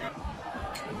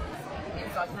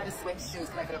 So I had to switch shoes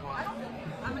because I could have won.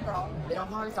 I'm a girl. They don't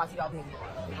call her Saucy Bell Pink.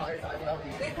 They call her Saucy Bell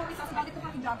Pink. They call me Saucy Bell Pink. They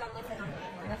fucking drop down left side.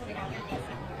 That's what they call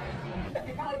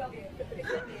me.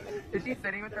 Is she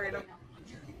sitting with her in a...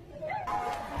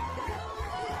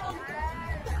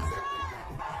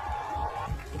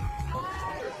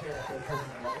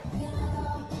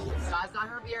 Scott's got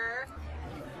her beer.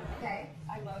 Okay,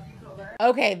 I love you, Kouvr.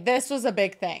 Okay, this was a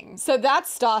big thing. So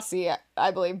that's Stassi, I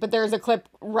believe, but there's a clip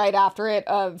right after it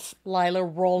of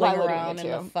Lilah rolling Lilah around in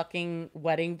the fucking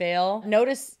wedding veil.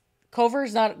 Notice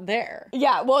Kouvr's not there.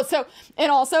 Yeah, well, so,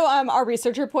 and also our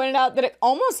researcher pointed out that it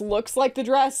almost looks like the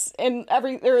dress and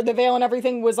the veil and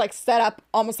everything was like set up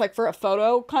almost like for a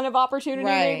photo kind of opportunity,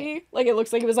 maybe. Like it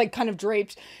looks like it was like kind of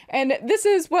draped. And this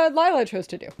is what Lilah chose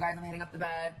to do. Guys, I'm heading up the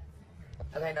bed.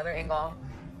 Okay, another angle.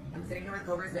 I'm sitting here with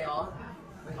Kouvr's veil.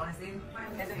 Like, honestly,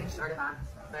 it's an ancient artifact,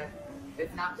 but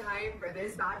it's not time for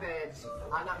this bad bitch.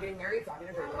 I'm not getting married, so I'm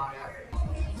gonna dream about it.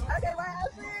 Okay,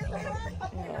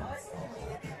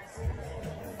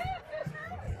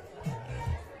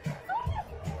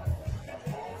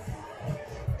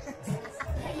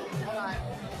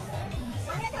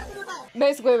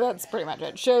 Basically, that's pretty much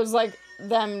it. Shows like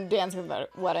them dancing at the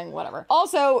wedding, whatever.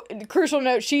 Also, crucial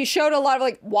note, she showed a lot of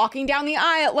like walking down the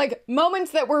aisle, like moments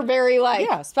that were very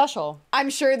like special. I'm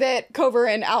sure that Kouvr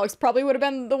and Alex probably would have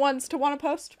been the ones to want to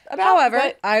post about.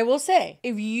 However, I will say,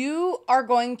 if you are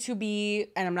going to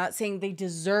be, and I'm not saying they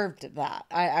deserved that,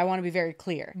 I want to be very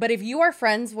clear, but if you are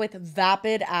friends with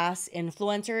vapid ass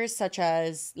influencers such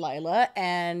as Lilah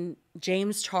and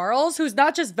James Charles, who's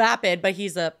not just vapid, but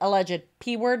he's a alleged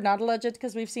P word, not alleged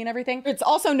because we've seen everything. It's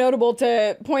also notable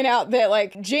to point out that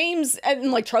like James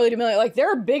and like Charli D'Amelio, like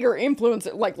they're bigger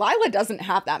influencers. Like Lilah doesn't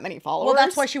have that many followers. Well,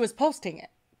 that's why she was posting it,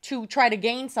 to try to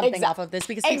gain something off of this,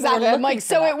 because people were looking like,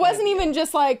 so it wasn't even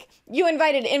just like you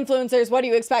invited influencers, what do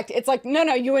you expect? It's like, no,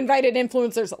 you invited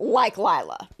influencers like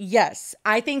Lilah. Yes,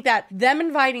 I think that them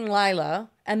inviting Lilah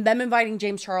and them inviting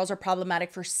James Charles are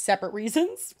problematic for separate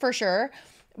reasons, for sure.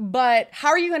 But how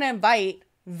are you going to invite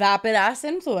vapid ass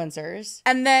influencers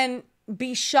and then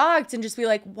be shocked and just be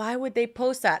like, why would they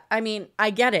post that? I mean,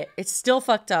 I get it. It's still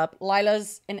fucked up.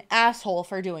 Lilah's an asshole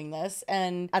for doing this.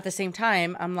 And at the same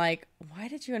time, I'm like, why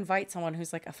did you invite someone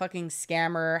who's like a fucking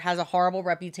scammer, has a horrible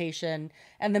reputation,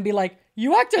 and then be like,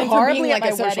 you acted horribly being like at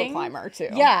a my social wedding? climber too.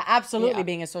 Yeah, absolutely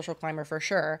being a social climber for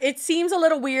sure. It seems a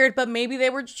little weird, but maybe they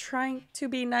were trying to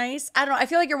be nice. I don't know. I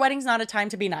feel like your wedding's not a time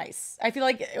to be nice. I feel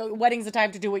like a wedding's a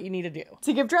time to do what you need to do.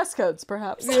 To give dress codes,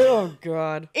 perhaps. Oh,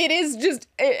 God. It is just,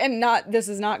 and this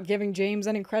is not giving James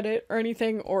any credit or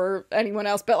anything or anyone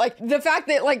else, but like the fact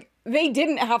that like they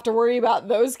didn't have to worry about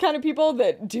those kind of people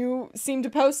that do seem to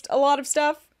post a lot of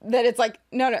stuff. That it's like,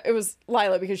 no, it was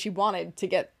Lilah because she wanted to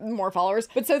get more followers.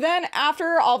 But so then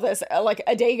after all this, like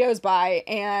a day goes by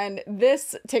and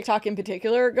this TikTok in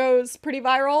particular goes pretty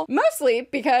viral. Mostly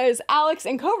because Alex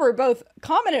and Kouvr both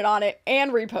commented on it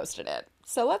and reposted it.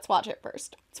 So let's watch it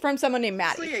first. It's from someone named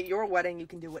Maddie. Honestly, at your wedding, you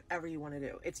can do whatever you want to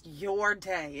do. It's your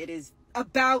day. It is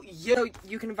about you.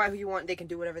 You can invite who you want. They can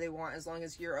do whatever they want as long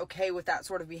as you're okay with that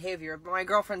sort of behavior. My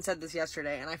girlfriend said this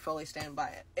yesterday and I fully stand by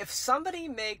it. If somebody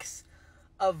makes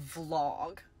a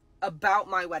vlog about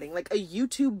my wedding, like a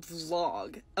YouTube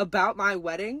vlog about my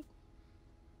wedding,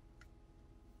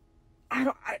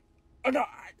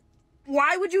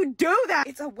 why would you do that?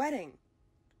 It's a wedding.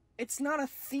 It's not a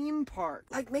theme park.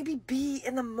 Like, maybe be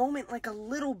in the moment like a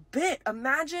little bit.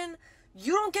 Imagine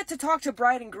you don't get to talk to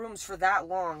bride and grooms for that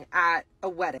long at a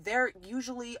wedding. They're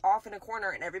usually off in a corner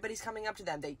and everybody's coming up to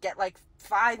them. They get like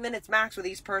 5 minutes max with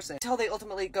each person until they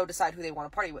ultimately go decide who they want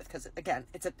to party with, because again,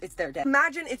 it's their day.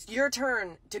 Imagine it's your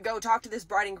turn to go talk to this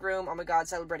bride and groom, oh my god,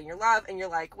 celebrating your love, and you're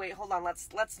like, wait, hold on, let's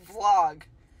vlog.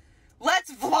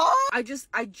 Let's vlog!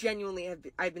 I genuinely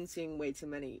I've been seeing way too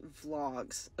many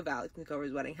vlogs of Alex and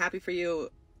Kouvr's wedding. Happy for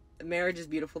you. Marriage is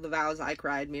beautiful. The vows, I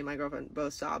cried. Me and my girlfriend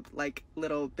both sobbed like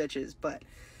little bitches. But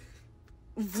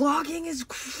vlogging is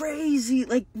crazy.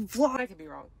 Like, I could be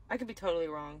wrong. I could be totally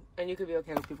wrong. And you could be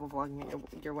okay with people vlogging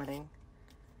at your wedding.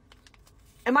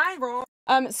 Am I wrong?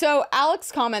 So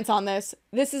Alex comments on this.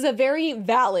 This is a very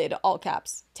valid, all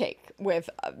caps, take with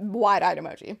a wide-eyed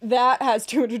emoji. That has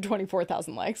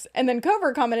 224,000 likes. And then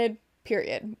Kouvr commented,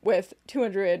 period, with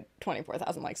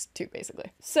 224,000 likes too,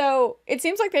 basically. So it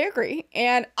seems like they agree.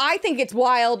 And I think it's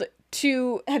wild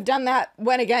to have done that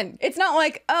when, again, it's not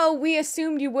like, oh, we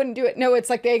assumed you wouldn't do it. No, it's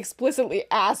like they explicitly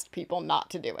asked people not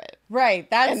to do it. Right.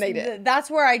 And they did. That's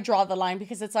where I draw the line,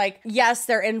 because it's like, yes,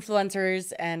 they're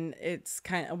influencers, and it's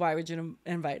kind of, why would you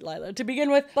invite Lilah to begin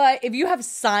with? But if you have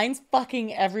signs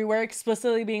fucking everywhere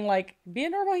explicitly being like, be a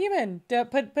normal human,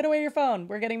 put away your phone,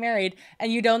 we're getting married,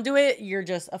 and you don't do it, you're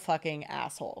just a fucking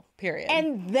asshole, period.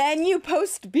 And then you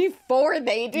post before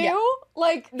they do? Yeah.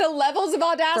 Like, the levels of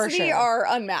audacity are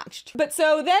unmatched. But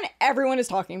so then everyone is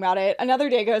talking about it. Another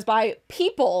day goes by.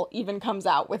 People even comes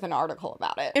out with an article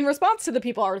about it. In response to the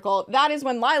People article, that is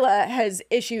when Lilah has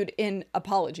issued an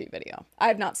apology video. I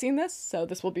have not seen this, so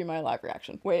this will be my live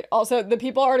reaction. Wait, also, the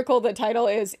People article, the title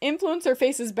is Influencer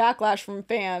Faces Backlash from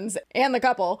Fans and the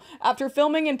Couple After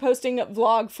Filming and Posting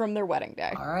Vlog from Their Wedding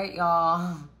Day. All right,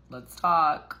 y'all, let's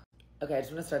talk. Okay, I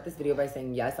just want to start this video by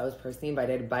saying, yes, I was personally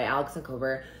invited by Alex and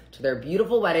Kouvr to their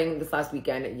beautiful wedding this last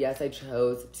weekend. Yes, I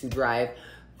chose to drive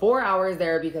 4 hours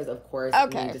there because, of course,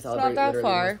 we need to celebrate literally the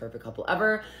most perfect couple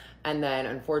ever. And then,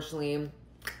 unfortunately,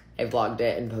 I vlogged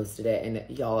it and posted it,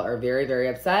 and y'all are very, very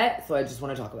upset, so I just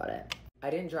want to talk about it.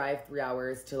 I didn't drive 3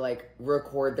 hours to, like,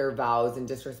 record their vows and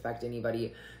disrespect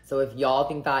anybody. So if y'all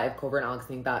think that, if Kouvr and Alex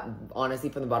think that, honestly,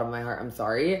 from the bottom of my heart, I'm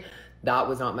sorry. That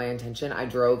was not my intention. I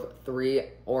drove 3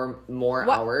 or more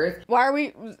hours. Why are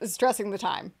we stressing the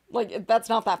time? Like, that's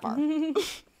not that far.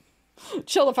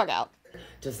 Chill the fuck out.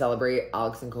 To celebrate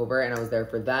Alex and Kouvr, and I was there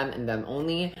for them and them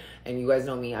only. And you guys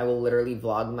know me, I will literally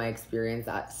vlog my experience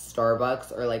at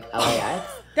Starbucks or like LAX.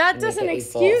 That doesn't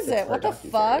excuse it. What the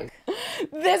fuck?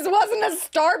 This wasn't a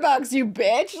Starbucks, you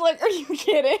bitch. Like, are you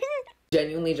kidding?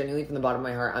 Genuinely from the bottom of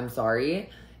my heart, I'm sorry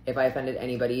if I offended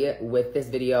anybody with this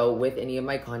video, with any of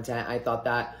my content. I thought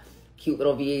that cute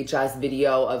little VHS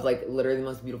video of like literally the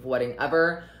most beautiful wedding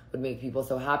ever would make people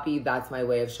so happy. That's my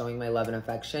way of showing my love and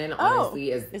affection,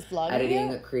 honestly, is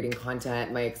editing, creating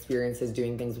content, my experiences,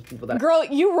 doing things with people that— Girl,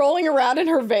 you rolling around in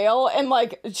her veil and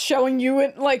like showing you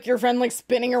and like your friend like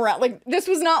spinning around. Like, this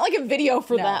was not like a video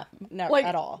for them. No, like,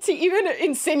 at all. To even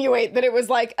insinuate that it was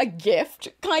like a gift,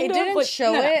 kind of. It didn't like,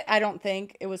 show it, I don't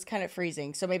think. It was kind of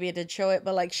freezing, so maybe it did show it,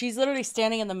 but like she's literally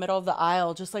standing in the middle of the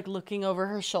aisle just like looking over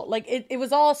her shoulder. Like it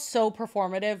was all so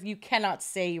performative. You cannot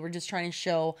say you were just trying to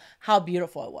show how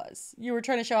beautiful it was. You were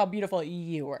trying to show how beautiful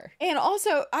you were. And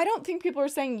also, I don't think people are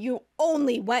saying you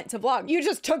only went to vlog. You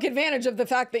just took advantage of the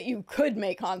fact that you could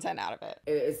make content out of it.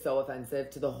 It is so offensive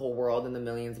to the whole world and the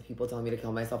millions of people telling me to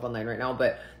kill myself online right now,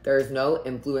 but there's no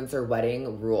influencer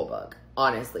wedding rule book.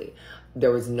 Honestly,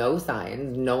 there was no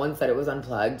signs. No one said it was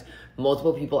unplugged.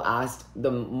 Multiple people asked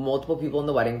multiple people in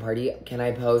the wedding party, can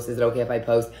I post? Is it okay if I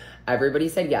post? Everybody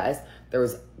said yes. There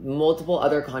was multiple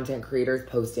other content creators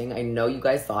posting. I know you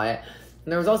guys saw it.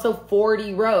 And there was also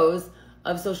 40 rows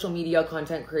of social media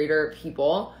content creator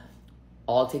people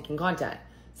all taking content.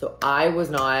 So I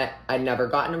never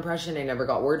got an impression. I never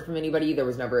got word from anybody. There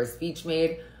was never a speech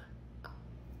made.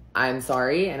 I'm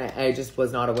sorry, and I just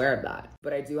was not aware of that.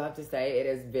 But I do have to say, it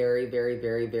is very, very,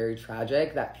 very, very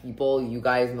tragic that people, you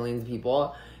guys, millions of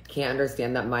people, can't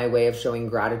understand that my way of showing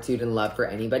gratitude and love for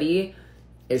anybody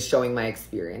is showing my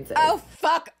experiences. Oh,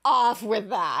 fuck off with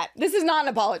that. This is not an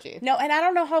apology. No, and I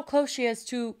don't know how close she is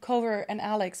to Kouvr and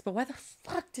Alex, but why the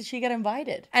fuck did she get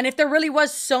invited? And if there really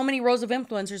was so many rows of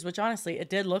influencers, which honestly, it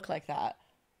did look like that,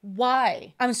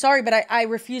 why? I'm sorry, but I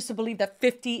refuse to believe that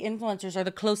 50 influencers are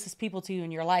the closest people to you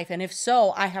in your life. And if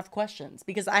so, I have questions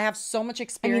because I have so much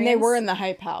experience. I mean, they were in the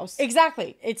hype house.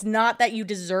 Exactly. It's not that you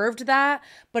deserved that,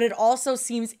 but it also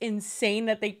seems insane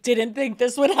that they didn't think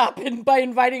this would happen by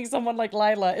inviting someone like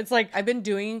Lilah. It's like, I've been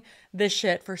doing this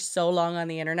shit for so long on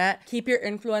the internet. Keep your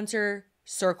influencer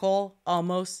circle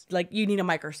almost like you need a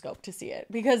microscope to see it,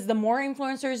 because the more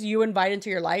influencers you invite into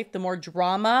your life, the more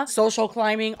drama, social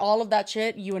climbing, all of that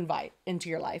shit you invite into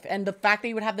your life. And the fact that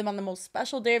you would have them on the most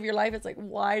special day of your life, it's like,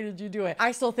 why did you do it?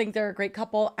 I still think they're a great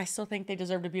couple. I still think they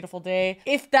deserved a beautiful day.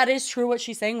 If that is true what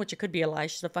she's saying, which it could be a lie,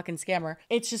 she's a fucking scammer,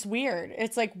 it's just weird.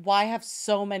 It's like, why have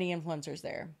so many influencers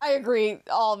there? I agree,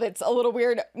 all of it's a little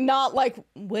weird. Not like,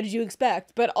 what did you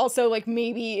expect? But also like,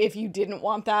 maybe if you didn't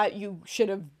want that, you should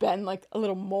have been like a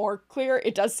little more clear.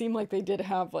 It does seem like they did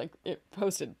have like it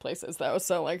posted places though,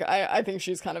 so like I think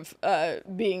she's kind of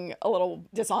being a little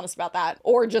dishonest about that,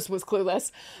 or just was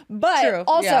clueless. But True,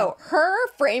 also yeah. her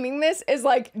framing this is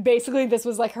like basically this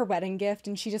was like her wedding gift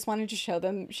and she just wanted to show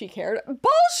them she cared.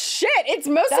 Bullshit! It's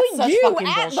mostly you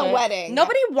at the wedding.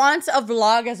 Nobody wants a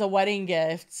vlog as a wedding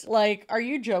gift. Like, are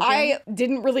you joking? I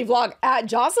didn't really vlog at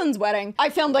Jocelyn's wedding. I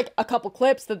filmed like a couple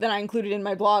clips that then I included in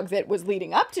my blog that was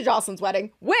leading up to Jocelyn's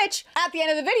wedding, which at the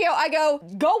end of the video, I go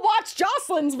watch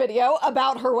Jocelyn's video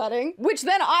about her wedding, which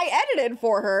then I edited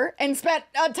for her and spent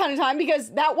a ton of time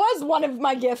because that was one of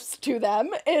my gifts to them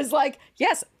is like,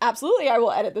 yes, absolutely, I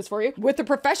will edit this for you with the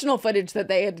professional footage that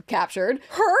they had captured.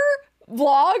 Her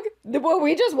vlog, what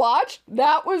we just watched,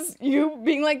 that was you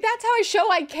being like, that's how I show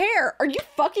I care. Are you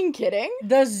fucking kidding?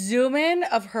 The zoom in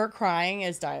of her crying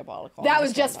is diabolical. That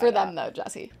was just for them though,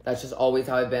 Jesse. That's just always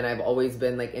how I've been. I've always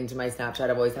been like into my Snapchat.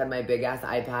 I've always had my big ass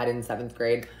iPad in 7th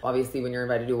grade. Obviously, when you're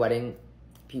invited to a wedding,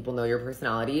 people know your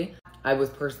personality. I was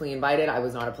personally invited. I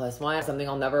was not a +1. Something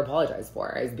I'll never apologize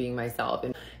for is being myself.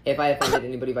 And if I offended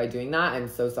anybody by doing that, I'm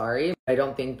so sorry. I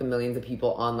don't think the millions of people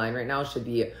online right now should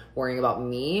be worrying about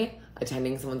me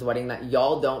attending someone's wedding that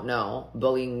y'all don't know,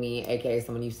 bullying me, aka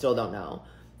someone you still don't know.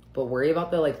 But worry about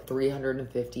the like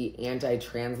 350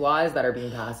 anti-trans laws that are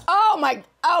being passed.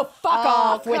 Oh, fuck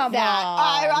off with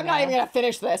that. I'm not even gonna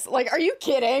finish this. Like, are you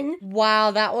kidding? Wow,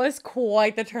 that was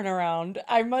quite the turnaround,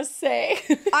 I must say.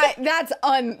 That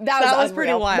was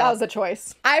pretty wild. That was a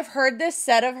choice. I've heard this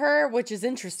said of her, which is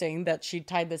interesting that she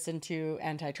tied this into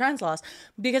anti-trans laws,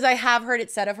 because I have heard it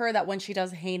said of her that when she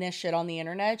does heinous shit on the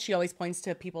internet, she always points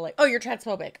to people like, oh, you're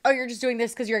transphobic. Oh, you're just doing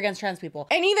this because you're against trans people.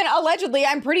 And even allegedly,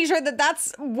 I'm pretty sure that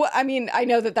that's what, I mean, I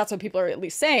know that that's what people are at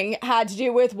least saying, had to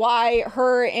do with why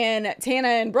her and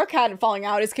Tana and Brooke had falling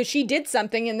out is because she did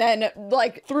something and then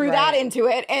like threw that into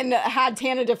it and had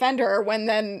Tana defend her when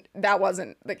then that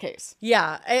wasn't the case.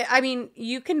 Yeah. I mean,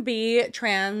 you can be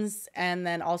trans and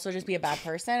then also just be a bad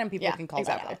person and people can call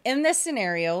that out. In this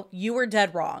scenario, you were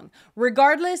dead wrong.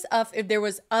 Regardless of if there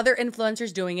was other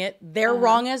influencers doing it, they're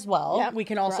wrong as well. Yep. We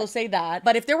can also say that.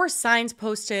 But if there were signs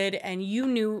posted and you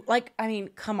knew, like, I mean,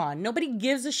 come on. Nobody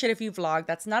gives a shit if you vlog.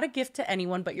 That's not a gift to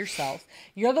anyone but yourself.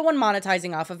 You're the one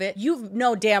monetizing off of it. You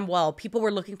know damn well people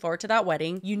were looking forward to that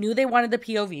wedding. You knew they wanted the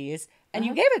POVs. And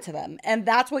you gave it to them. And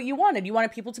that's what you wanted. You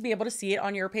wanted people to be able to see it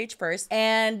on your page first.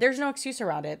 And there's no excuse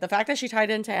around it. The fact that she tied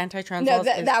it into anti-trans laws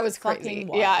that was crazy.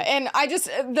 Yeah. And I just,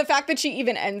 the fact that she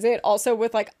even ends it also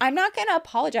with like, I'm not going to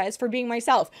apologize for being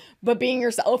myself. But being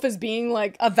yourself is being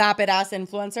like a vapid ass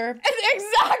influencer.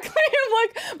 Exactly. I'm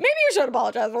like, maybe you should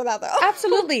apologize for that though.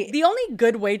 Absolutely. The only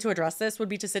good way to address this would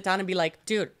be to sit down and be like,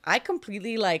 dude, I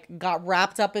completely like got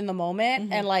wrapped up in the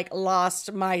moment and like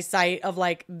lost my sight of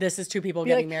like, this is two people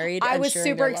getting married. I was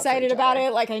super excited about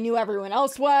it. Like I knew everyone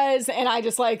else was, and I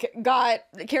just like got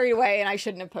carried away and I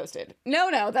shouldn't have posted.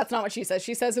 No, that's not what she says.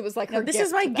 She says it was like her this gift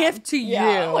is my to gift to you.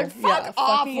 Like fuck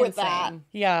off with that.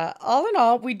 Yeah. All in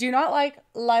all, we do not like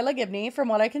Lilah Gibney, from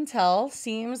what I can tell.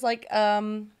 Seems like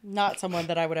not someone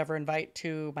that I would ever invite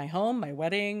to my home, my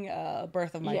wedding,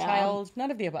 birth of my child. None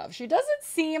of the above. She doesn't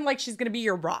seem like she's gonna be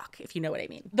your rock, if you know what I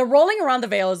mean. The rolling around the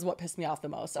veil is what pissed me off the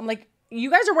most. I'm like, you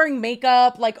guys are wearing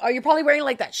makeup. Like, are you probably wearing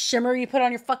like that shimmer you put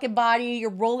on your fucking body? You're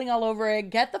rolling all over it.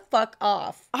 Get the fuck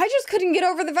off. I just couldn't get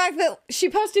over the fact that she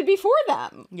posted before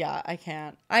them. Yeah, I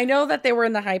can't. I know that they were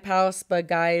in the hype house, but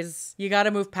guys, you got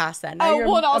to move past that. Now you're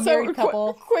and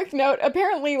also quick note.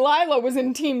 Apparently, Lilah was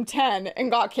in Team 10 and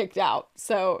got kicked out.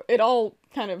 So it all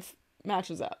kind of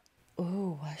matches up.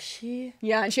 Oh, was she?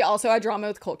 Yeah, and she also had drama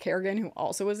with Colt Kerrigan, who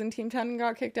also was in Team 10 and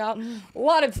got kicked out. A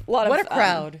lot of what a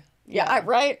crowd. Yeah,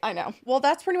 right? I know. Well,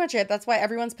 that's pretty much it. That's why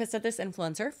everyone's pissed at this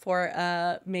influencer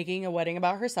for making a wedding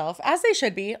about herself, as they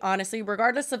should be, honestly,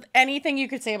 regardless of anything you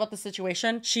could say about the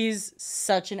situation. She's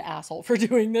such an asshole for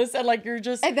doing this. And like, you're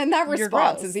just... And then that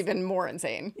response is even more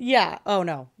insane. Yeah. Oh,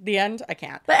 no. The end? I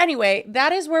can't. But anyway,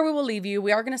 that is where we will leave you.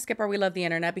 We are going to skip our We Love the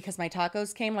Internet because my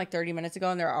tacos came like 30 minutes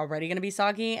ago and they're already going to be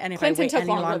soggy. And if Clinton I wait took any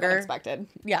longer longer... than expected.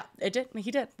 Yeah, it did.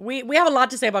 He did. We have a lot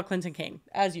to say about Clinton Kane,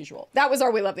 as usual. That was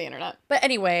our We Love the Internet. But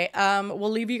anyway, we'll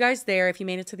leave you guys there. If you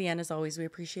made it to the end, as always, we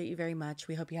appreciate you very much.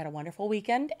 We hope you had a wonderful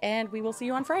weekend, and we will see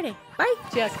you on Friday. Bye.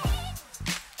 Cheers.